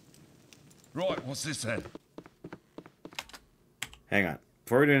 Right, what's this then? Hang on.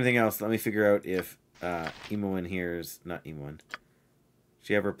 Before we do anything else, let me figure out if Emo in here is... Not Emo in.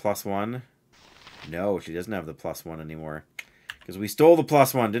 She have her +1? No, she doesn't have the +1 anymore. Because we stole the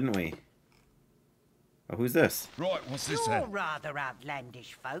 +1, didn't we? Oh, who's this? Right, what's this You're then? rather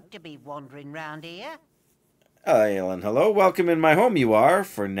outlandish folk to be wandering round here. Ellen, hello. Welcome in my home you are,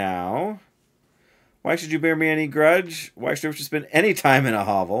 for now. Why should you bear me any grudge? Why should I wish to spend any time in a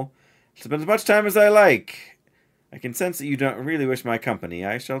hovel? Spend as much time as I like. I can sense that you don't really wish my company.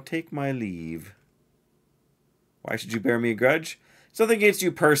 I shall take my leave. Why should you bear me a grudge? It's nothing against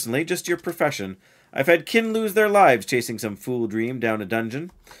you personally, just your profession. I've had kin lose their lives chasing some fool dream down a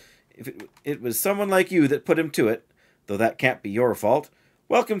dungeon. If it was someone like you that put him to it, though that can't be your fault,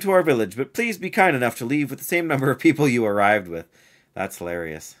 welcome to our village, but please be kind enough to leave with the same number of people you arrived with. That's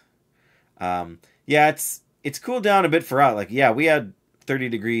hilarious. Yeah, it's cooled down a bit for us. Like, yeah, we had 30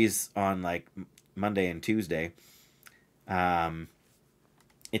 degrees on, like, Monday and Tuesday. It's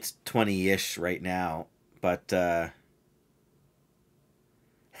 20-ish right now, but,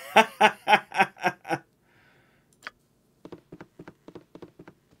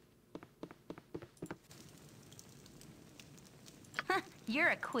 You're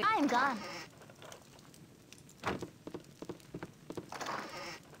a queen. I'm gone.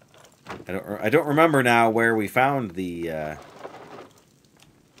 I don't remember now where we found the,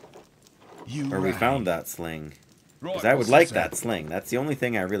 we found that sling. Because I would like that sling. That's the only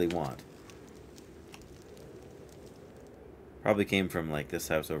thing I really want. Probably came from, like, this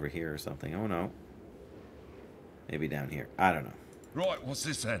house over here or something. Oh, no. Maybe down here. I don't know. Right, what's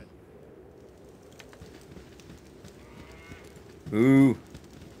this then? Ooh.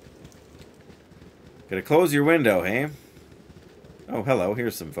 Gotta close your window, hey? Oh, hello.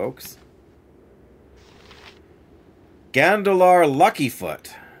 Here's some folks. Gandalar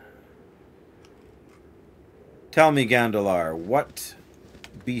Luckyfoot. Tell me, Gandalar, what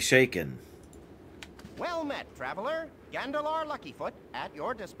be shaken? Well met, traveler. Gandalar Luckyfoot, at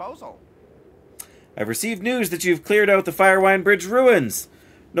your disposal. I've received news that you've cleared out the Firewine Bridge ruins.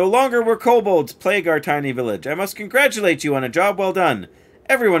 No longer will kobolds plague our tiny village. I must congratulate you on a job well done.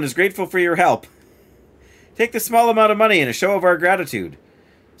 Everyone is grateful for your help. Take the small amount of money in a show of our gratitude.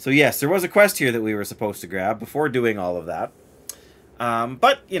 So yes, there was a quest here that we were supposed to grab before doing all of that.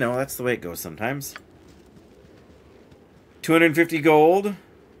 But, you know, that's the way it goes sometimes. 250 gold.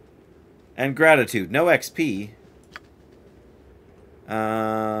 And gratitude. No XP.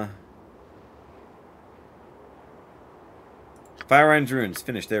 Firewine's ruins.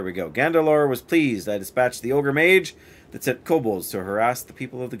 Finished. There we go. Gandalar was pleased. I dispatched the ogre mage that sent kobolds to harass the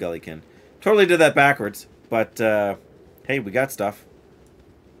people of the Gullykin. Totally did that backwards. But, hey, we got stuff.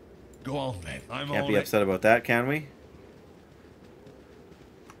 Go on then. Can't be upset about that, can we?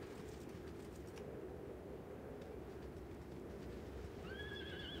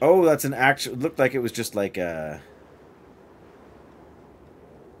 Oh, that's an actual... Looked like it was just like a...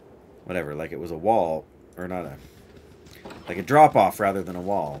 Whatever, like it was a wall. Or not a... Like a drop-off rather than a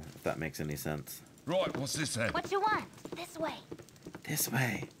wall, if that makes any sense. Right, what's this then? What you want? This way. This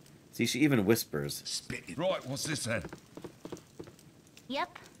way. See, she even whispers. Spit it. Right, what's this then?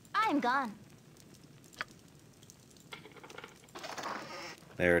 Yep, I'm gone.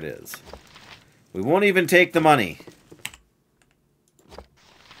 There it is. We won't even take the money.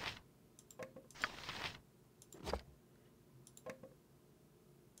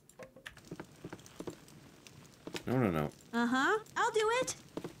 No, no, no. Uh-huh. I'll do it.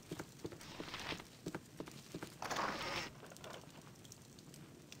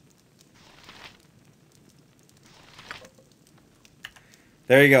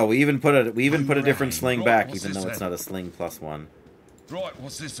 There you go. We even put a different sling back, even though it's not a sling +1. Right,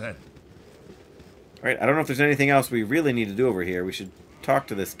 what's this then? Alright, I don't know if there's anything else we really need to do over here. We should talk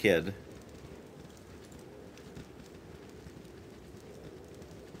to this kid.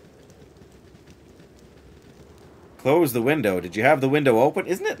 Close the window. Did you have the window open?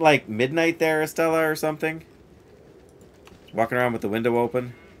 Isn't it like midnight there, Estella, or something? Walking around with the window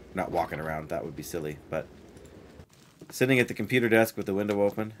open? Not walking around, that would be silly, but... Sitting at the computer desk with the window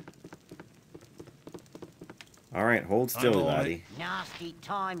open. Alright, hold still, laddie. Nasty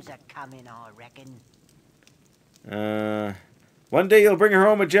times are coming, I reckon. One day you'll bring her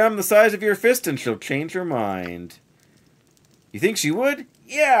home a gem the size of your fist and she'll change her mind. You think she would?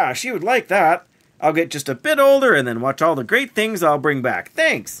 Yeah, she would like that. I'll get just a bit older and then watch all the great things I'll bring back.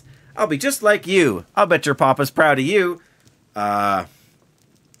 Thanks. I'll be just like you. I'll bet your papa's proud of you.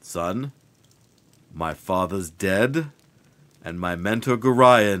 Son, my father's dead, and my mentor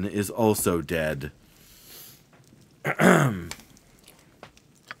Gorion is also dead.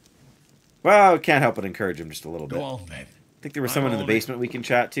 Well, can't help but encourage him just a little bit. Go on, then. I think there was someone in the basement we can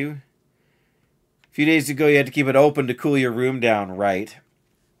chat to. A few days ago, you had to keep it open to cool your room down, right?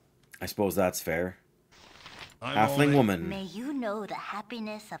 I suppose that's fair. Halfling woman. May you know the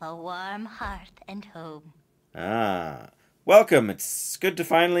happiness of a warm hearth and home. Ah. Welcome. It's good to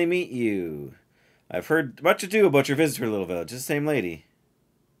finally meet you. I've heard much ado about your visit to her little village. It's the same lady.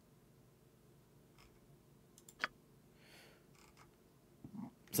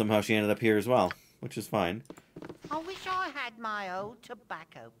 Somehow she ended up here as well, which is fine. I wish I had my old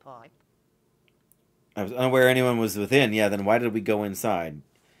tobacco pipe. I was unaware anyone was within. Yeah, then why did we go inside?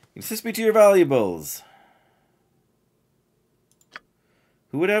 Assist me to your valuables.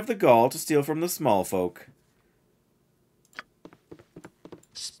 Who would have the gall to steal from the small folk?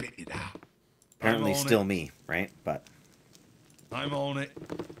 Spit it out. Apparently still me, right? But I'm on it.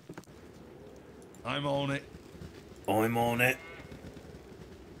 I'm on it. I'm on it.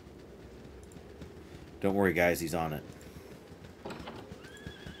 Don't worry, guys. He's on it.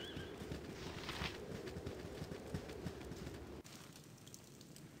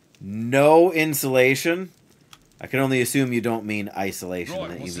 No insulation? I can only assume you don't mean isolation. Right,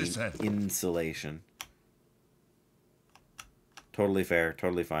 that you what's mean this insulation. Totally fair.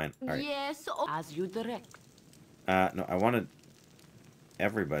 Totally fine. All right. Yes, as you direct. No, I wanted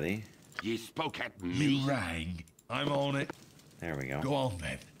everybody. You spoke at me. You rang. I'm on it. There we go. Go on,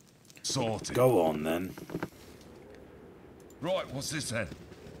 then. Sorted. Go on, then. Right, what's this then?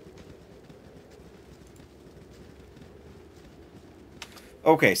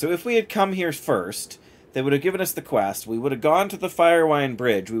 Okay, so if we had come here first, they would have given us the quest. We would have gone to the Firewine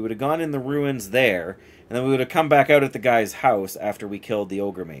Bridge. We would have gone in the ruins there. And then we would have come back out at the guy's house after we killed the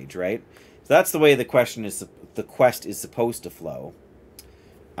Ogre Mage, right? So that's the way the quest is supposed to flow.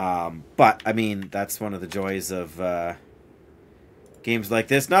 But, I mean, that's one of the joys of games like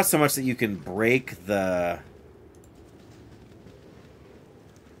this. Not so much that you can break the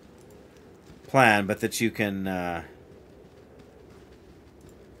plan, but that you can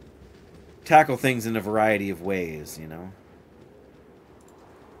tackle things in a variety of ways, you know?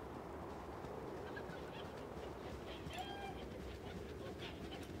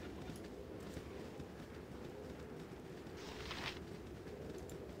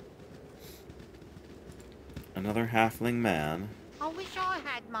 Another halfling man. I wish I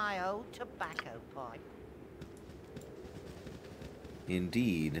had my old tobacco pipe.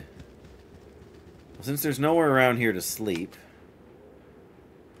 Indeed. Well, since there's nowhere around here to sleep,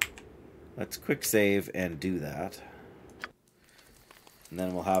 let's quick save and do that. And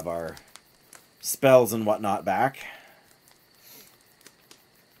then we'll have our spells and whatnot back.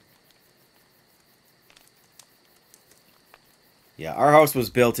 Yeah, our house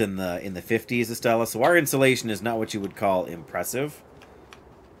was built in the 50s, Estella, so our insulation is not what you would call impressive.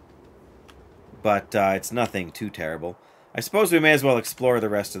 But it's nothing too terrible. I suppose we may as well explore the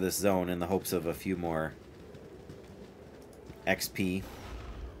rest of this zone in the hopes of a few more XP.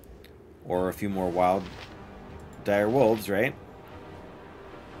 Or a few more wild dire wolves, right?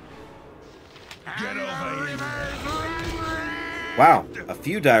 Get over here. Wow, a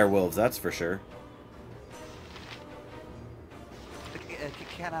few dire wolves, that's for sure.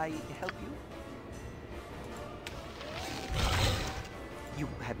 Can I help you? You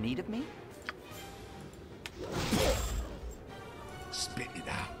have need of me? Spit it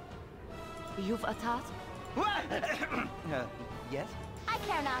out. You've a task? Yes? I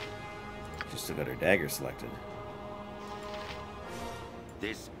care not. Just still got her dagger selected.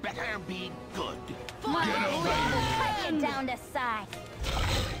 This better be good. Get over here. Cut you down to size.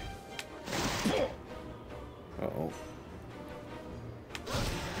 Uh-oh.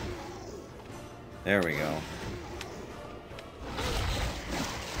 There we go.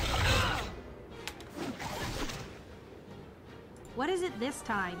 What is it this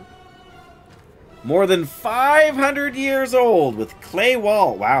time? More than 500 years old with clay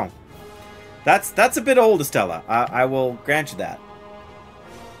wall. Wow. That's a bit old, Estella. I will grant you that.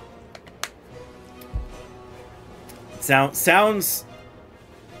 Sounds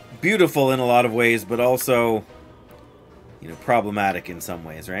beautiful in a lot of ways, but also, you know, problematic in some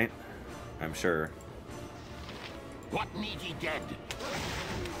ways, right? I'm sure. What need ye dead?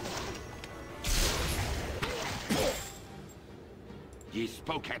 Ye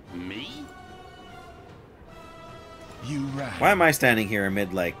spoke at me? You right. Why am I standing here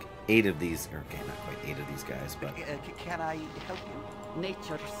amid like 8 of these? Okay, not quite 8 of these guys, but. Can I help you?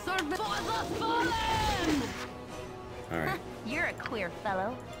 Nature servant for the fallen! Alright. You're a queer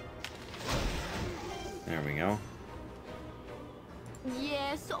fellow. There we go.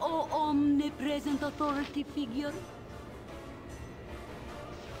 Yes, oh omnipresent authority figure.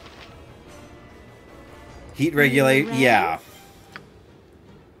 Heat regulate, yeah.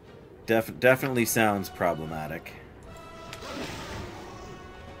 Definitely sounds problematic.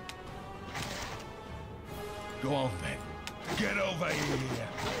 Go on then. Get over here.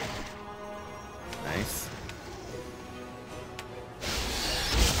 Nice.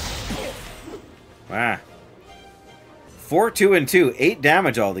 Wow. 4, 2, and 2. 8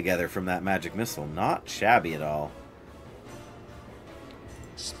 damage altogether from that magic missile. Not shabby at all.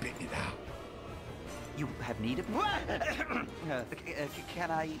 Spit it out. You have need of me? Can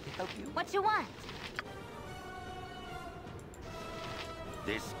I help you? What you want?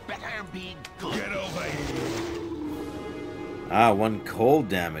 This better be good. Get over here. Ah, 1 cold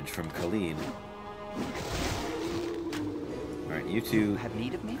damage from Khalid. Alright, you two have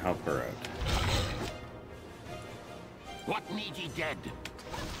need of me? help her out. What need ye dead?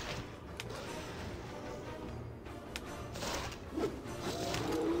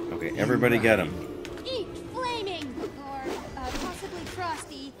 Okay, everybody get him. Eat flaming! Or possibly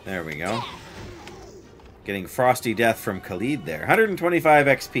frosty. There we go. Getting frosty death from Khalid there. 125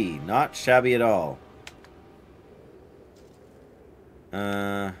 XP. Not shabby at all.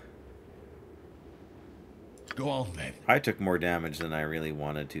 Go on then. I took more damage than I really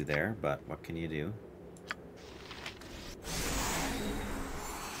wanted to there, but what can you do?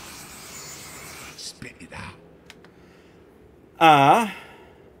 Spit it out.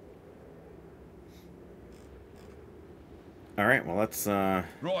 Alright, well let's Right,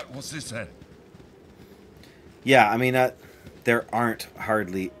 what's this then? yeah, I mean there are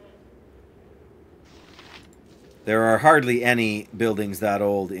hardly any buildings that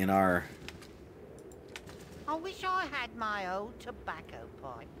old in our. I wish I had my old tobacco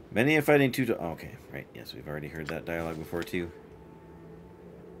pipe. Many a fighting two. Okay, right. Yes, we've already heard that dialogue before too.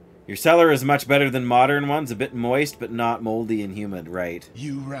 Your cellar is much better than modern ones. A bit moist, but not moldy and humid. Right.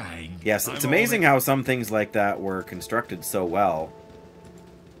 You rang. Yes, it's amazing how some things like that were constructed so well.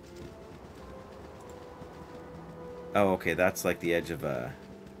 Oh, okay. That's like the edge of a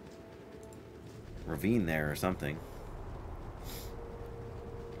ravine there or something.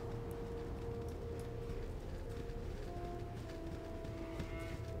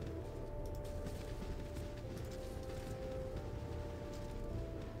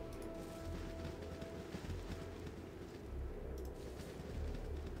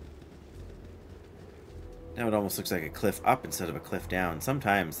 Now it almost looks like a cliff up instead of a cliff down.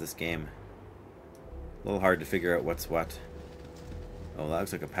 Sometimes this game, a little hard to figure out what's what. Oh, that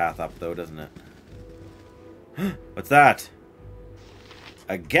looks like a path up though, doesn't it? What's that?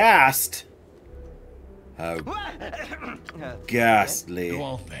 A ghast? How ghastly. Go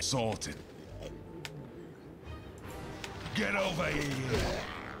on then. Sorted. Get over here.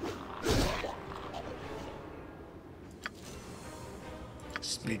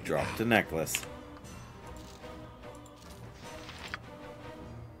 Speed drop the necklace.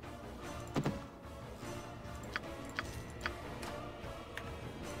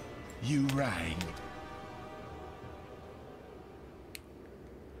 You rang.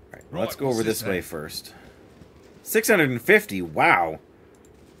 Right, let's go over this way first. 650, wow.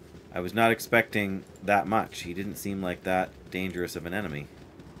 I was not expecting that much. He didn't seem like that dangerous of an enemy.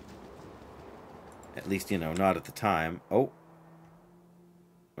 At least, you know, not at the time. Oh.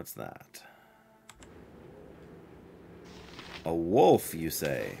 What's that? A wolf, you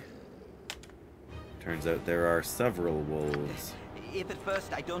say? Turns out there are several wolves. If at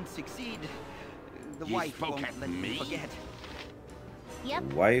first I don't succeed, the wife won't let me forget. Yep.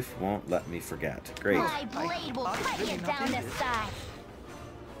 The wife won't let me forget. Great. My blade will cut you down to size.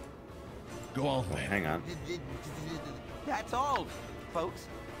 Go on then. Hang on. That's all, folks.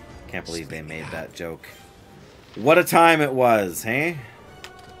 Can't believe they made that joke. What a time it was, hey?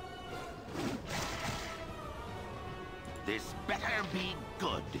 This better be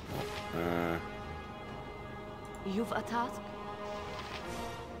good. You've a task?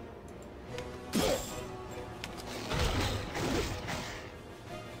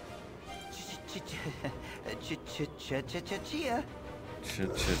 Chia.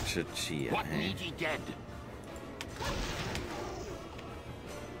 Chia, What hey? need ye dead?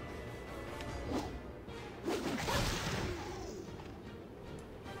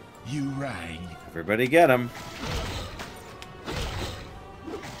 You rang. Everybody get him.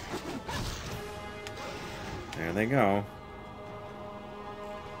 There they go.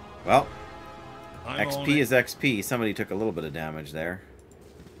 Well, I'm on XP it. is XP. Somebody took a little bit of damage there.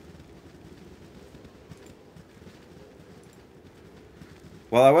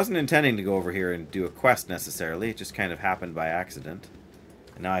 Well, I wasn't intending to go over here and do a quest necessarily. It just kind of happened by accident.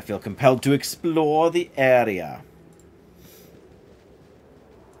 And now I feel compelled to explore the area.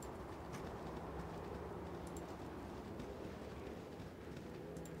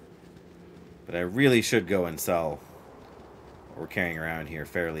 But I really should go and sell what we're carrying around here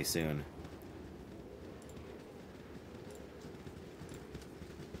fairly soon.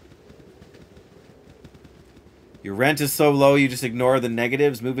 Your rent is so low you just ignore the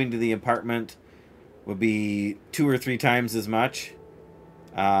negatives. Moving to the apartment would be 2 or 3 times as much.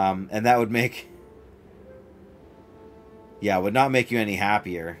 And that would make... Yeah, would not make you any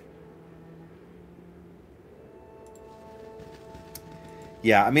happier.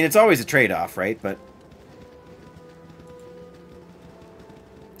 Yeah, I mean, it's always a trade-off, right? But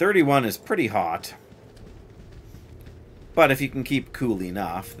 31 is pretty hot. But if you can keep cool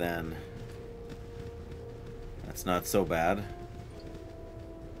enough, then that's not so bad.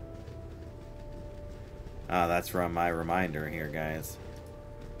 Ah, that's from my reminder here, guys.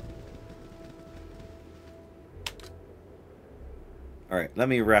 Alright, let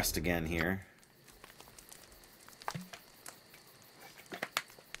me rest again here.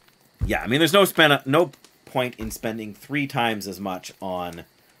 Yeah, I mean, there's no point in spending 3 times as much on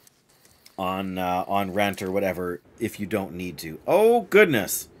rent or whatever if you don't need to. Oh,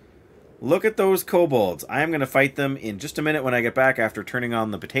 goodness. Look at those kobolds. I am going to fight them in just a minute when I get back after turning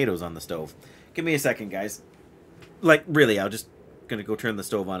on the potatoes on the stove. Give me a second, guys. Like, really, I'm just going to go turn the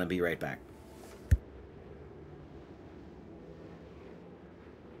stove on and be right back.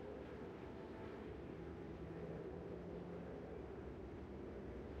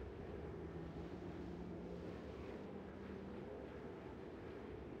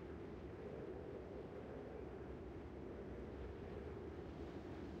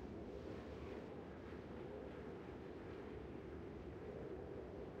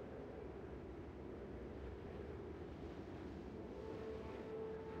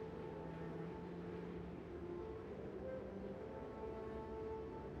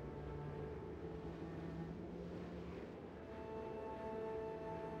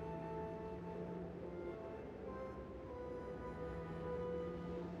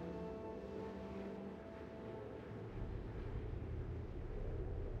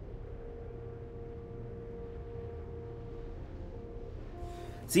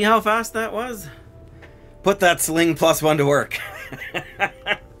 See how fast that was? Put that sling +1 to work.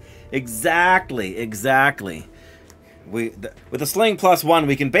 Exactly. With the sling +1,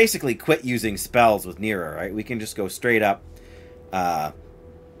 we can basically quit using spells with Nira, right? We can just go straight up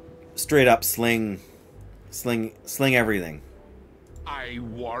sling everything. I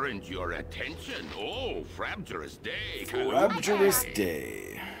warrant your attention. Oh, frabjous day. Frabjous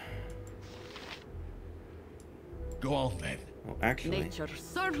day. Go on then. Well, actually, Nature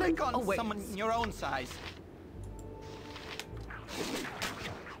certainly Click on awaits. someone your own size.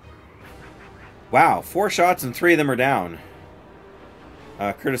 wow, 4 shots and 3 of them are down.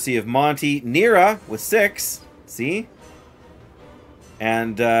 Courtesy of Monty. Nira with 6. See?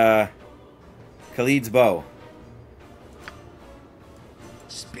 And Khalid's bow.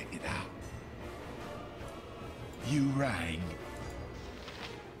 Spit it out. You rang.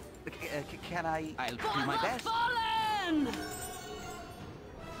 Can I? I'll do my best.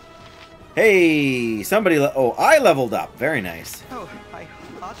 Hey, somebody... Oh, I leveled up. Very nice. Oh, my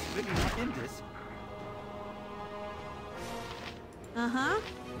heart's really not in this. Uh-huh.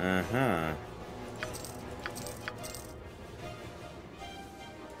 Uh-huh.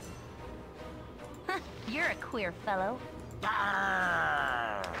 You're a queer fellow.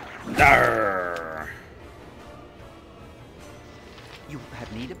 Darr. You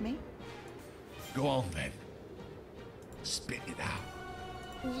have need of me? Go on then. Spit it out.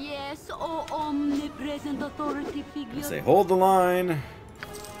 Yes, oh omnipresent authority figure. Say, hold the line.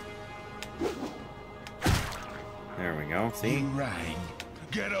 There we go. See? You rang.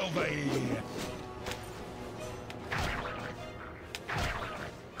 Get over here.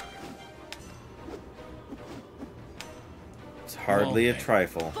 It's hardly a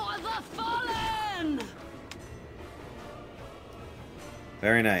trifle. For the fallen!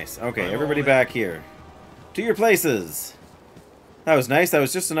 Very nice. Okay, everybody back here. To your places. That was nice. That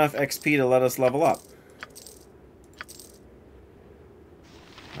was just enough XP to let us level up.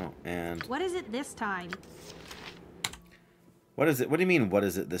 Oh, and... What is it this time? What is it? What do you mean, what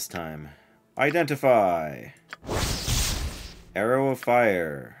is it this time? Identify. Arrow of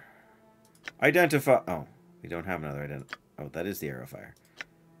fire. Identify. Oh, we don't have another identify. Oh, that is the arrow of fire.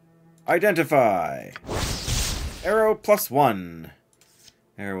 Identify. Arrow +1.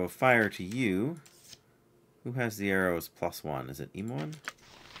 Arrow of fire to you. Who has the arrows +1? Is it Emon?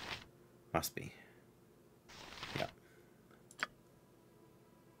 Must be. Yeah.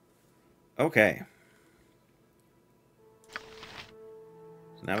 Okay.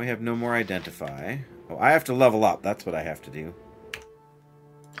 So now we have no more identify. Oh, I have to level up. That's what I have to do.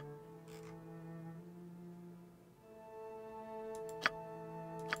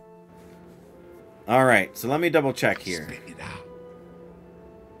 Alright, so let me double check here.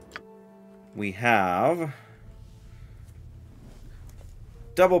 We have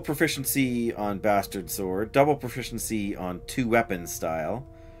double proficiency on Bastard Sword, double proficiency on 2 weapons style.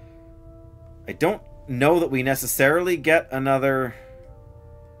 I don't know that we necessarily get another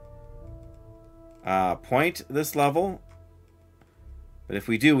point this level. But if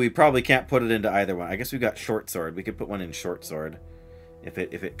we do, we probably can't put it into either one. I guess we've got Short Sword. We could put one in Short Sword if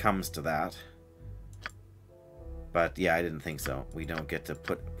it comes to that. But yeah, I didn't think so. We don't get to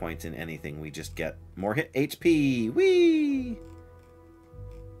put points in anything. We just get more hit HP. Whee!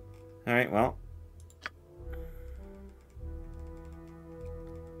 Alright, well.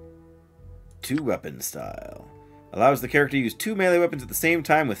 Two weapon style. Allows the character to use 2 melee weapons at the same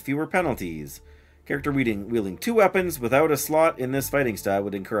time with fewer penalties. Character wielding 2 weapons without a slot in this fighting style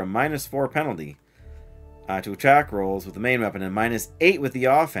would incur a -4 penalty to attack rolls with the main weapon and -8 with the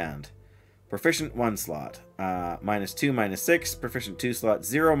offhand. Proficient 1 slot. -2, -6. Proficient 2 slot.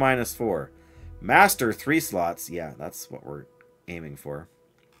 0, -4. Master 3 slots. Yeah, that's what we're aiming for.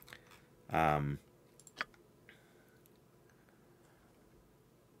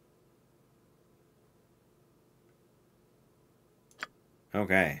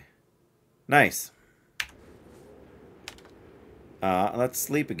 Okay. Nice. Let's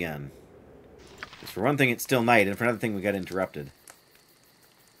sleep again. Because for one thing, it's still night, and for another thing, we got interrupted.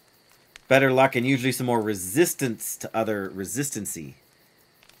 Better luck and usually some more resistance to other resistancy.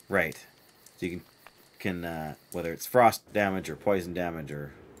 Right. So you can whether it's frost damage or poison damage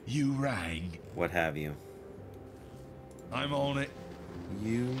or... You rang. What have you. I'm on it.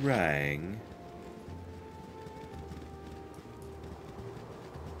 You rang.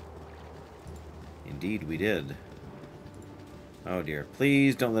 Indeed we did. Oh dear.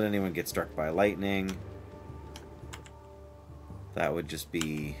 Please don't let anyone get struck by lightning. That would just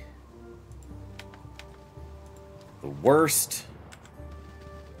be... the worst.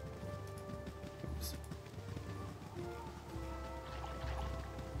 Oops.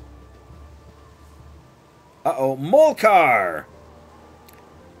 Uh-oh, Molkar!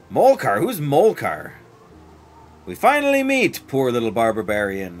 Molkar? Who's Molkar? We finally meet, poor little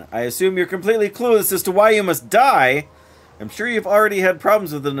barbarian. I assume you're completely clueless as to why you must die. I'm sure you've already had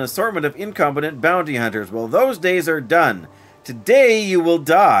problems with an assortment of incompetent bounty hunters. Well, those days are done. Today you will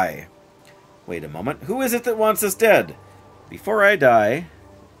die. Wait a moment. Who is it that wants us dead? Before I die...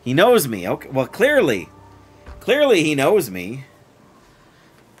 He knows me. Okay. Well, clearly. Clearly he knows me.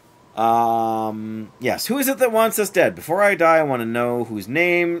 Yes. Who is it that wants us dead? Before I die, I want to know whose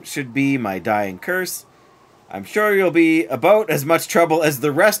name should be my dying curse. I'm sure you'll be about as much trouble as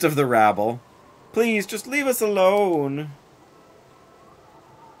the rest of the rabble. Please, just leave us alone.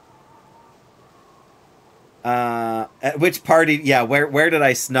 At which party... Yeah, where did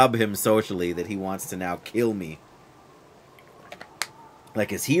I snub him socially that he wants to now kill me?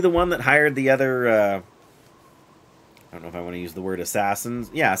 Like, is he the one that hired the other... I don't know if I want to use the word assassins.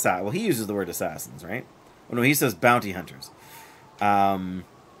 Yeah, well, he uses the word assassins, right? Oh, no, he says bounty hunters.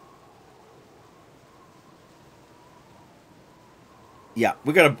 Yeah,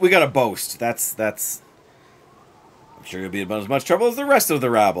 we gotta boast. That's. I'm sure you'll be in about as much trouble as the rest of the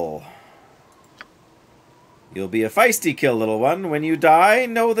rabble. You'll be a feisty kill, little one. When you die,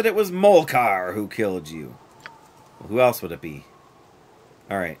 know that it was Molkar who killed you. Well, who else would it be?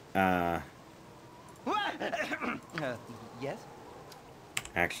 Alright, Yes?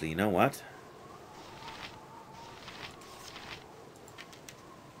 Actually, you know what?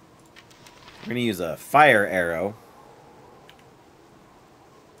 We're gonna use a fire arrow.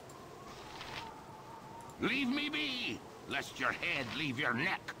 Leave me be, lest your head leave your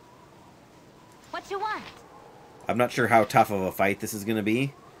neck. What you want? I'm not sure how tough of a fight this is gonna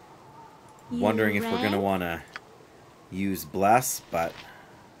be. Wondering if we're gonna wanna use Bless, but...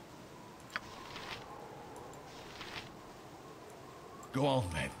 Go on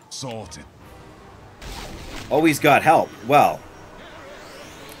then, sorted. Always got help. Well.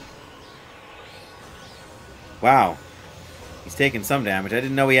 Wow. He's taking some damage. I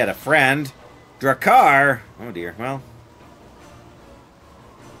didn't know he had a friend. Drakkar! Oh dear, well.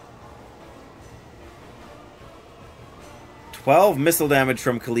 "12 missile damage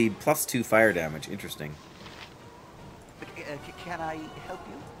from Khalid, plus 2 fire damage." Interesting. Can I help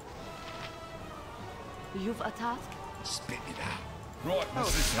you? You've a task? Spit it out. Right,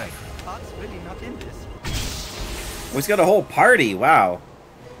 what's this like? Heart's really not in this. Oh, he's got a whole party. Wow.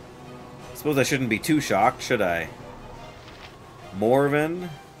 Suppose I shouldn't be too shocked, should I? Morven.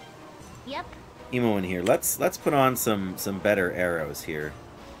 Yep. Emo in here. Let's put on some better arrows here.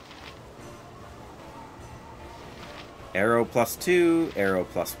 Arrow plus 2, arrow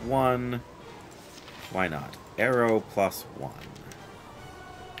plus 1. Why not? Arrow plus 1.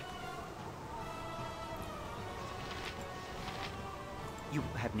 You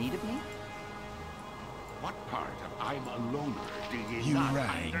have need of me? What part of I'm a loner do you not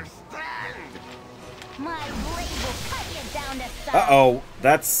understand? My blade will cut you down to size. Uh-oh.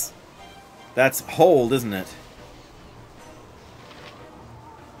 That's hold, isn't it?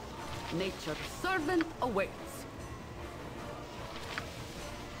 Nature's servant awaits.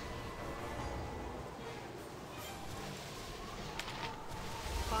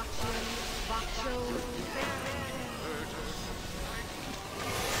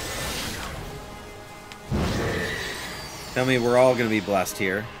 Tell me we're all going to be blessed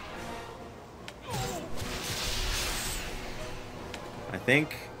here. I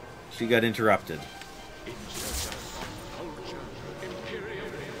think she got interrupted.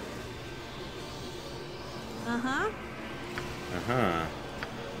 Uh-huh. Uh-huh.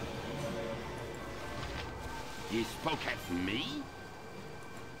 Ye spoke at me?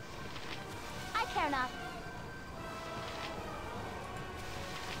 I care not.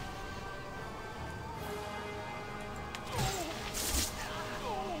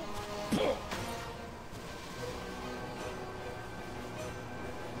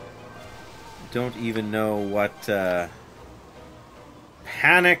 Don't even know what,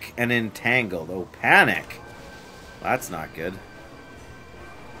 Panic and Entangled. Oh, Panic! That's not good.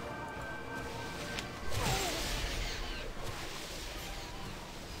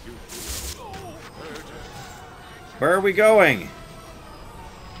 Where are we going?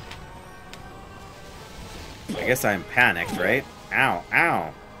 I guess I'm panicked, right? Ow,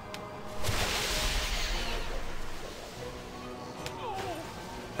 ow.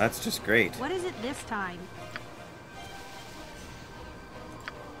 That's just great. What is it this time?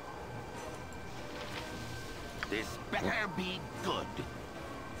 This better be good.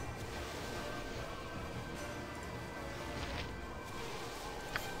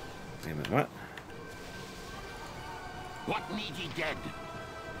 Wait a minute, what? What need ye dead?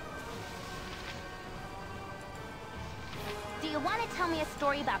 Do you want to tell me a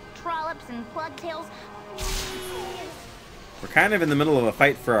story about trollops and plugtails? We're kind of in the middle of a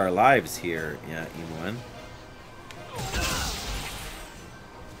fight for our lives here, yeah, Emuin.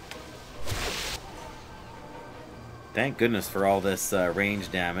 Thank goodness for all this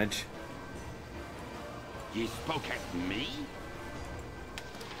range damage. Ye spoke at me?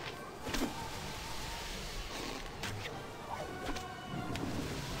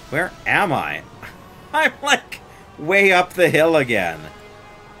 Where am I? I'm like way up the hill again.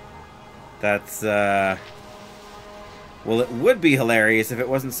 That's well, it would be hilarious if it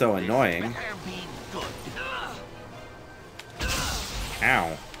wasn't so annoying.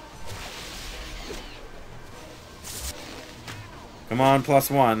 Ow. Come on,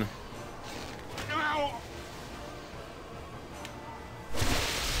 +1.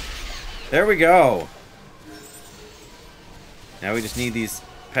 There we go. Now we just need these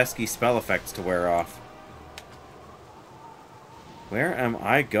pesky spell effects to wear off. Where am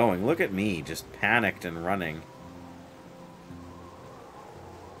I going? Look at me, just panicked and running.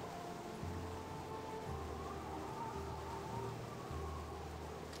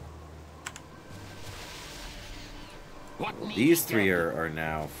 These three are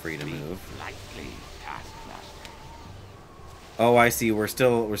now free to move. Oh, I see. We're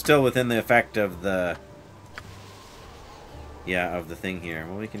still within the effect of the of the thing here.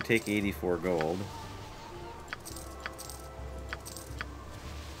 Well, we can take 84 gold.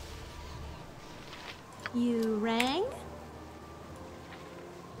 You rang?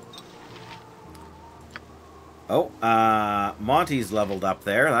 Oh, Monty's leveled up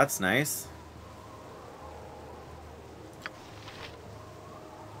there. That's nice.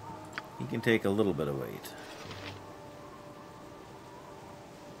 He can take a little bit of weight.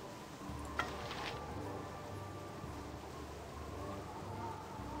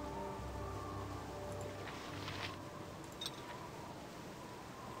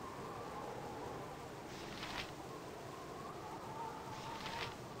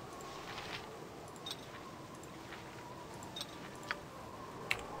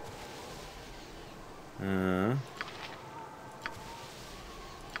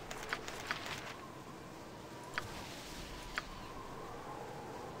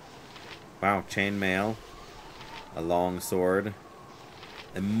 Wow, chainmail, a long sword,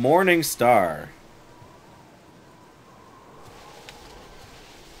 a morning star.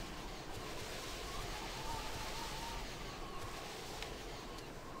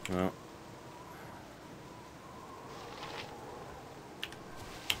 Well,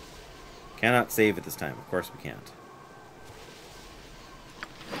 cannot save at this time. Of course we can't.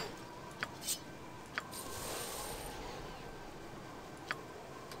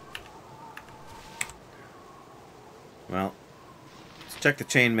 Well, let's check the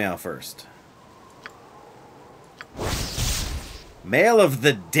chainmail first. Mail of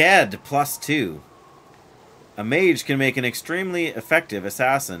the Dead, +2. A mage can make an extremely effective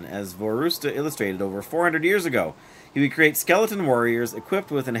assassin, as Vorusta illustrated over 400 years ago. He would create skeleton warriors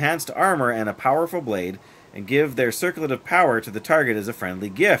equipped with enhanced armor and a powerful blade, and give their circlet of power to the target as a friendly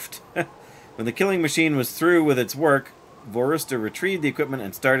gift. When the killing machine was through with its work, Vorusta retrieved the equipment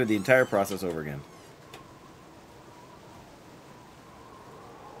and started the entire process over again.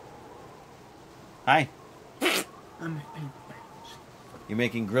 Hi. You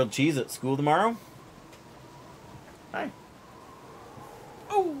making grilled cheese at school tomorrow? Hi.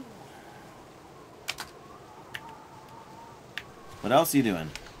 Oh. What else are you doing?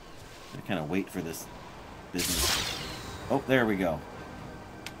 I kind of wait for this business. Oh, there we go.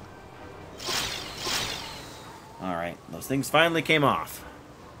 All right, those things finally came off.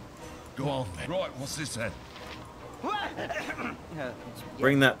 Go on then. Right, what's this then?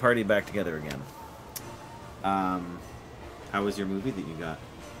 Bring that party back together again. How was your movie that you got?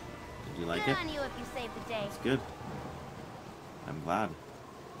 Did you like it? Good on you if you saved the day. It's good. I'm glad.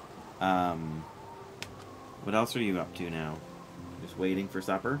 What else are you up to now? Just waiting for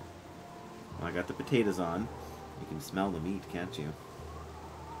supper? Well, I got the potatoes on. You can smell the meat, can't you?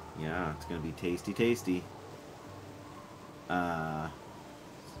 Yeah, it's gonna be tasty, tasty. Yeah,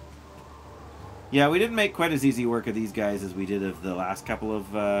 we didn't make quite as easy work of these guys as we did of the last couple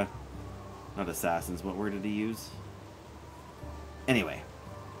of, not assassins, what word did he use? Anyway,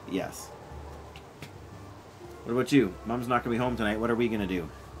 yes. What about you? Mom's not gonna be home tonight. What are we gonna do?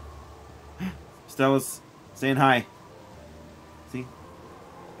 Stella's saying hi. See?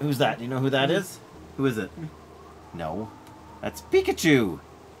 Who's that? Do you know who that is? Who is it? No. That's Pikachu!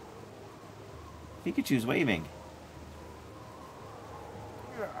 Pikachu's waving.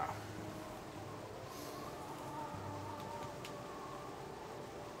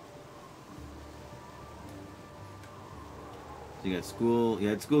 So you got school, you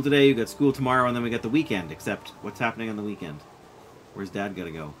had school today, you got school tomorrow, and then we got the weekend, except what's happening on the weekend? Where's Dad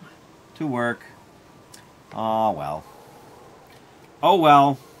gotta go? To work. Oh, well. Oh,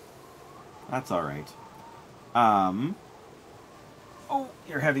 well. That's alright. Oh,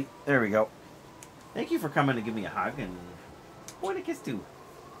 you're heavy. There we go. Thank you for coming to give me a hug, and what a kiss too.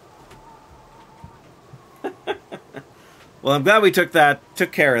 Well, I'm glad we took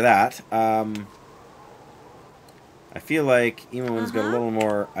care of that. I feel like Emo's got a little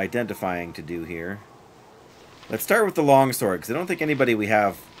more identifying to do here. Let's start with the longsword, because I don't think anybody we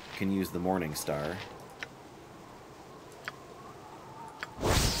have can use the Morning Star.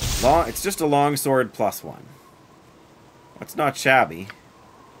 It's just a longsword +1. It's not shabby,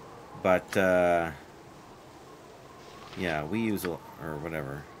 but yeah, we use or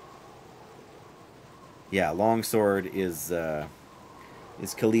whatever. Yeah, longsword is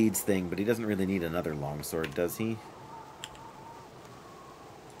Khalid's thing, but he doesn't really need another longsword, does he?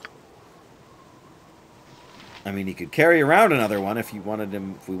 I mean, he could carry around another one if you wanted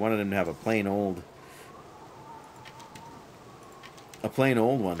him. If we wanted him to have a plain old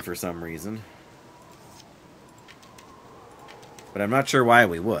one for some reason. But I'm not sure why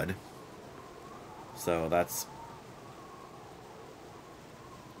we would. So that's...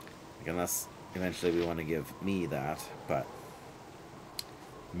 like, unless eventually we want to give me that, but...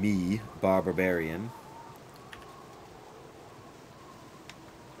 me, Barbarian.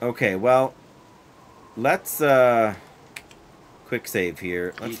 Okay, well... let's, quick save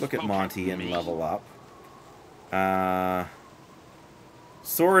here. Let's look at Monty and level up.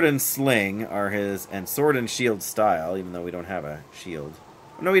 Sword and sling are his, and sword and shield style, even though we don't have a shield.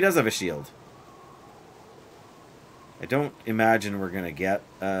 Oh, no, he does have a shield. I don't imagine we're going to get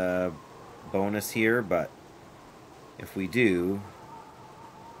a bonus here, but if we do...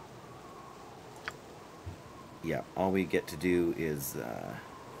 yeah, all we get to do is...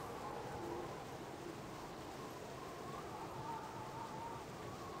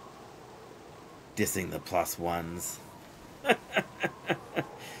 dissing the +1s.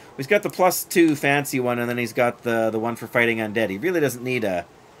 He's got the +2 fancy one, and then he's got the one for fighting undead. He really doesn't need a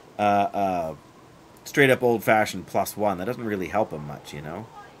straight up old fashioned +1. That doesn't really help him much, you know.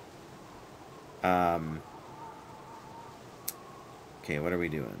 Okay, what are we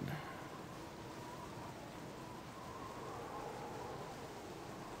doing?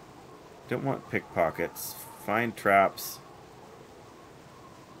 Don't want pickpockets. Find traps.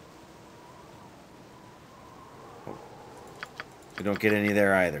 We don't get any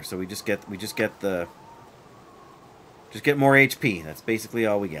there either, so we just get more HP. That's basically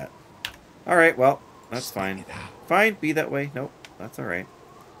all we get. All right, well, that's fine. Fine, be that way. Nope, that's all right.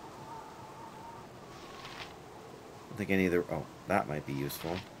 I don't think any of the... oh, that might be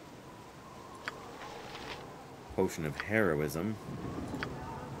useful. Potion of heroism.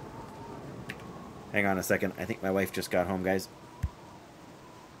 Hang on a second. I think my wife just got home, guys.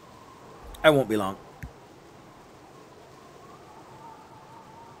 I won't be long.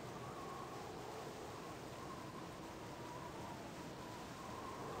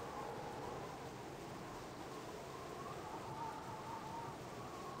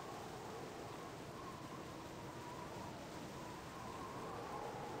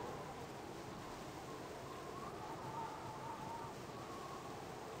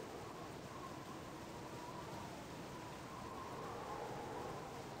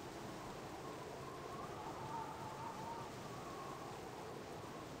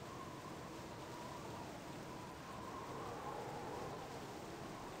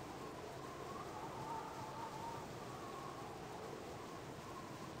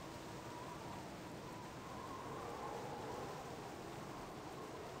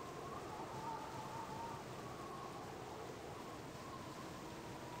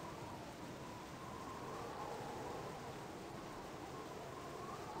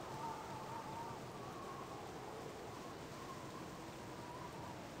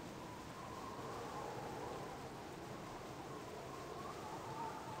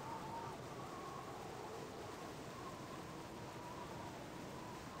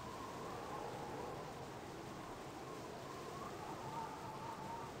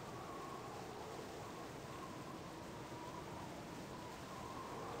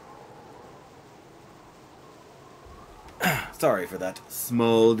 Sorry for that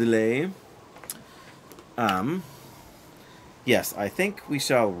small delay. Yes, I think we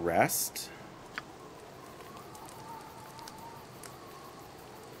shall rest.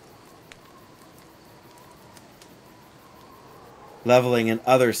 Leveling and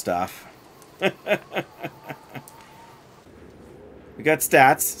other stuff. We got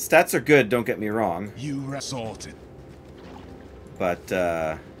stats. Stats are good, don't get me wrong. You resorted. But,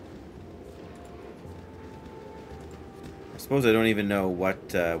 I suppose I don't even know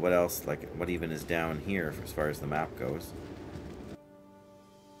what else, like, what even is down here as far as the map goes.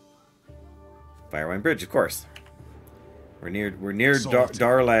 Firewine Bridge, of course. We're near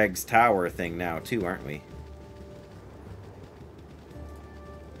Darlag's tower thing now too, aren't we?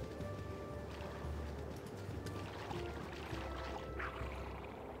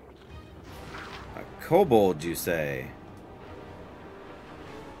 A kobold, you say?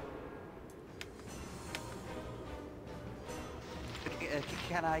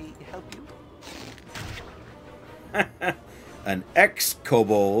 Can I help you? An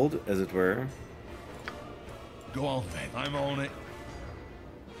ex-kobold, as it were. Go on then, I'm on it.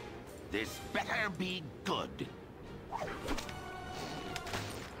 This better be good.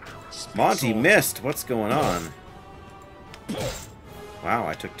 Monty missed. What's going on? Wow,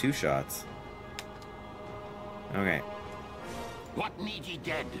 I took 2 shots. Okay. What need ye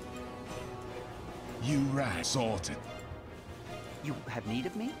dead? You rat sorted. You have need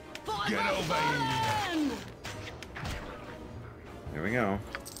of me? Get over here! Here we go.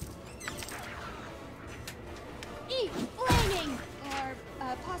 Eat flaming!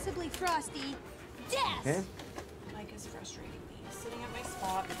 possibly frosty. Death! Okay. Mike is frustrating me. He's sitting at my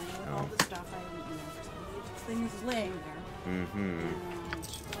spot, playing with all the stuff things laying there. Mm-hmm.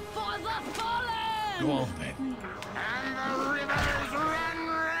 For the fallen! Go on then. And the rivers run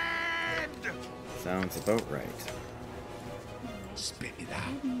red! Sounds about right. Spit it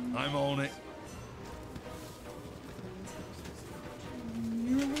out. I'm on it.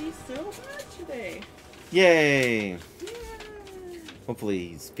 Nearly so bad today. Yay! Hopefully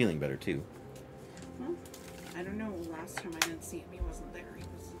he's feeling better too. Well, I don't know. Last time I didn't see him, he wasn't there. He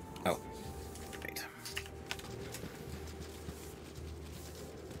was. Oh, right.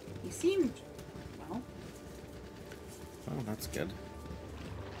 He seemed well. Oh, that's good.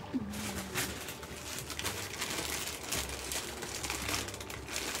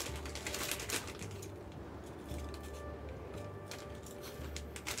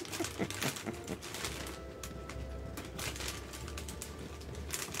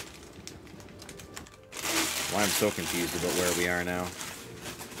 Why I'm so confused about where we are now.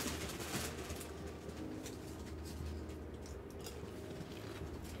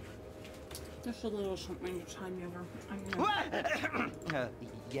 Just a little something to time you over. I'm gonna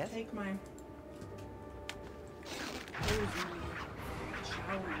Yes? take my clothes and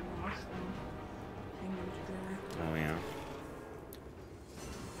shower and wash them. Hang them to dry. Oh yeah.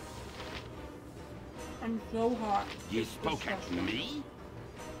 I'm so hot. You spoke at me?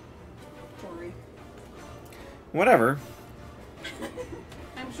 Sorry. Whatever.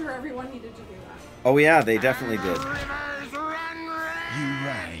 I'm sure everyone needed to do that. Oh yeah, they definitely did. You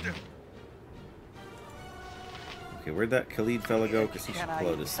rang. Okay, where'd that Khalid fella go? Because he should pull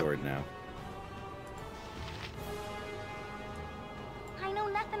out his sword now. I know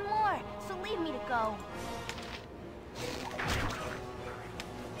nothing more, so leave me to go.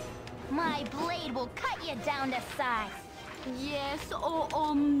 My blade will cut you down to size. Yes, oh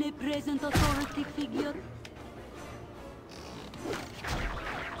omnipresent authority figure.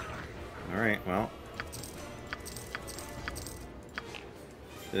 Alright, well.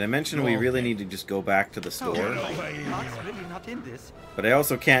 Did I mention we really need to just go back to the store? Mark's really not in this. But I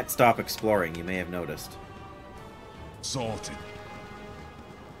also can't stop exploring, you may have noticed. Sorted.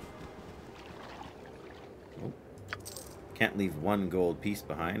 Oh. Can't leave one gold piece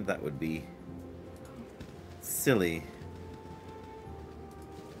behind, that would be silly.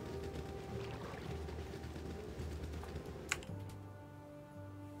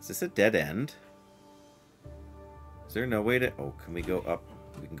 Is this a dead end? Is there no way to... Oh, can we go up?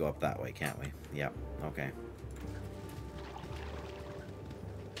 We can go up that way, can't we? Yep, okay.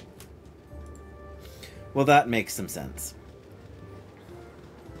 Well, that makes some sense.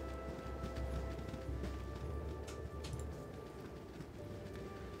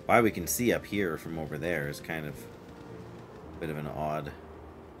 Why we can see up here from over there is kind of a bit of an odd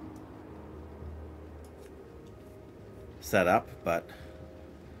setup, but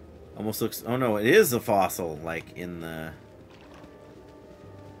almost looks... Oh no, it is a fossil, like in the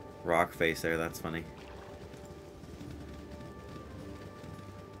rock face there. That's funny.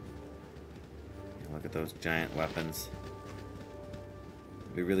 Look at those giant weapons.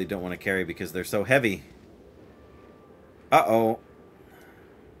 We really don't want to carry because they're so heavy. Uh-oh.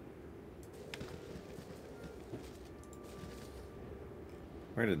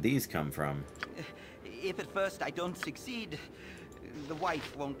 Where did these come from? If at first I don't succeed, the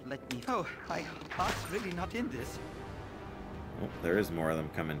wife won't let me. Oh, my heart's really not in this. Oh, there is more of them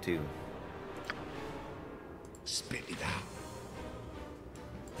coming too. Spit it out.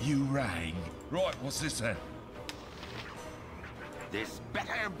 You rang. Right, what's this then? This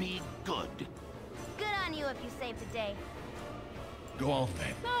better be good. Good on you if you saved the day. Go on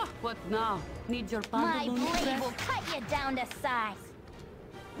then. Ah, what now? Need your My pantaloons blade pressed? will cut you down to size.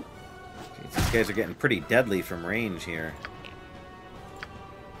 Jeez, these guys are getting pretty deadly from range here.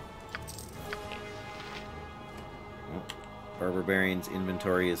 Oh, our barbarian's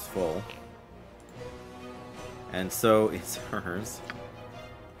inventory is full. And so is hers.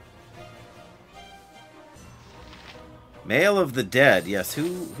 Mail of the Dead. Yes,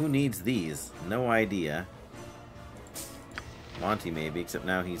 who needs these? No idea. Monty maybe, except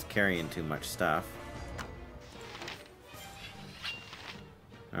now he's carrying too much stuff.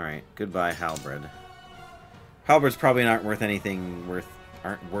 Alright, goodbye halberd. Halberds probably aren't worth anything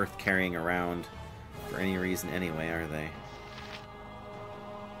aren't worth carrying around for any reason anyway, are they?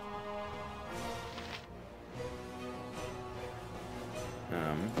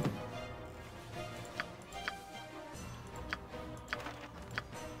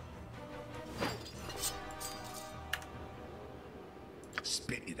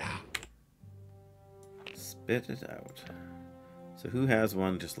 Spit it out. Spit it out. So who has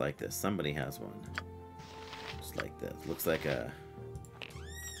one just like this? Somebody has one. Just like this. Looks like a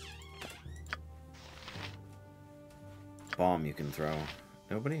bomb you can throw.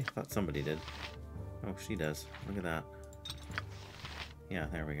 Nobody? I thought somebody did. Oh, she does. Look at that. Yeah,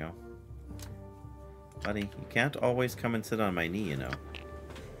 there we go. Buddy, you can't always come and sit on my knee, you know.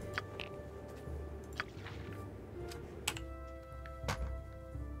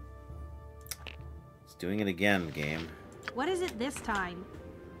 It's doing it again, game. What is it this time?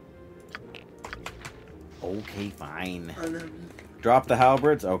 Okay, fine. Drop the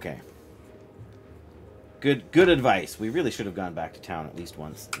halberds? Okay. Good advice. We really should have gone back to town at least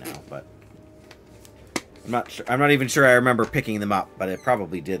once now, but I'm not sure. I'm not even sure I remember picking them up, but I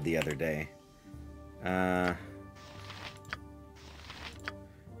probably did the other day. They're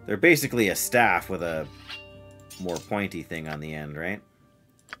basically a staff with a more pointy thing on the end, right?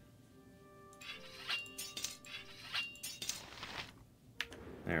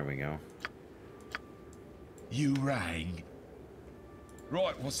 There we go. You rang.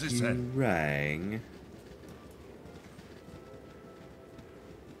 Right, what's this You then? rang.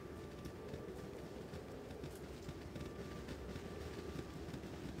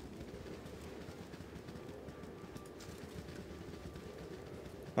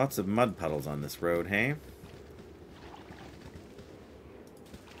 Lots of mud puddles on this road, hey?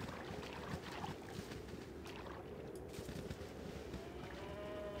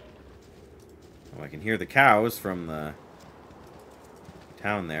 Oh, I can hear the cows from the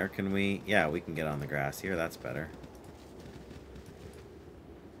town there. Can we? Yeah, we can get on the grass here. That's better.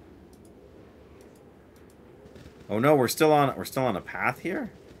 Oh no, we're still on a path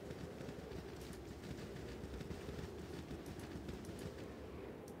here?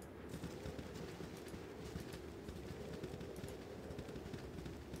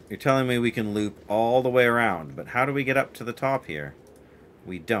 You're telling me we can loop all the way around, but how do we get up to the top here?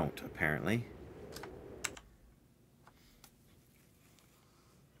 We don't, apparently.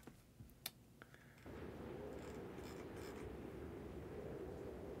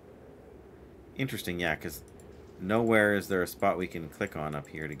 Interesting, yeah, because nowhere is there a spot we can click on up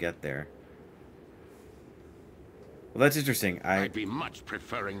here to get there. Well, that's interesting. I'd be much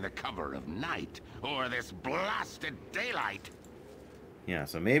preferring the cover of night, or this blasted daylight. Yeah,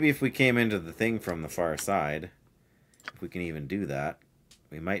 so maybe if we came into the thing from the far side, if we can even do that,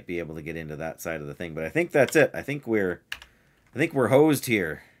 we might be able to get into that side of the thing. But I think that's it. I think we're hosed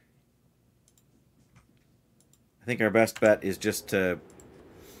here. I think our best bet is just to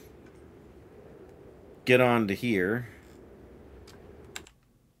get on to here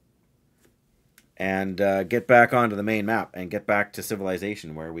and get back onto the main map and get back to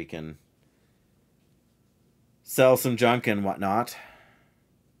civilization where we can sell some junk and whatnot.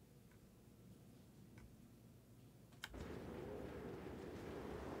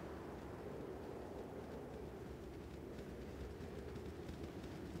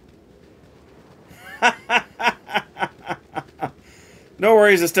 No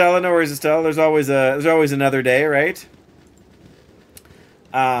worries, Estella. No worries, Estella. There's always another day, right?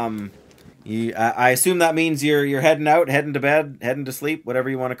 I assume that means you're heading out, heading to bed, heading to sleep, whatever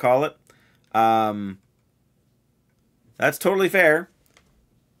you want to call it. That's totally fair.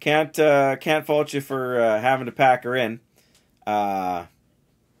 Can't fault you for having to pack her in.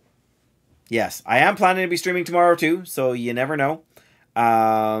 Yes, I am planning to be streaming tomorrow too, so you never know.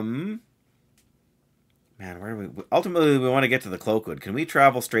 Man, where do we... Ultimately, we want to get to the Cloakwood. Can we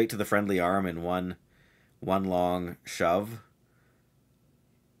travel straight to the Friendly Arm in one long shove?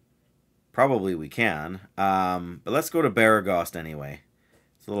 Probably we can. But let's go to Baragost anyway.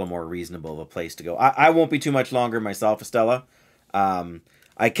 It's a little more reasonable of a place to go. I won't be too much longer myself, Estella.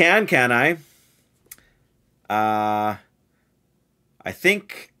 I can I? I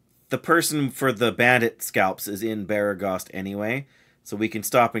think the person for the bandit scalps is in Baragost anyway, so we can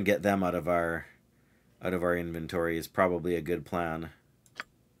stop and get them out of our inventory is probably a good plan.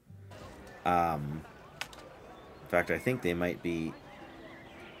 In fact, I think they might be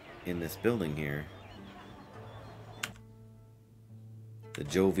in this building here. The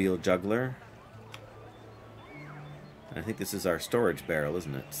Jovial Juggler. And I think this is our storage barrel,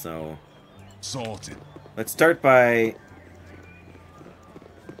 isn't it? So sorted. Let's start by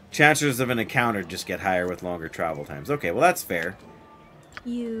chances of an encounter just get higher with longer travel times. Okay, well that's fair.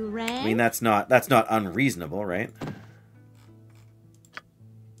 You rang? I mean, that's not unreasonable, right?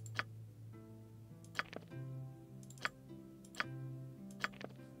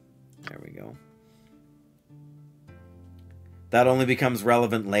 There we go. That only becomes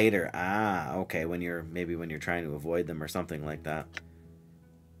relevant later. Ah, okay, when you're trying to avoid them or something like that.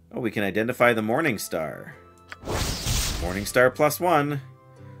 Oh, we can identify the Morning Star. Morningstar +1.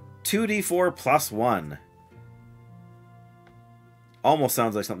 2d4 +1. Almost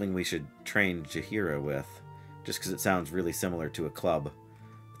sounds like something we should train Jaheira with, just because it sounds really similar to a club.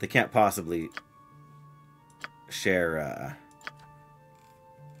 But they can't possibly share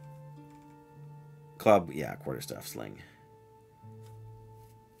club, yeah, quarterstaff sling.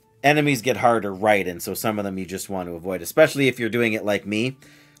 Enemies get harder, right, and so some of them you just want to avoid, especially if you're doing it like me.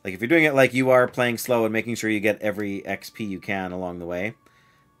 Like, if you're doing it like you are, playing slow and making sure you get every XP you can along the way,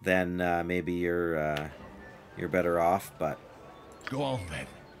 then maybe you're better off, but... Go on, then.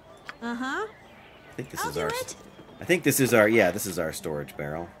 Uh-huh. I think this is our... I think this is our... Yeah, this is our storage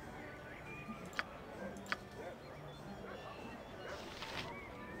barrel.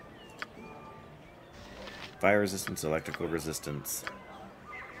 Fire resistance, electrical resistance.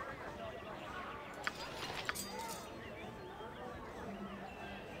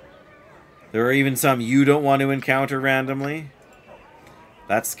 There are even some you don't want to encounter randomly.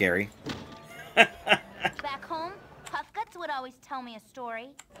 That's scary. Back home, Puff Guts would always tell me a story.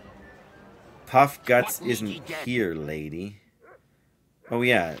 Puff Guts isn't here, lady. Oh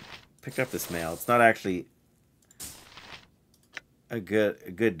yeah, picked up this mail. It's not actually a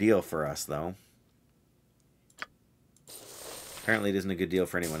good deal for us, though. Apparently it isn't a good deal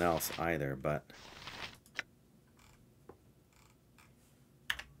for anyone else either, but...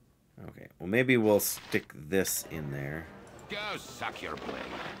 Okay, well maybe we'll stick this in there. Go suck your blade.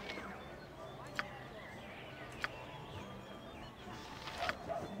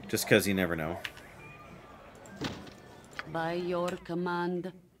 Just because you never know. By your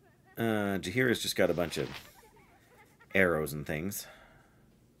command. Jaheira's just got a bunch of arrows and things.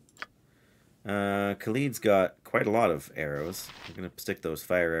 Khalid's got quite a lot of arrows. I'm going to stick those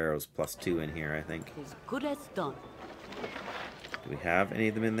fire arrows +2 in here, I think. As good as done. Do we have any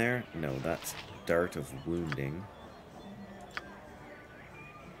of them in there? No, that's Dart of Wounding.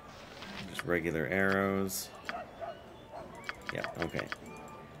 Just regular arrows. Yeah, okay.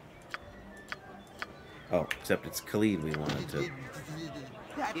 Oh, except it's Khalid we wanted to...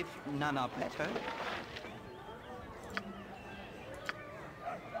 If none are better.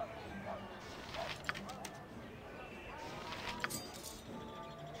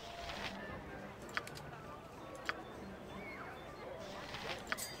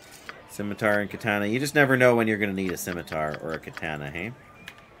 Scimitar and katana. You just never know when you're going to need a scimitar or a katana, hey?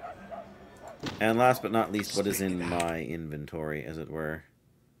 And last but not least, what is in my inventory, as it were?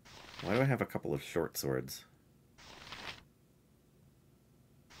 Why do I have a couple of short swords?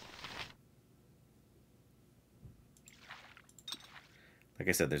 Like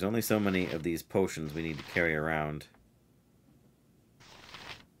I said, there's only so many of these potions we need to carry around.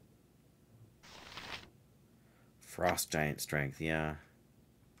 Frost Giant Strength, yeah.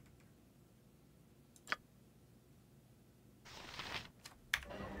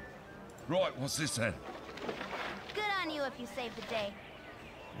 Right, what's this then? Good on you if you saved the day.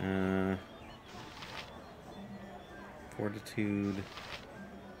 Fortitude,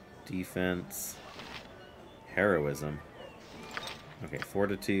 defense, heroism. Okay,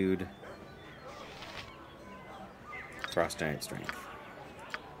 fortitude, frost giant strength.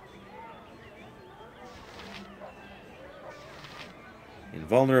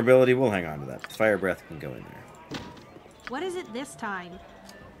 Invulnerability, we'll hang on to that. Fire breath can go in there. What is it this time?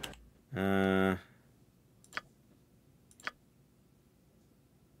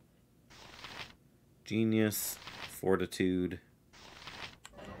 Genius, fortitude.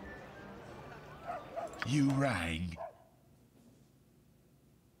 You rang.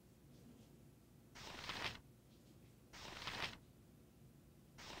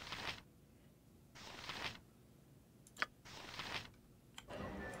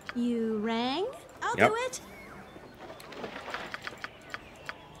 You rang? I'll Yep. do it.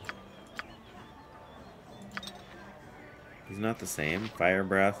 He's not the same. Fire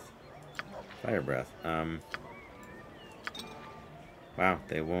breath. Fire breath. Wow,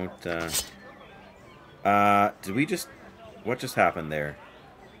 they won't, did we just... What just happened there?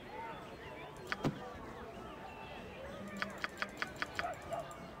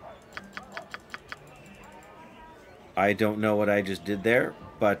 I don't know what I just did there,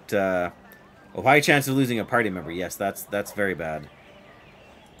 but, a high chance of losing a party member. Yes, that's very bad.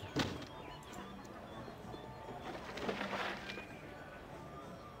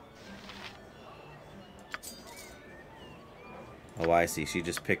 Oh, I see. She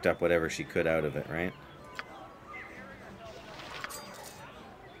just picked up whatever she could out of it, right?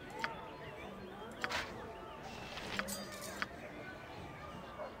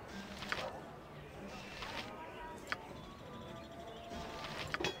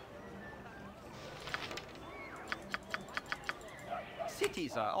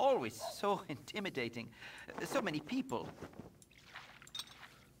 Cities are always so intimidating. So many people.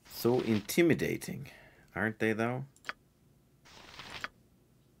 So intimidating, aren't they, though?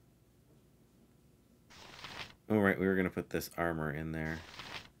 Oh, right, we were going to put this armor in there.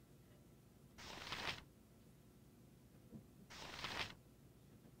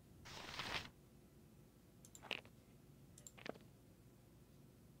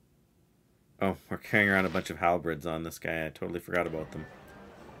 Oh, we're carrying around a bunch of halberds on this guy. I totally forgot about them.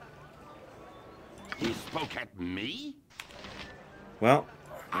 He spoke at me? Well,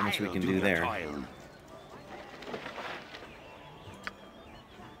 how much we can do there.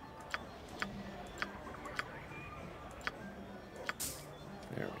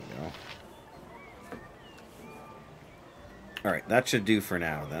 There we go. Alright, that should do for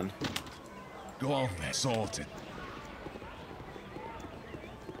now, then. Go on there, sorted.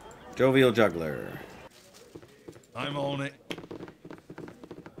 Jovial Juggler. I'm on it.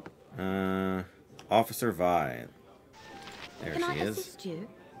 Officer Vi. There Can she I is. assist you?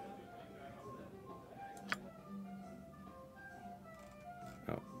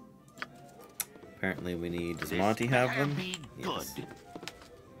 Oh. Apparently we need... Does Monty have them? Yes. Good.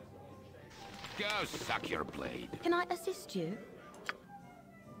 Go suck your blade. Can I assist you?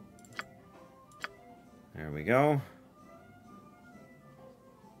 There we go.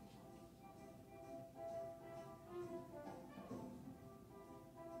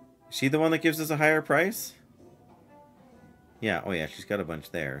 Is she the one that gives us a higher price? Yeah, oh yeah, she's got a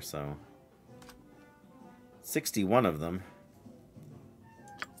bunch there, so... 61 of them.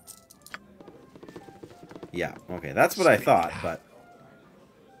 Yeah, okay, that's what I thought, but...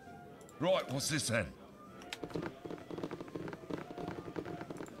 Right, what's this then?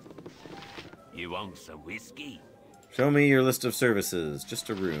 You want some whiskey? Show me your list of services. Just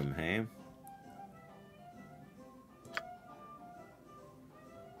a room, hey?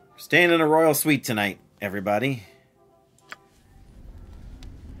 Staying in a royal suite tonight, everybody.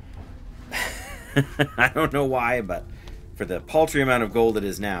 I don't know why, but for the paltry amount of gold it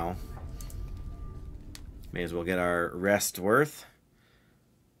is now, may as well get our rest worth.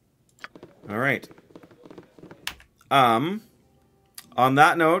 All right. On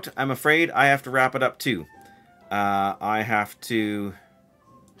that note, I'm afraid I have to wrap it up too. I have to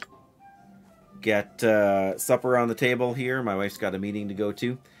get supper on the table here. My wife's got a meeting to go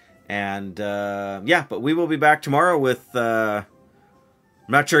to. And yeah, but we will be back tomorrow with I'm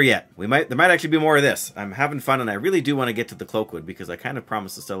not sure yet. There might actually be more of this. I'm having fun, and I really do want to get to the Cloakwood because I kind of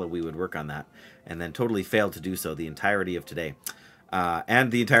promised Estella we would work on that, and then totally failed to do so the entirety of today,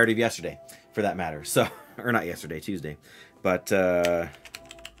 and the entirety of yesterday, for that matter. So, or not yesterday, Tuesday, but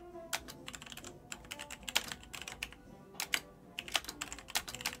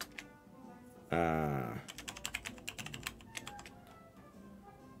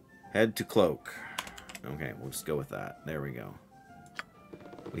head to cloak. Okay, we'll just go with that. There we go.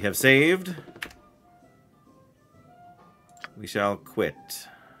 We have saved. We shall quit.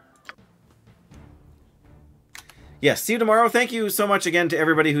 Yes, see you tomorrow. Thank you so much again to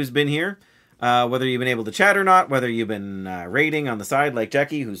everybody who's been here. Whether you've been able to chat or not, whether you've been raiding on the side like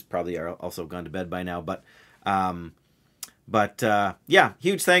Jackie, who's probably also gone to bed by now. But yeah,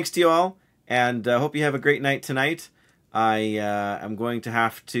 huge thanks to you all. And hope you have a great night tonight. I am going to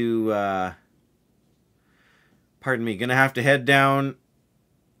have to, pardon me, gonna have to head down.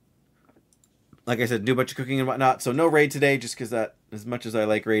 Like I said, do a bunch of cooking and whatnot. So no raid today, just because that, as much as I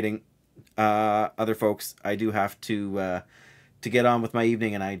like raiding other folks, I do have to get on with my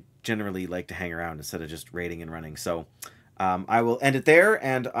evening, and I generally like to hang around instead of just raiding and running. So I will end it there,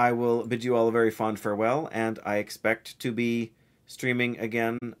 and I will bid you all a very fond farewell, and I expect to be streaming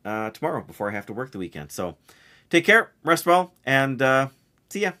again tomorrow before I have to work the weekend. So take care, rest well, and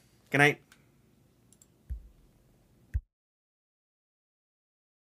see ya. Good night.